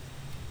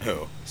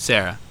 Who?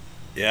 Sarah.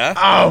 Yeah?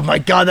 Oh my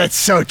god, that's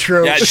so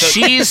true. Yeah,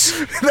 she's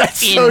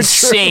that's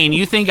insane. So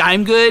you think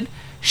I'm good?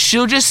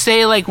 She'll just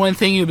say like one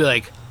thing, you'll be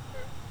like,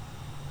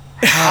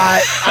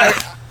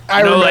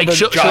 I know, like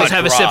she'll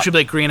have a sip. She'll be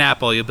like green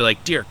apple. You'll be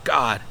like, dear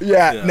God.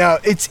 Yeah. No,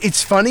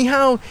 it's funny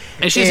how.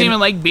 And she doesn't even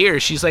like beer.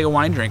 She's like a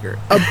wine drinker.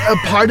 A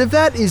part of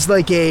that is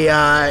like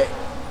and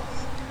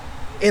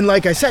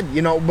like I said,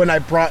 you know, when I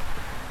brought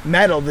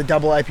Metal, the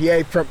double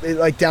IPA, from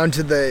like down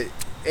to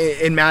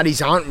and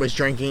Maddie's aunt was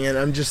drinking it.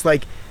 I'm just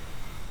like,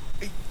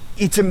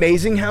 it's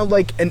amazing how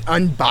like an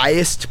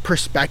unbiased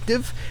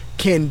perspective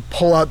can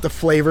pull out the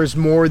flavors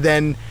more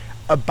than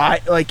we're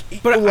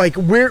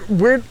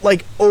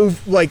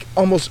like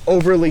almost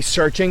overly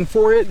searching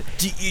for it.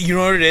 You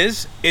know what it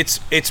is?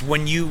 It's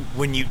when you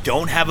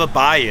don't have a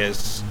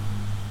bias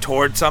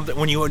towards something,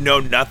 when you know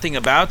nothing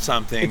about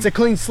something. It's a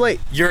clean slate.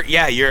 Your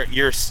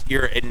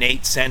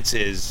innate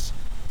senses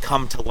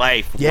come to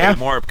life way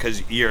more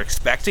because you're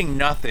expecting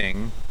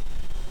nothing.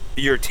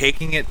 You're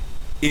taking it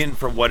in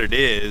for what it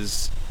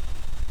is,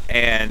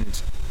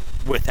 and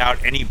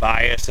without any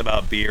bias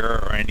about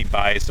beer or any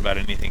bias about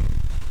anything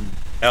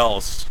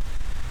else,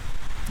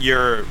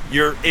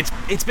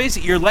 it's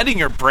basically you're letting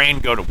your brain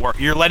go to work.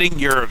 You're letting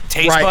your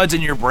taste buds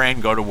and your brain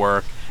go to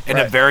work in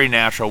a very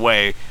natural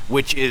way,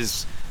 which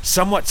is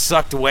somewhat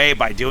sucked away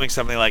by doing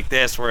something like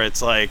this, where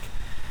it's like,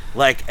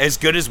 like as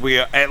good as we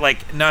are,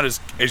 like not as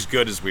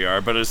good as we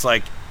are, but it's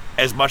like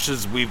as much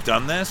as we've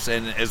done this,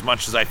 and as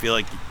much as I feel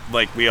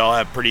like we all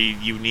have pretty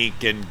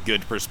unique and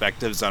good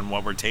perspectives on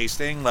what we're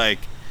tasting, like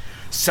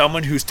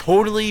someone who's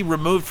totally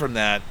removed from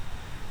that,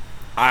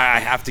 I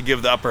have to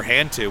give the upper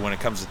hand to when it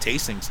comes to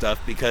tasting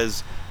stuff,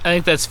 because I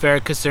think that's fair,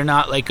 because they're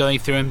not like going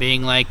through and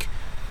being like,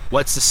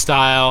 what's the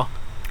style?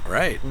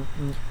 Right.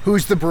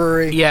 Who's the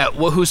brewery? Yeah,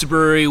 who's the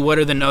brewery? What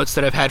are the notes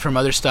that I've had from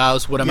other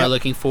styles? What am I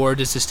looking for?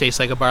 Does this taste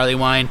like a barley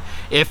wine?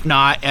 If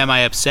not, am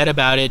I upset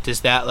about it?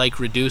 Does that like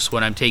reduce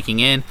what I'm taking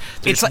in?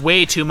 There's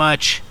way too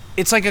much.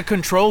 It's like a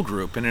control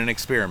group in an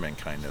experiment,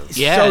 kind of.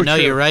 Yeah, so no,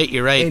 true. you're right.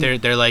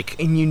 And, they're like,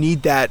 and you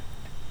need that.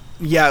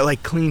 Yeah,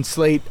 like clean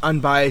slate,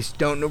 unbiased.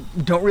 Don't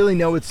really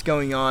know what's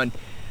going on,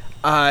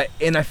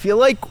 and I feel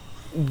like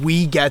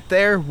we get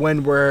there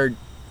when we're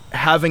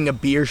having a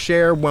beer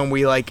share, when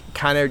we like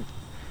kind of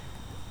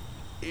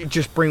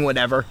just bring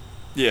whatever.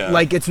 Yeah.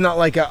 Like it's not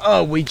like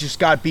we just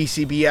got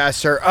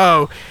BCBS,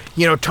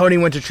 or Tony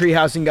went to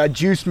Treehouse and got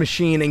Juice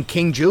Machine and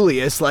King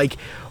Julius, like,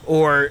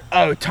 or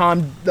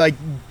Tom like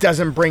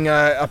doesn't bring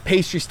a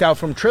pastry stout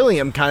from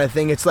Trillium kind of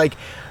thing. It's like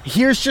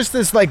here's just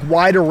this like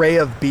wide array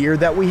of beer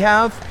that we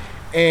have,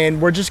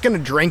 and we're just gonna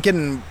drink it,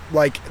 and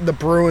like the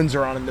Bruins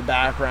are on in the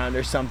background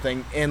or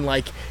something, and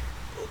like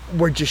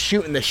we're just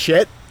shooting the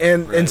shit,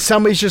 and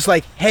somebody's just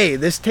like, hey,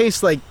 this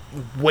tastes like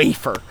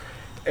wafer,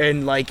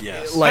 and like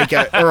like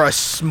or a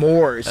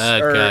s'mores,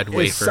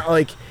 wafer,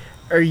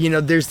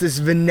 or there's this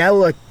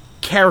vanilla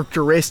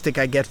characteristic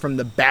I get from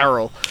the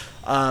barrel,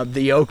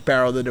 the oak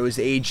barrel that it was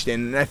aged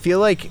in, and I feel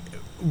like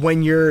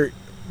when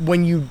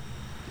you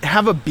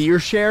have a beer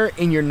share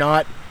and you're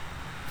not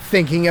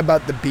thinking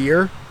about the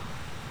beer,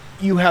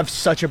 you have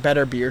such a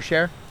better beer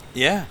share.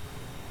 Yeah,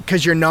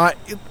 because you're not.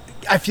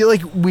 I feel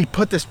like we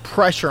put this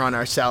pressure on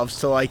ourselves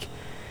to like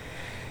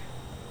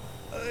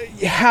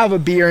have a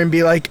beer and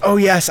be like, oh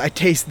yes, I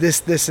taste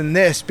this, this, and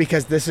this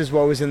because this is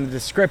what was in the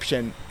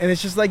description, and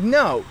it's just like,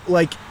 no,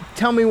 like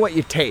tell me what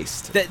you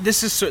taste.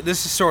 This is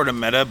sort of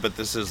meta, but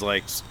this is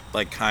like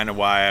kind of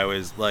why I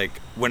was like,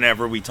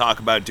 whenever we talk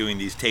about doing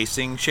these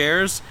tasting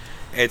shares,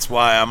 it's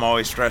why I'm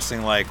always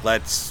stressing like,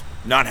 let's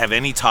not have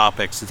any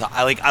topics to talk.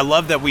 I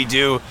love that we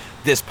do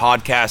this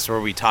podcast where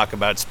we talk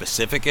about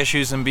specific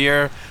issues in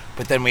beer,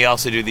 but then we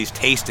also do these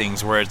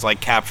tastings where it's like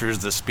captures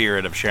the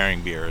spirit of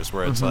sharing beers,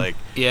 where it's like,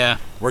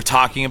 we're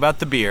talking about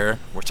the beer,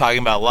 we're talking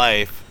about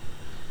life,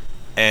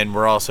 and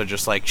we're also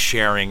just like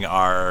sharing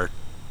our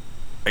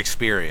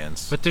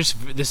experience. But there's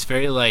this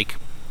very like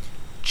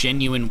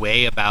genuine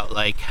way about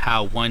like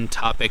how one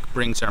topic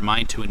brings our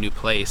mind to a new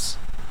place.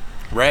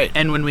 Right.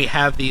 And when we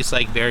have these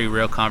like very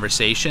real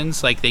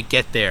conversations, like they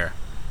get there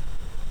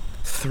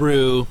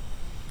through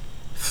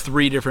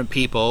 3 different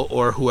people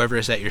or whoever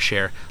is at your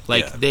share.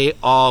 Like they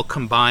all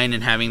combine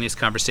in having these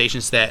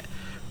conversations that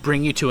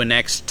bring you to a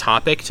next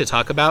topic to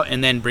talk about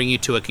and then bring you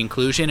to a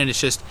conclusion, and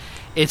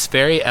it's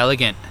very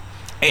elegant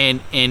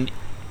and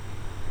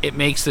it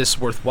makes this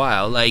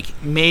worthwhile.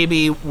 Like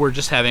maybe we're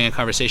just having a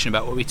conversation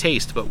about what we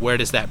taste, but where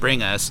does that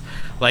bring us?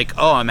 Like,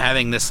 I'm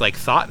having this like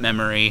thought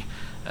memory.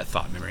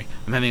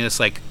 I'm having this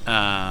like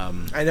I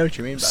know what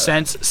you mean by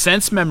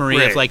sense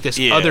memory of like this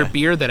other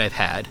beer that I've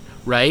had,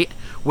 right?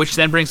 Which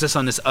then brings us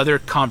on this other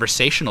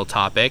conversational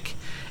topic,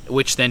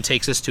 which then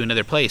takes us to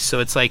another place. So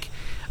it's like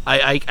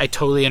I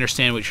totally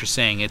understand what you're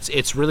saying.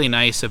 It's really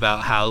nice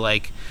about how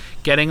like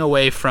getting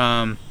away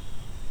from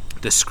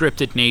the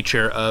scripted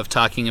nature of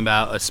talking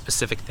about a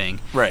specific thing,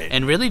 right?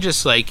 And really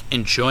just like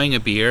enjoying a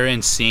beer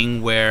and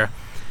seeing where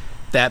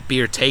that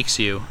beer takes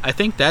you. I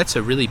think that's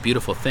a really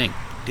beautiful thing.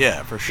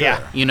 Yeah, for sure.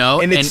 Yeah.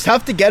 And it's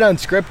tough to get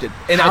unscripted.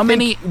 And how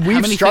many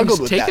struggled things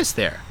with take that. us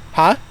there?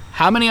 Huh?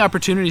 How many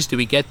opportunities do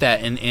we get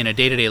that in a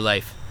day-to-day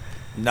life?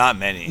 Not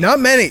many.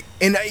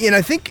 And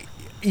I think,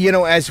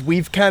 as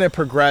we've kind of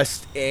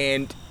progressed,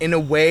 and in a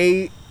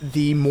way,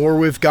 the more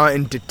we've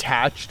gotten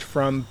detached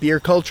from beer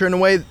culture in a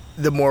way,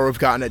 the more we've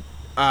gotten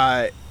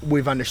it,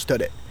 we've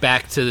understood it.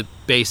 Back to the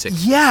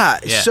basics. Yeah.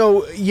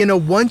 So,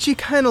 once you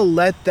kind of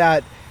let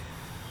that,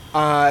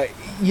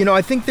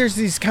 I think there's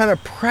these kind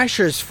of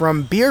pressures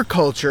from beer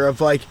culture of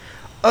like,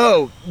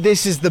 oh,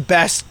 this is the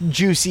best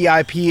juicy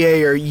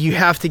IPA, or you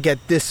have to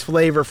get this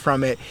flavor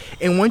from it.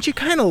 And once you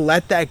kind of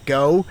let that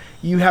go,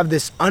 you have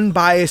this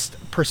unbiased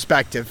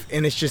perspective,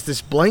 and it's just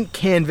this blank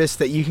canvas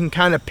that you can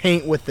kind of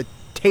paint with the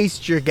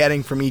taste you're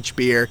getting from each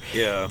beer.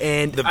 Yeah.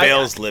 And the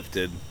veil's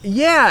lifted.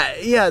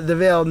 Yeah, the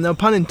veil, no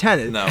pun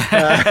intended. No.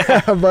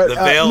 But the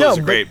veil is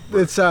a great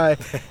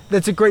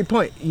that's a great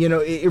point.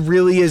 It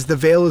really is, the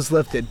veil is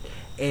lifted,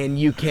 and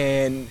you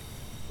can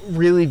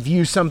really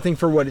view something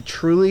for what it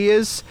truly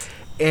is,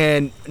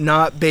 and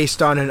not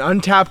based on an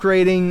Untapped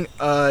rating,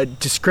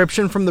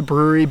 description from the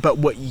brewery, but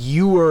what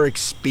you are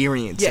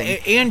experiencing.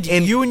 Yeah, and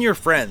you and your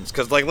friends,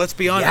 because like, let's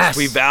be honest,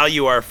 we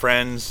value our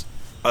friends.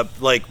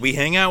 Like, we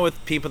hang out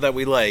with people that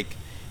we like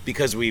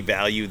because we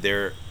value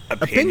their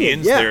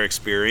opinions, their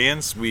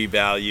experience. We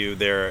value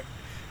their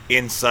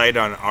insight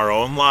on our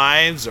own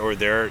lives, or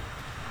their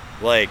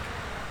like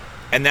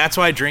And that's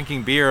why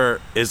drinking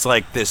beer is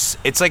like this.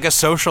 It's like a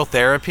social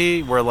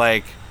therapy where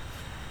like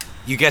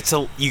you get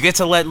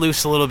to let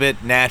loose a little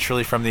bit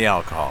naturally from the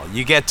alcohol.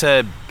 You get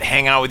to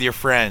hang out with your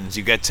friends.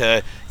 You get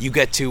to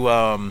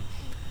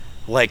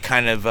like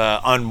kind of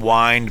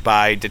unwind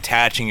by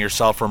detaching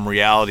yourself from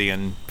reality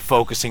and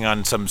focusing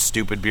on some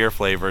stupid beer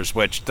flavors,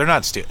 which they're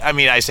not stupid. I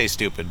mean, I say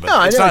stupid, but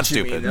no, it's not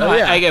stupid. No,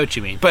 I get what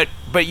you mean. But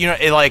you know,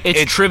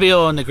 it's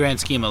trivial in the grand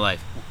scheme of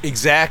life.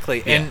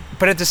 Exactly. Yeah.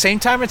 But at the same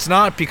time, it's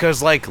not,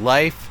 because like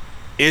life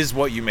is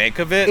what you make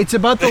of it. It's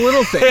about the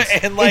little things.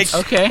 And like,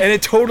 okay. And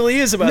it totally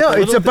is about the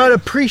little it's about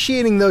things.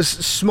 appreciating those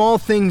small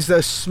things,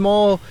 those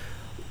small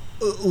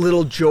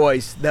little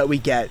joys that we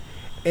get.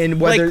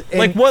 And whether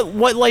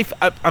what life,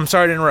 I'm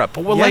sorry to interrupt,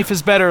 but what life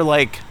is better,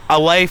 like a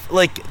life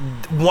like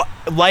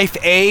life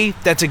A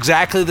that's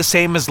exactly the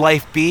same as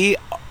life B,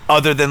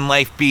 other than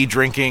life B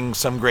drinking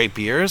some great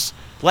beers?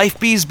 Life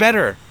B is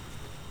better.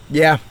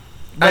 Yeah.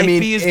 Life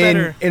B is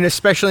better. And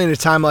especially in a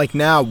time like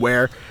now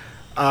where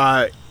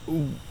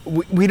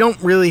we don't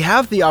really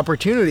have the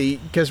opportunity,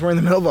 because we're in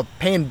the middle of a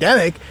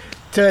pandemic,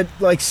 to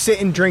like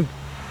sit and drink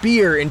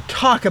beer and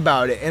talk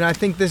about it. And I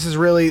think this is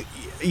really,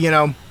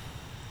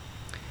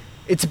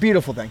 it's a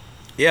beautiful thing.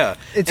 Yeah.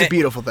 It's a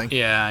beautiful thing.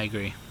 Yeah, I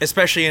agree.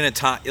 Especially in a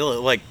time,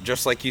 like,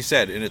 just like you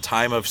said, in a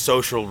time of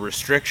social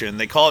restriction.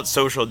 They call it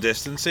social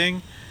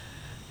distancing,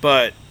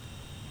 but,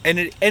 and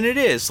it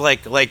is,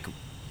 like,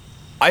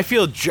 I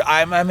feel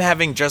I'm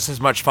having just as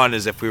much fun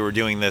as if we were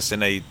doing this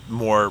in a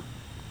more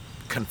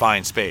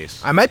confined space.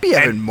 I might be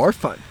having more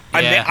fun.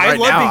 Yeah. I love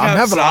being outside. I'm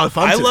having a lot of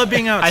fun I today. love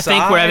being outside. I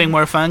think we're having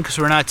more fun because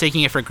we're not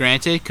taking it for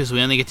granted, because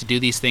we only get to do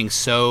these things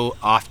so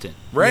often.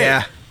 Right.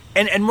 Yeah.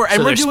 And we're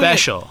they're doing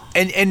special.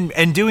 It,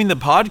 and doing the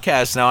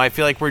podcast now, I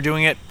feel like we're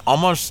doing it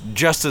almost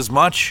just as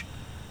much,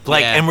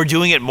 like, Yeah. and we're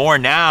doing it more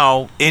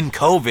now in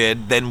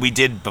COVID than we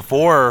did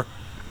before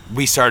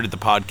we started the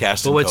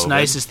podcast. But what's COVID.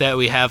 nice is that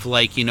we have,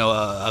 like,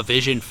 a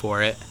vision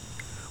for it,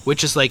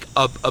 which is like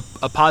a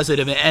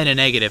positive and a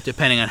negative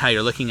depending on how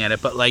you're looking at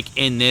it. But like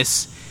in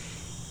this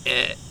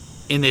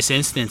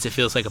instance, it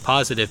feels like a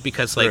positive,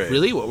 because like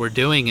really what we're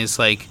doing is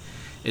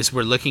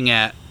we're looking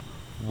at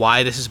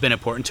why this has been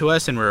important to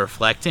us, and we're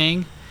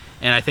reflecting.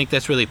 And I think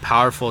that's really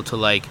powerful to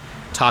like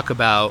talk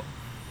about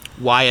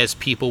why as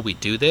people we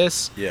do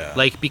this. Yeah.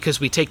 Like, because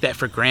we take that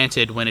for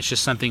granted when it's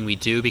just something we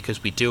do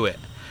because we do it.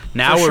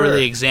 Now For we're sure.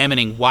 really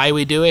examining why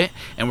we do it,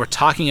 and we're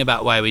talking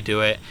about why we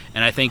do it,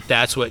 and I think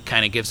that's what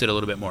kind of gives it a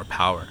little bit more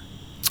power.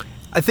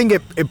 I think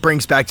it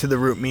brings back to the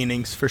root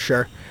meanings for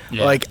sure.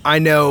 Yeah. Like, I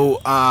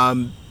know, a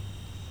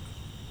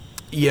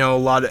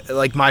lot of,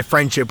 like, my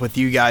friendship with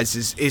you guys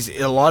is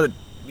a lot of,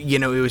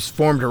 it was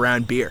formed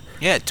around beer.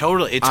 Yeah,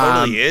 totally. It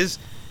totally is,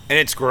 and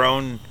it's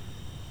grown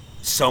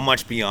so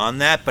much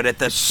beyond that. But at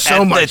the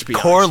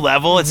core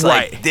level, it's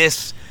like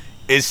this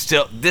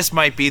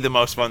might be the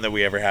most fun that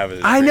we ever have.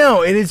 I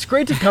know, and it's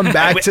great to come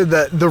back to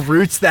the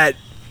roots that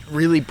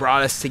really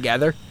brought us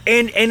together.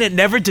 And it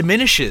never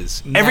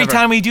diminishes. Never. Every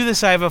time we do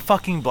this, I have a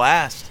fucking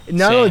blast.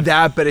 Not only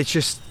that, but it's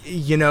just,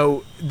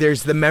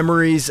 there's the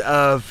memories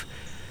of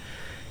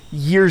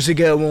years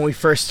ago when we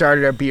first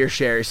started our beer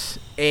shares,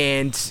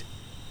 and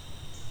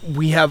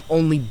we have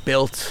only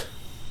built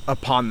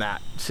upon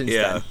that since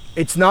then.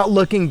 It's not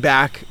looking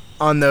back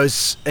on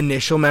those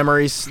initial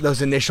memories,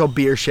 those initial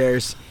beer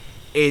shares.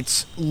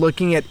 It's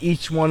looking at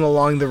each one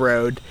along the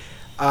road.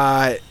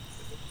 The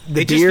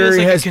beer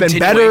has been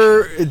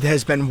better. It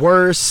has been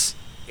worse.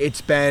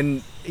 It's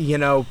been,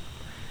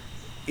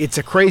 it's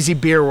a crazy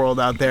beer world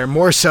out there,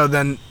 more so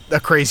than a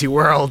crazy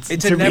world.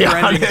 It's a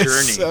never-ending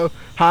journey. So,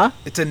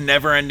 It's a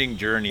never-ending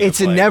journey. It's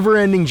a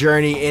never-ending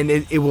journey, and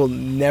it will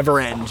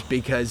never end,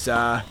 because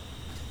they're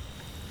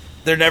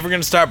never going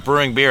to stop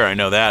brewing beer. I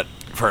know that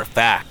for a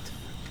fact.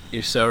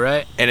 You're so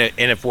right. And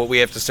if what we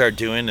have to start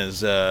doing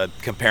is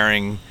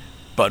comparing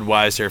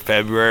Budweiser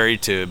February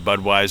to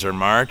Budweiser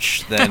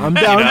March, then I'm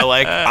down.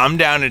 I'm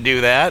down to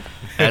do that.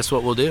 That's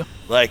what we'll do.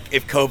 Like,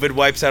 if COVID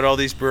wipes out all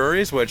these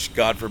breweries, which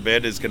God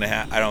forbid is going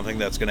to I don't think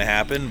that's going to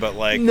happen, but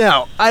like...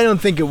 No, I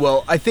don't think it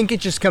will. I think it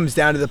just comes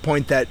down to the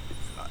point that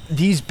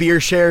these beer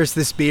shares,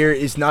 this beer,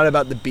 is not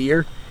about the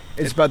beer.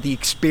 It's about the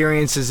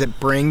experiences it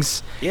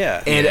brings.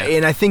 Yeah.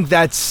 And I think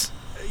that's,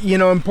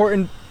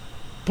 important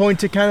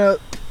point to kind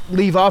of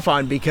leave off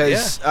on,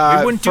 because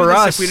we wouldn't do for this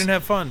us, if we didn't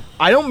have fun.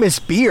 I don't miss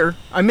beer.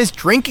 I miss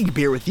drinking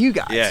beer with you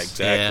guys. Yeah,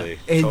 exactly.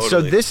 And so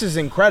Totally. this is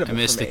incredible. I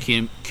miss for me.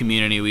 the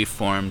community we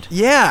formed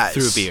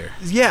through beer.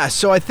 Yeah,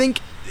 so I think,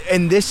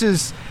 and this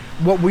is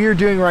what we're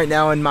doing right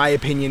now, in my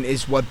opinion,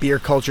 is what beer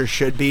culture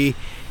should be.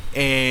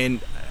 And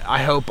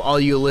I hope all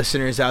you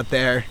listeners out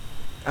there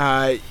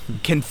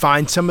can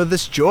find some of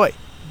this joy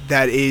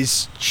that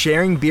is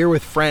sharing beer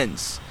with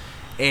friends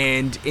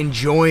and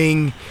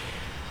enjoying,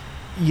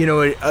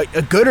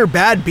 a good or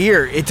bad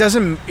beer. It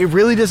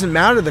really doesn't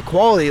matter the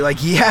quality. Like,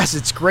 yes,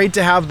 it's great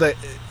to have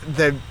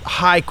the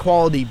high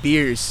quality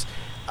beers,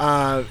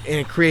 and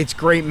it creates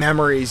great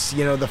memories,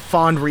 the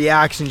fond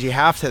reactions you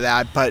have to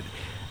that, but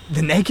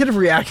the negative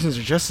reactions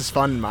are just as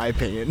fun, in my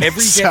opinion.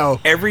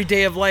 Every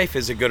day of life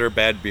is a good or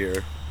bad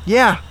beer.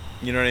 Yeah.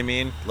 You know what I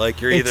mean?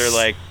 Like, you're either,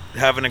 like,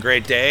 having a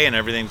great day and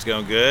everything's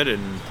going good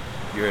and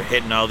you're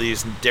hitting all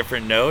these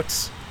different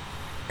notes,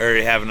 or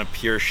you're having a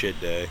pure shit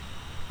day.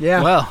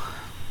 Yeah. Well,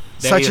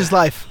 such is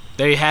life.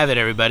 There you have it,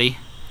 everybody.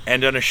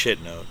 End on a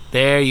shit note.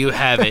 There you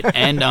have it.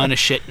 End on a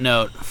shit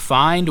note.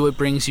 Find what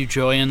brings you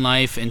joy in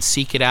life and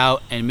seek it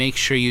out, and make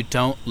sure you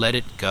don't let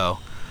it go.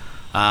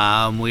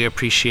 We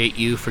appreciate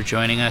you for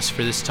joining us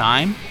for this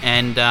time,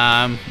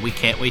 and we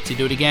can't wait to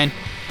do it again.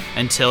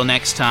 Until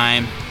next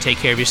time, take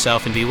care of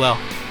yourself and be well.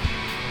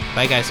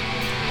 Bye, guys.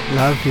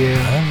 Love you.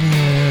 Love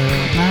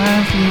you.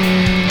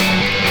 Love you.